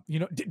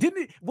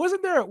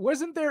 Wasn't there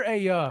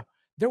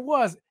there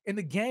was in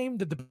the game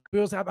that the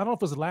Bills have, I don't know if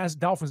it was the last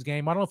Dolphins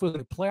game. I don't know if it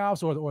was the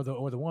playoffs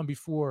or the one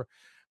before.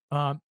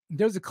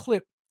 There's a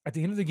clip at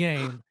the end of the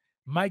game.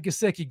 Mike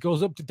Gesicki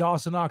goes up to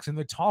Dawson Knox and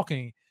they're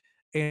talking,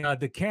 and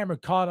the camera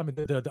caught him, and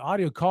the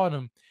audio caught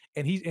him,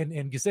 and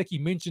Gesicki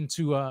mentioned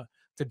to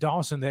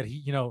Dawson that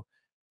he,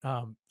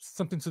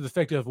 something to the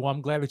effect of, "Well,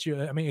 I'm glad that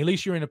you. I mean, at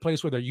least you're in a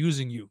place where they're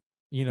using you."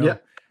 You Yeah.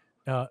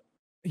 know,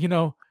 you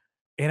know,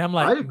 and I'm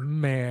like, I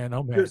man,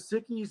 oh man,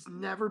 Gesicki's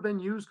never been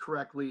used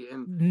correctly,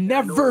 and I know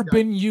never our guy.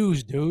 been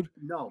used, dude.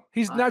 No,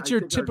 He's not I your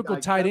think our typical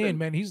guy tight Kevin end,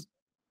 man. He's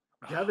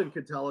Kevin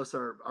could tell us,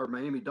 our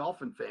Miami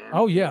Dolphin fan.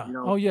 oh and, yeah, you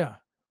know, oh yeah,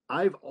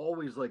 I've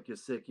always liked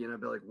Gesicki, and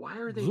I'd be like, why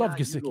are they love not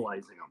Gesicki.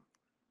 utilizing him?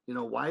 You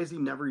know, why is he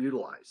never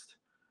utilized?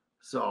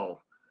 So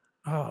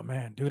Oh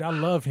man, dude, I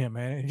love him,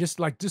 man. And just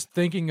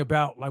thinking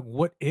about like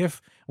what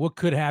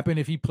could happen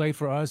if he played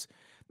for us.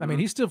 I mean,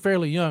 mhm. he's still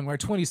fairly young, right?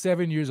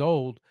 27 years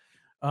old.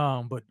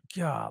 But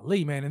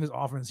golly, man, in this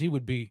offense, we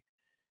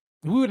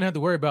wouldn't have to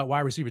worry about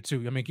wide receiver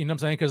 2. I mean, you know what I'm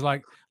saying? Because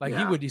like he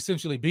Yeah, would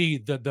essentially be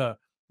the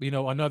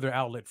another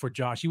outlet for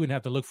Josh. He wouldn't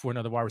have to look for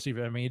another wide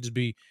receiver. I mean, it'd just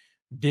be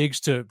Diggs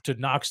to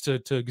Knox to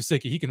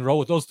Gesicki. He can roll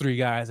with those 3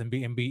 guys and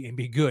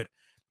be good.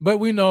 But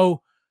we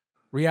know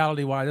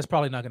reality wise, that's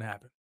probably not going to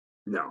happen.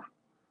 no,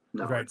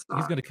 Right. it's not.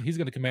 He's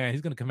gonna command,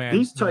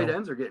 These tight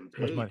ends are getting much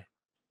paid. money.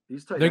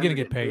 These tight They're ends gonna are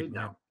get getting paid,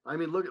 man. now. I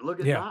mean, look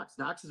at Yeah. Knox.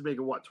 Knox is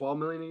making what, 12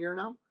 million a year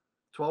now?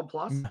 12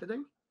 plus, Mm. I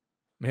think.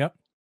 Yep.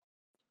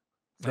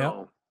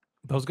 So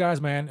Those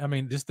guys, man. I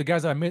mean, just the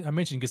guys I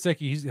mentioned,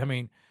 Gesicki,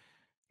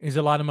 he's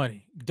a lot of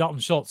money. Dalton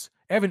Schultz.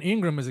 Evan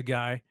Ingram is a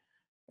guy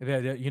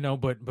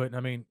that but I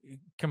mean,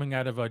 coming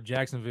out of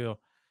Jacksonville.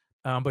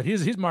 But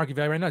his market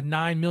value right now is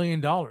 $9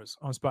 million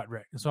on Spot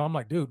Rec. And so I'm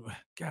like, dude,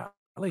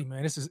 golly,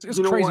 man, it's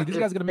you know crazy. what? These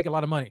guys are gonna make a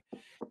lot of money.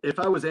 If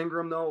I was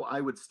Ingram, though,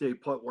 I would stay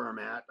put where I'm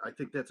at. I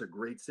think that's a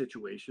great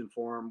situation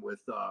for him with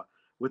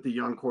the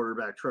young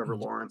quarterback Trevor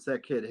Lawrence.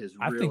 That kid has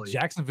I think really.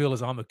 Jacksonville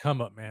is on the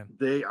come up, man.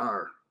 They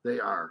are.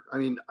 I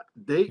mean,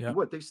 Yep.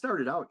 they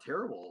started out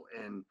terrible,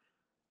 and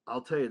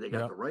I'll tell you, they got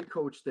Yep. the right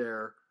coach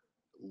there.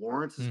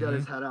 Lawrence has got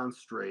his head on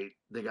straight.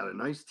 They got a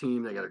nice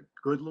team. They got a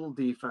good little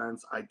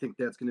defense. I think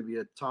that's going to be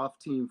a tough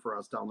team for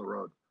us down the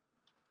road.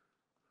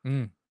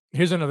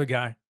 Here's another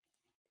guy.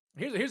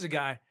 Here's a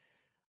guy.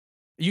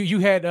 You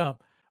had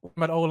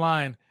about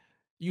O-line,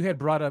 you had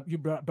brought up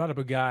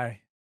a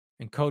guy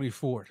in Cody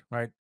Ford,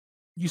 right?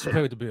 Used to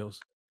play with the Bills.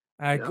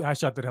 I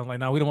shot that down like,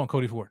 no, we don't want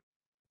Cody Ford.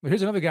 But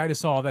here's another guy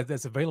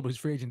that's available. He's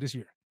free agent this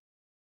year.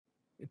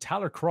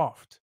 Tyler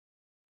Kroft.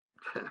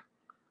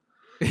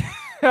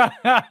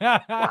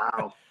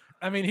 Wow.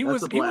 I mean, he That's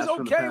was a blast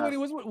from the okay when he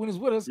past. was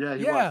with us. Yeah,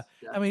 he Yeah. was.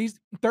 Yeah. I mean, he's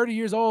 30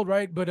 years old,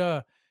 right?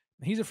 But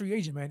he's a free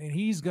agent, man, and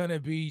he's gonna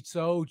be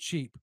so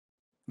cheap.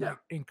 Yeah. Like,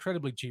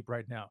 incredibly cheap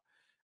right now.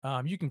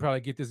 You can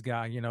probably get this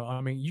guy,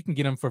 I mean, you can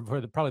get him for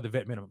probably the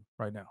vet minimum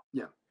right now.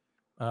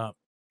 Yeah.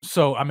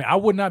 So I mean, I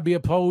would not be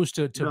opposed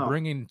to No.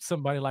 bringing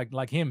somebody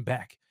like him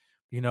back,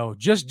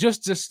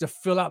 just to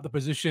fill out the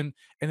position,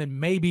 and then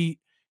maybe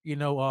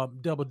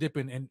double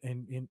dipping in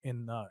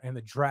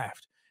the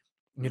draft.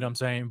 You know what I'm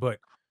saying? But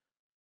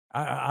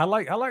I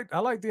like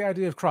the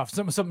idea of Kroft.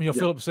 Something Yeah.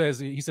 Philip says,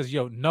 he says,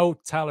 no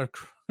Tyler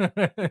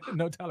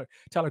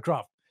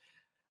Kroft.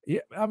 Yeah,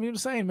 I mean, I'm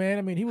saying, man.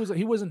 I mean, he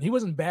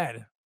wasn't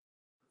bad.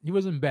 He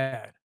wasn't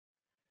bad.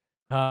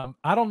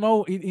 I don't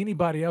know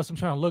anybody else. I'm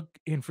trying to look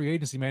in free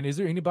agency, man. Is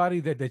there anybody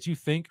that you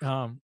think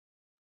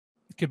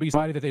could be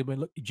somebody that they've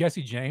been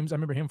Jesse James? I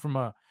remember him from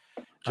when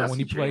he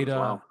Jesse played James,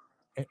 wow.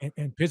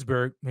 in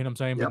Pittsburgh. You know what I'm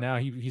saying? Yep. But now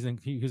he's in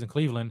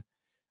Cleveland.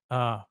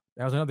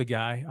 That was another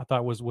guy I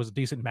thought was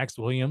decent. Max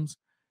Williams.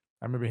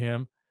 I remember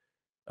him.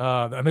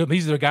 I mean,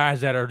 these are the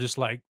guys that are just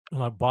like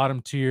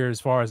bottom tier as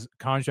far as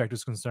contract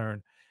is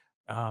concerned.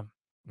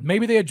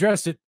 Maybe they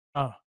addressed it.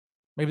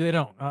 Maybe they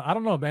don't. I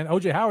don't know, man.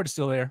 OJ Howard's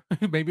still there.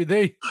 Maybe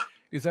they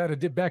decide to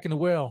dip back in the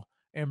well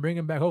and bring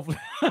him back. Hopefully,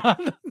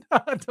 I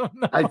don't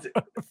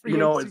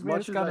know. As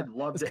much as I'd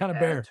love to add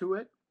bare to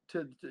it,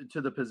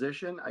 to the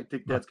position, I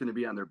think that's going to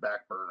be on their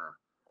back burner.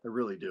 I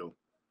really do.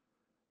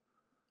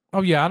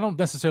 Oh yeah, I don't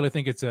necessarily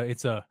think it's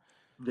a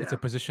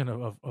position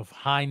of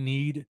high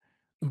need,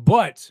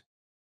 but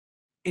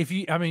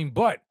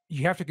but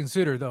you have to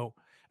consider though.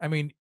 I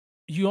mean,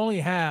 you only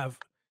have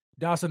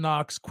Dawson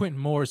Knox, Quentin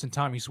Morris, and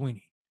Tommy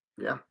Sweeney.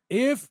 Yeah.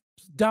 If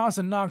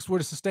Dawson Knox were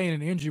to sustain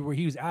an injury where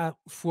he was out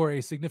for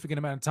a significant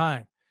amount of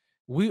time,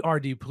 we are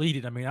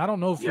depleted. I mean, I don't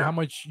know how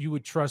much you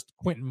would trust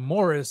Quentin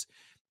Morris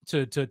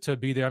to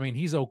be there. I mean,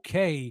 he's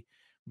okay,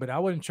 but I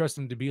wouldn't trust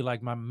him to be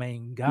like my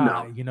main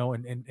guy,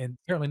 and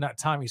certainly not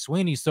Tommy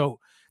Sweeney. So,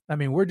 I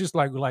mean, we're just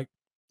like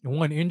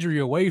one injury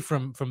away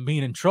from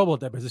being in trouble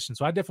at that position.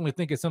 So I definitely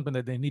think it's something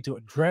that they need to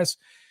address.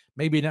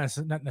 Maybe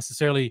not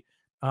necessarily,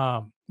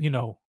 on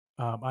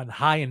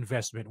high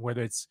investment,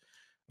 whether it's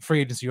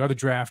free agency or the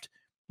draft,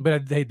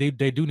 but they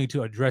do need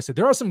to address it.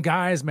 There are some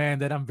guys, man,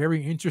 that I'm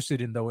very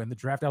interested in though in the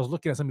draft. I was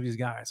looking at some of these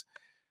guys.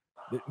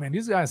 Man,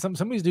 these guys, some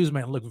of these dudes,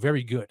 man, look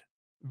very good,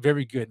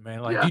 man.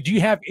 Like, do you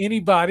have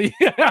anybody?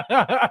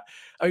 I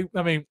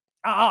mean,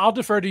 I'll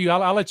defer to you.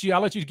 I'll let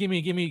you give me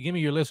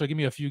your list, or give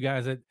me a few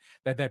guys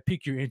that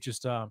pique your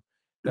interest. That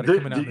are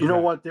coming out. You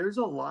know what? There's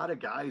a lot of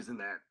guys in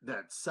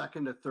that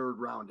second to third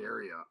round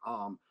area.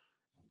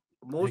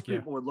 Most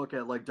people would look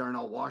at like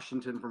Darnell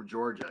Washington from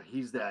Georgia.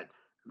 He's that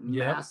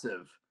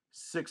massive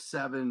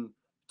 6'7",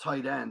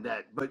 tight end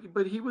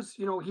but he was,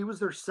 he was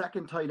their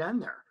second tight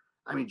end there.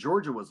 I mean,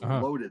 Georgia was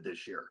loaded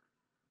this year.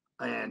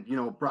 And,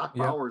 Brock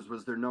Bowers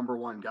was their number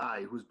one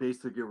guy who's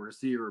basically a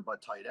receiver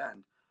but tight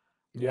end.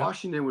 Yeah.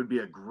 Washington would be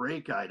a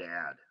great guy to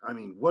add. I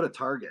mean, what a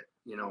target,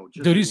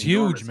 just dude, he's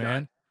huge,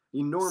 man.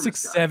 Enormous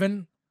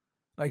 6'7",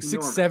 like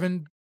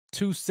 6'7",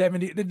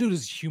 270. The dude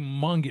is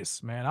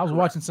humongous, man. I was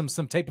watching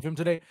some tape of him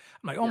today.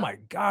 I'm like, oh my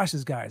gosh,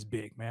 this guy is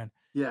big, man.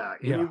 Yeah.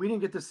 I mean, we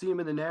didn't get to see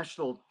him in the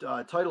national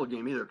title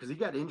game either because he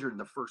got injured in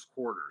the first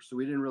quarter. So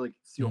we didn't really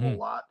see a whole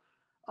lot.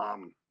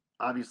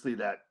 Obviously,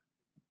 that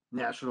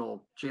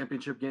national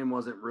championship game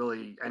wasn't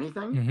really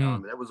anything.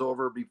 That was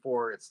over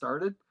before it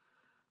started.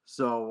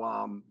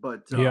 So,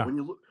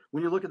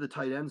 when you look at the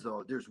tight ends,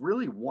 though, there's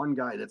really one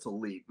guy that's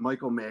elite,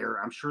 Michael Mayer.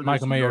 I'm sure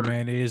Michael Mayer,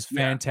 man, is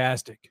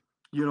fantastic.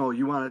 You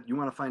want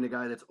to find a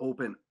guy that's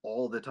open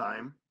all the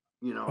time.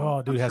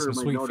 Oh, dude, has some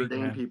sweet Notre feet,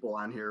 Dame man. people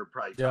on here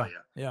probably tell you.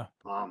 Yeah.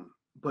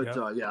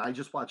 I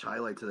just watch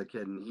highlights of the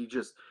kid, and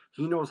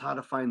he knows how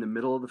to find the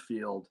middle of the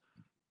field.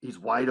 He's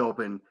wide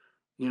open.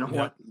 You know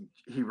what?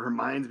 He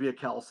reminds me of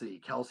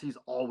Kelsey. Kelsey's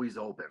always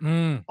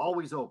open.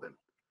 Always open.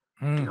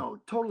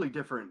 Totally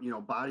different,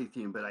 body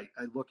theme, but I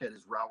look at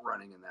his route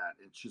running and that.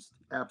 It's just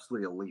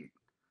absolutely elite.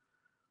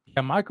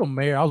 Yeah, Michael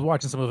Mayer, I was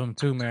watching some of them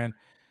too, man.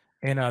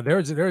 And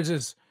there's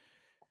just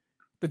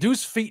the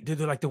dude's feet, dude,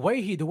 like the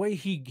way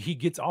he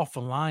gets off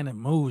the line and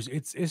moves,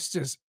 it's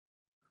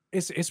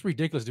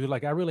ridiculous, dude.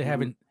 Like I really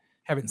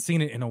haven't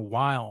seen it in a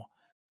while.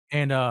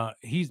 And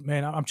he's,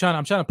 man, I'm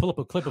trying to pull up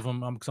a clip of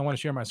him because I want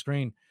to share my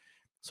screen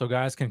so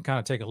guys can kind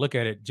of take a look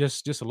at it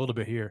just a little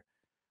bit here.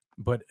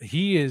 But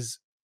he is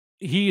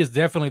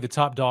definitely the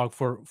top dog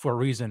for a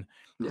reason.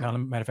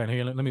 Matter of fact,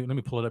 here, let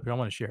me pull it up here. I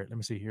want to share it. Let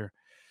me see here.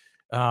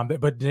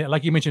 But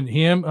like you mentioned,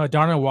 him,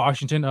 Darnell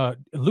Washington,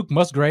 Luke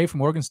Musgrave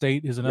from Oregon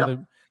State is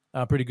another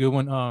pretty good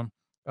one.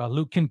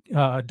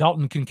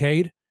 Dalton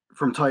Kincaid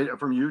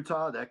from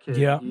Utah. That kid,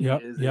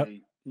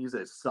 he's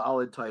a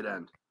solid tight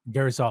end.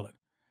 Very solid.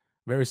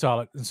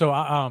 And so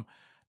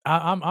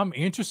I'm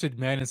interested,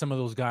 man, in some of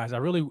those guys. I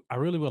really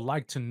would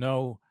like to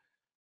know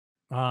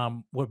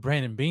what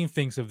Brandon Beane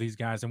thinks of these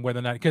guys and whether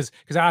or not, because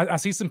I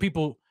see some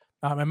people.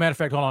 As a matter of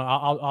fact, hold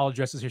on, I'll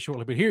address this here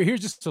shortly. But here's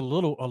just a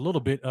little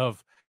bit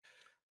of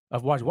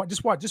watch.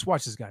 Just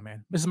watch this guy,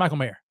 man. This is Michael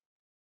Mayer.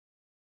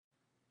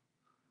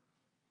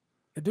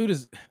 The dude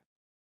is.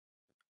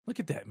 Look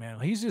at that, man.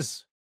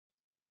 He's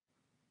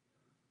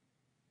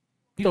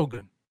so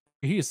good.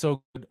 He is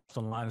so good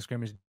on the line of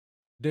scrimmage.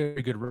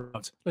 Very good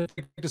routes. Let's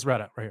take this route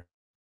out right here.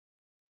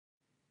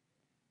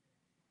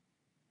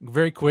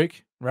 Very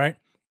quick, right?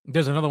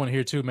 There's another one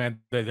here too, man,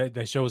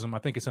 that shows him. I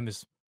think it's in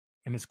this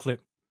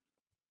clip.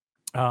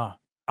 I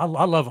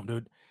love him,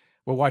 dude.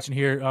 We're watching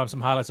here some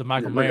highlights of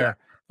Michael Mayer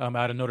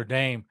out of Notre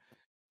Dame.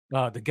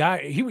 The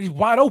guy, he's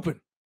wide open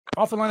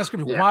off the line of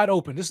scrimmage, wide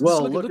open.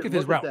 Look at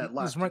this route.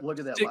 Look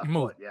at that left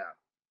foot.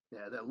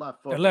 Yeah, that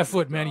left foot. That left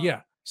foot, man.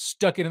 Yeah,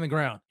 stuck it in the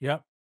ground.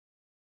 Yep.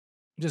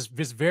 Just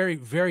very,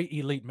 very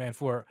elite, man,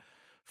 for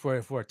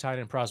a tight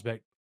end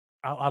prospect.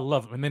 I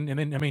love him. And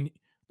then I mean,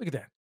 look at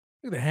that.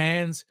 Look at the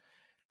hands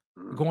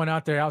going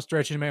out there,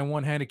 outstretching, man,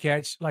 one-handed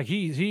catch. Like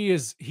he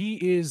is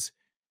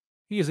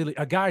elite.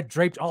 A guy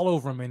draped all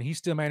over him, and he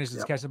still manages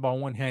to catch the ball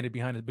one-handed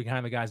behind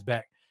the guy's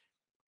back.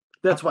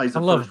 That's why he's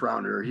a first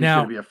rounder. He's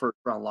going to be a first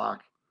round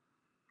lock.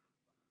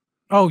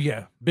 Oh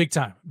yeah, big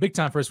time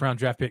first round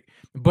draft pick.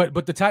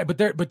 But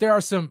there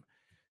are some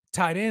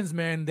tight ends,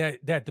 man,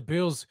 that the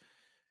Bills,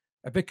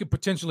 they could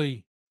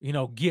potentially,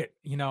 get.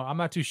 I'm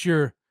not too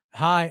sure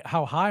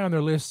how high on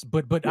their list,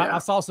 but I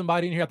saw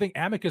somebody in here. I think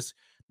Amicus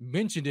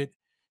mentioned it.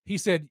 He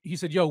said,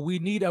 yo, we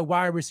need a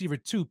wide receiver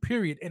too,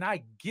 period. And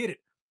I get it.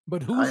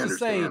 But who's to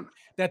say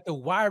that the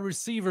wide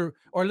receiver,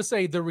 or let's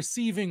say the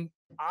receiving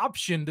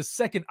option, the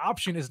second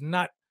option is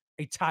not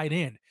a tight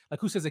end? Like,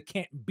 who says it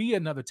can't be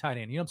another tight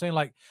end? You know what I'm saying?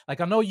 Like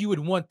I know you would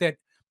want that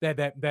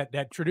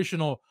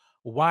traditional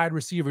wide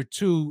receiver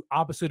two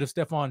opposite of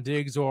Stephon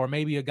Diggs, or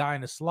maybe a guy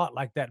in the slot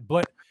like that.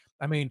 But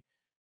I mean,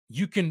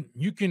 you can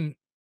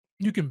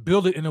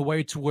build it in a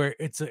way to where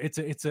it's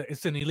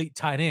an elite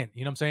tight end.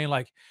 You know what I'm saying?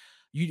 Like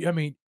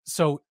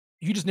so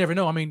you just never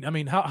know. I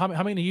mean,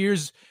 how many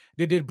years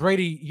did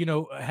Brady,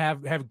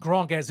 have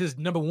Gronk as his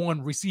number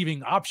one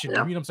receiving option? You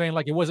know what I'm saying?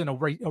 Like, it wasn't a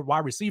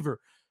wide receiver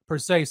per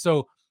se.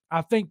 So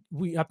I think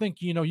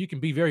you can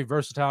be very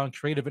versatile and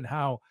creative in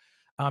how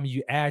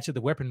you add to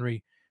the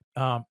weaponry.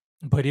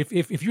 But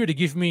if you were to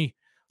give me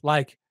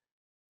like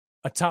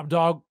a top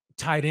dog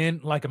tight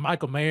end like a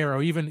Michael Mayer,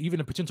 or even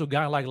a potential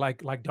guy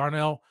like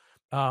Darnell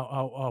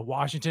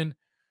Washington,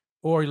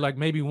 or like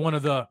maybe one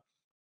of the,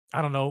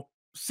 I don't know,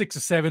 6 or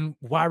 7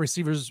 wide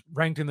receivers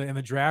ranked in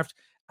the draft,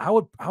 I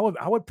would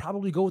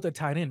probably go with that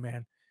tight end,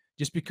 man,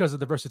 just because of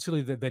the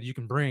versatility that you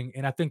can bring.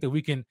 And I think that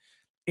we can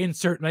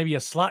insert maybe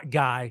a slot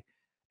guy.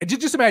 And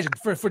just imagine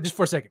for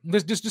a second.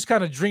 Just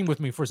kind of dream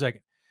with me for a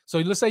second. So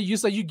let's say you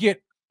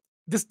get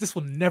this. This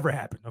will never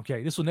happen.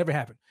 Okay, this will never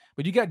happen.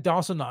 But you got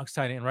Dawson Knox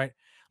tight end, right?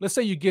 Let's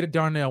say you get a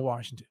Darnell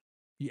Washington.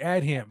 You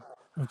add him,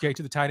 okay,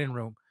 to the tight end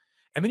room,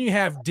 and then you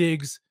have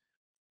Diggs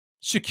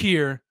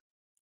Shakir,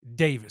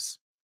 Davis.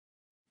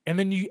 And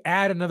then you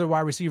add another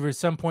wide receiver at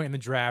some point in the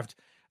draft.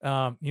 You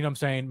know what I'm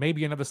saying?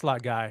 Maybe another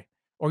slot guy,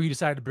 or you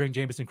decide to bring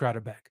Jamison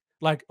Crowder back.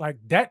 Like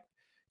that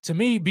to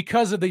me,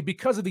 because of the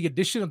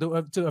addition of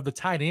the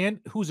tight end,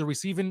 who's a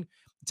receiving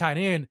tight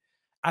end.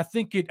 I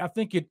think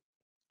it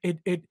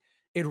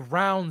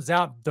rounds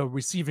out the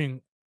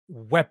receiving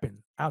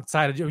weapon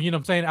outside of, you know what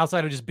I'm saying,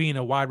 outside of just being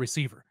a wide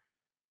receiver.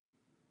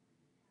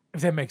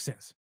 If that makes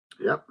sense.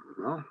 Yep.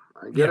 Well,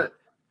 I get it.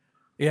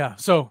 Yeah.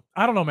 So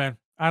I don't know, man.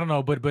 I don't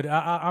know, but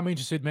I'm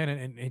interested, man,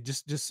 and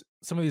just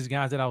some of these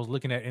guys that I was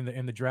looking at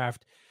in the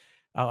draft.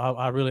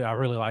 I really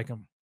like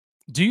them.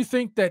 Do you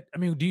think that? I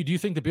mean, do you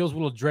think the Bills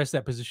will address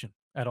that position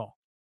at all?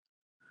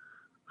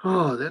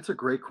 Oh, that's a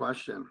great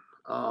question.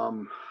 That's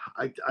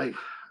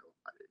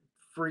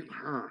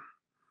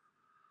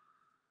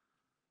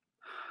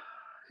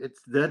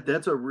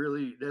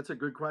a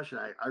good question.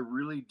 I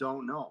really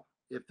don't know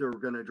if they're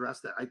going to address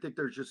that. I think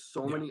there's just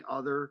so many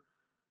other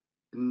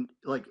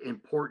like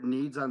important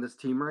needs on this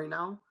team right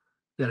now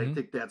that I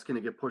think that's going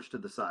to get pushed to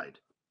the side.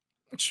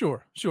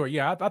 Sure.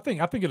 Yeah, I think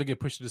it'll get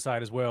pushed to the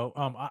side as well.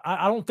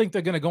 I don't think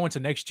they're going to go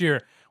into next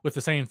year with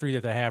the same three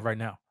that they have right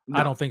now. No.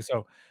 I don't think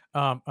so.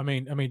 I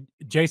mean,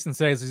 Jason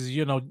says,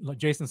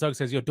 Jason Suggs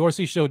says,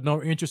 Dorsey showed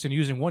no interest in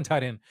using one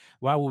tight end.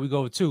 Why would we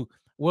go with two?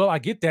 Well, I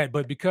get that,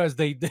 but because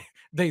they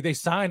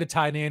signed a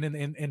tight end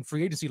in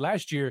free agency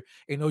last year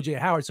in OJ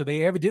Howard, so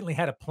they evidently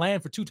had a plan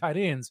for two tight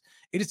ends.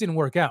 It just didn't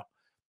work out.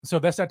 So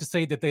that's not to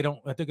say that they're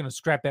going to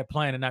scrap that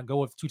plan and not go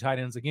with two tight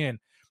ends again.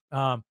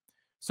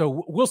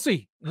 So we'll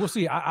see.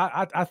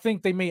 I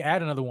think they may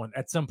add another one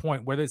at some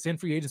point, whether it's in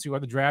free agency or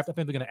the draft. I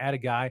think they're going to add a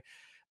guy.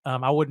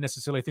 I wouldn't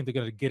necessarily think they're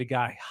going to get a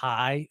guy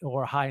high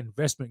or a high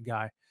investment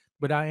guy,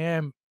 but I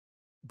am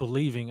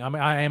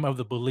of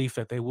the belief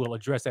that they will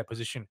address that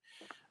position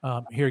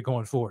here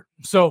going forward.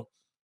 So,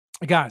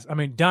 guys, I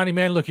mean, Donnie,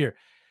 man, look here.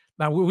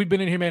 Now we've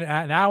been in here, man,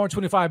 an hour and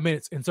 25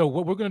 minutes, and so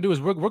what we're going to do is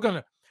we're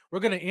going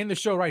to end the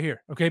show right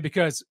here, okay?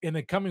 Because in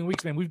the coming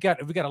weeks, man, we've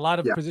got a lot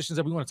of positions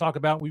that we want to talk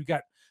about. We've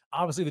got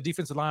obviously the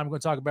defensive line we're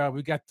going to talk about.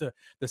 We've got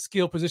the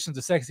skill positions,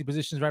 the sexy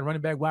positions, right?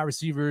 Running back, wide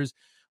receivers.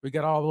 We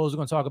got all those we're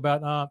going to talk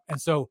about. And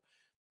so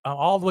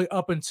all the way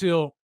up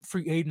until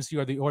free agency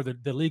or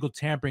the legal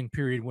tampering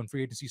period when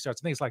free agency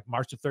starts. I think it's like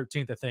March the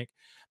 13th, I think.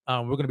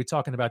 We're going to be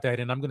talking about that.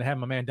 And I'm going to have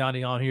my man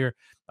Donnie on here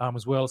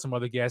as well as some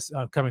other guests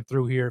coming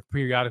through here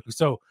periodically.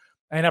 So,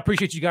 and I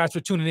appreciate you guys for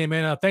tuning in,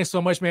 man. Thanks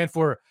so much, man,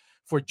 for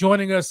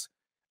joining us,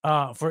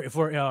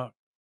 for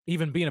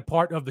even being a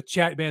part of the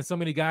chat, man. So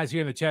many guys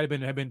here in the chat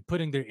have been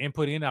putting their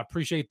input in. I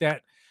appreciate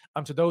that.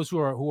 To those who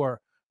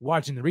are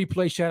watching the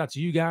replay, shout out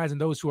to you guys,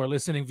 and those who are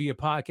listening via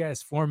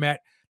podcast format,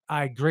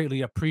 I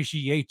greatly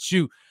appreciate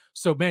you.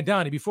 So, man,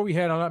 Donnie, before we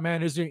head on up,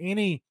 man, is there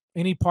any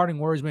parting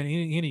words, man?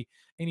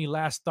 Any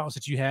last thoughts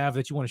that you have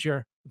that you want to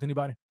share with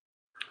anybody?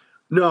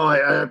 No,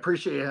 I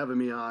appreciate you having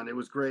me on. It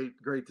was great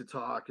to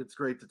talk. It's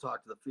great to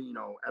talk to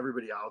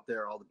everybody out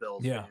there, all the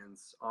Bills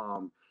fans.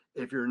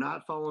 If you're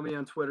not following me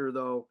on Twitter,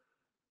 though,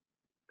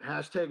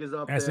 hashtag is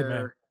up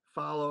there.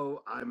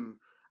 Follow.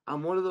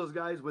 I'm one of those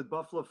guys with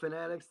Buffalo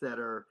Fanatics that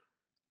are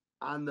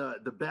on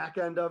the back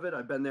end of it.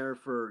 I've been there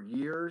for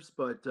years,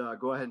 but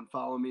go ahead and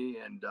follow me.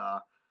 And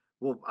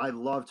I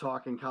love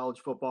talking college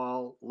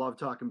football, love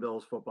talking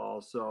Bills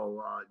football.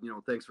 So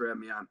thanks for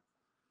having me on.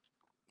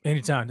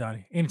 Anytime,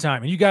 Donnie.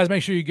 Anytime. And you guys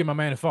make sure you give my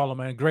man a follow,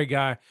 man. Great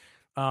guy.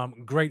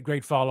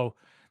 Great follow.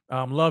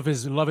 Love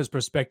his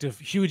perspective.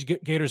 Huge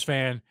Gators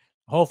fan.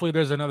 Hopefully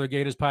there's another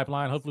Gators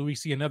pipeline. Hopefully we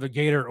see another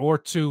Gator or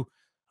two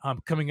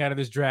coming out of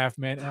this draft,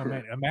 man.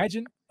 Man,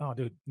 imagine. Oh,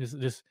 dude, this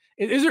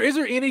is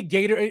there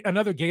any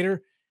another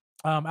Gator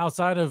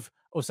outside of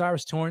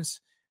O'Cyrus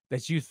Torrence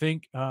that you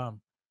think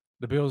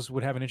the Bills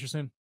would have an interest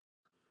in?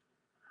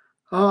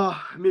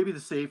 Maybe the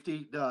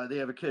safety. They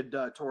have a kid,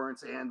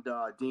 Torrance and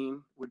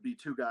Dean would be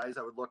two guys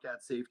I would look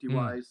at safety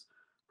wise,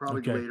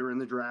 probably later in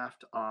the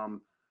draft.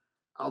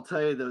 I'll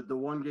tell you the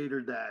one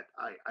Gator that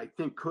I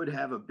think could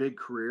have a big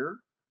career.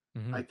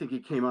 I think he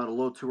came out a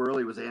little too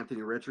early was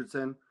Anthony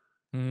Richardson.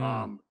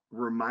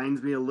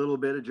 Reminds me a little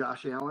bit of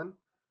Josh Allen.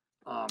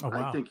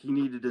 I think he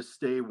needed to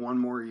stay one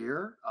more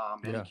year.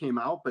 And he came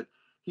out, but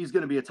he's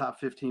going to be a top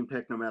 15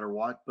 pick no matter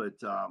what. But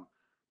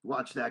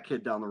watch that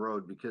kid down the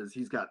road because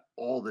he's got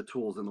all the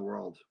tools in the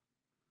world.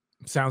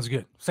 Sounds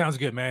good,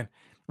 man.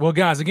 Well,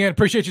 guys, again,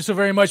 appreciate you so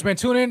very much, man.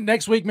 Tune in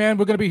next week, man.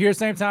 We're going to be here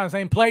same time,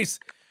 same place.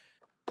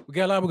 We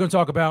got a lot we're going to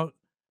talk about.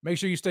 Make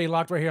sure you stay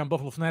locked right here on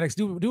Buffalo Fanatics.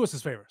 Do us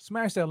this favor.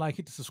 Smash that like,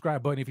 hit the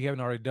subscribe button if you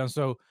haven't already done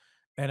so.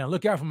 And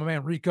look out for my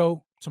man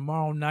Rico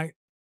tomorrow night.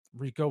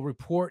 Rico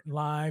Report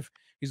live.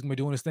 He's going to be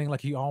doing his thing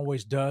like he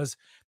always does.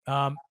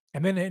 And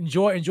then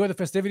enjoy the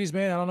festivities,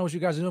 man. I don't know what you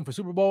guys are doing for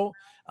Super Bowl.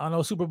 I don't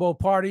know, Super Bowl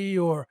party,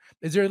 or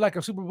is there like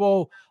a Super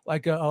Bowl,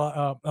 like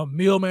a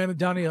meal, man,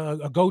 Donnie,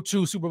 a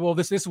go-to Super Bowl?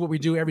 This is what we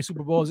do every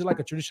Super Bowl. Is it like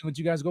a tradition that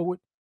you guys go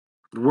with?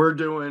 We're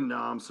doing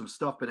some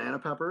stuffed banana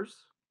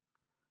peppers.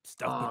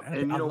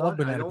 And you know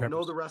what? I don't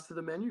know the rest of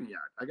the menu yet.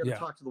 I got to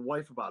talk to the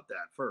wife about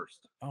that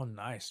first. Oh,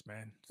 nice,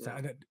 man.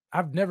 Yeah.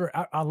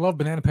 I love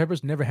banana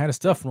peppers. Never had a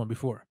stuffed one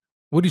before.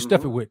 What do you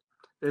stuff it with?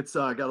 It's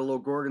got a little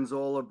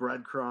gorgonzola,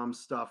 breadcrumb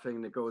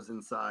stuffing that goes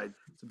inside.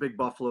 It's a big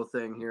Buffalo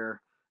thing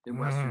here in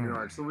Western New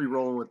York. So we'll be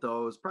rolling with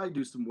those. Probably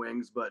do some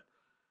wings, but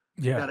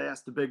got to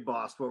ask the big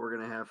boss what we're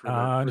going to have for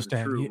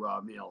the true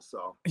meal.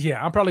 So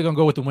yeah, I'm probably going to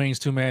go with the wings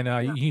too, man.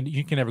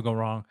 You can never go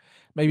wrong.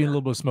 Maybe a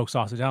little bit of smoked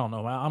sausage. I don't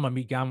know. I'm a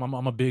meat guy. I'm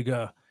a big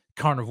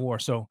carnivore,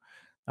 so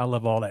I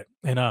love all that.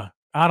 And I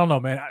don't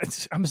know, man.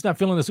 I'm just not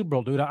feeling the Super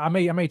Bowl, dude. I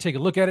may take a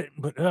look at it,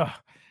 but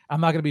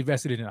I'm not going to be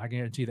vested in it. I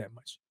guarantee that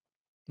much.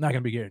 Not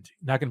going to be guaranteed.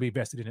 Not going to be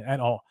vested in it at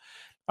all.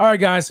 All right,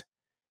 guys.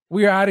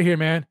 We are out of here,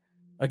 man.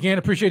 Again,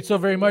 appreciate so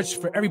very much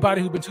for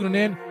everybody who's been tuning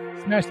in.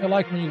 Smash that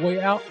like on your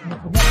way out.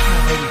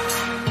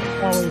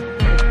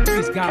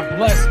 Always, God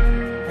bless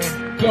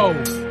and go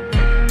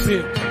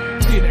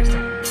Bills. See you next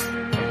time.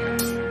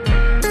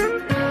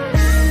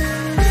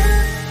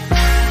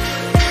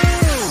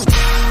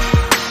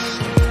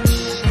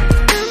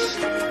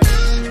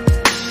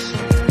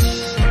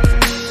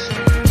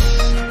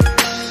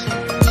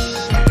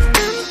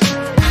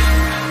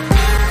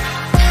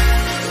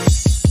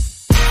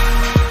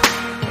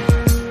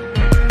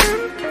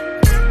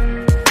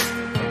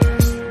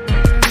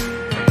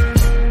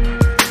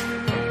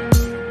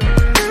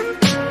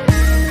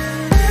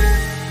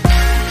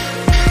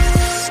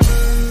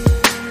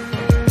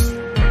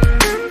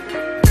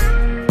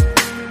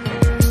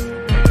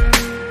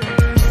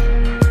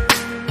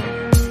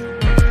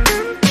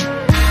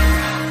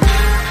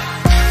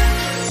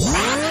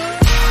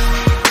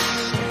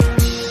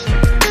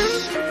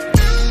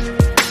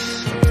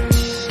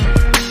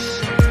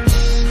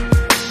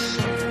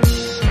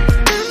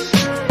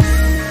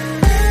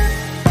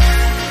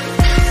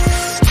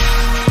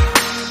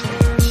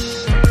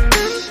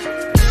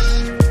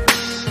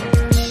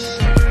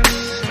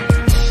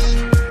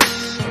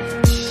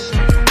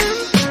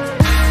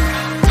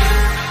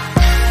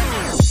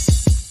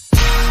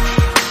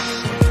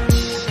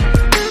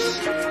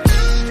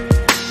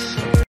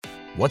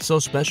 What's so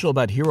special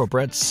about Hero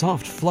Bread's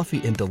soft,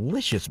 fluffy, and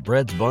delicious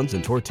breads, buns,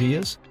 and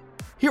tortillas?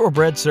 Hero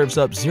Bread serves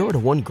up 0 to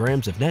 1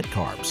 grams of net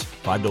carbs,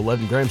 5 to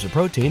 11 grams of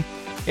protein,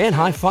 and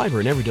high fiber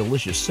in every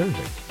delicious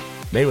serving.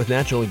 Made with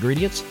natural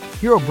ingredients,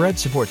 Hero Bread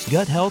supports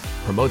gut health,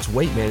 promotes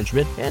weight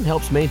management, and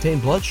helps maintain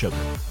blood sugar.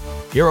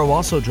 Hero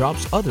also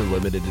drops other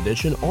limited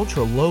edition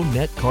ultra-low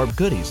net carb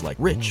goodies like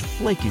rich,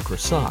 flaky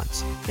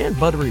croissants and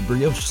buttery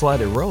brioche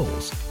slider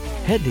rolls.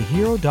 Head to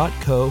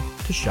hero.co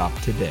to shop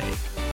today.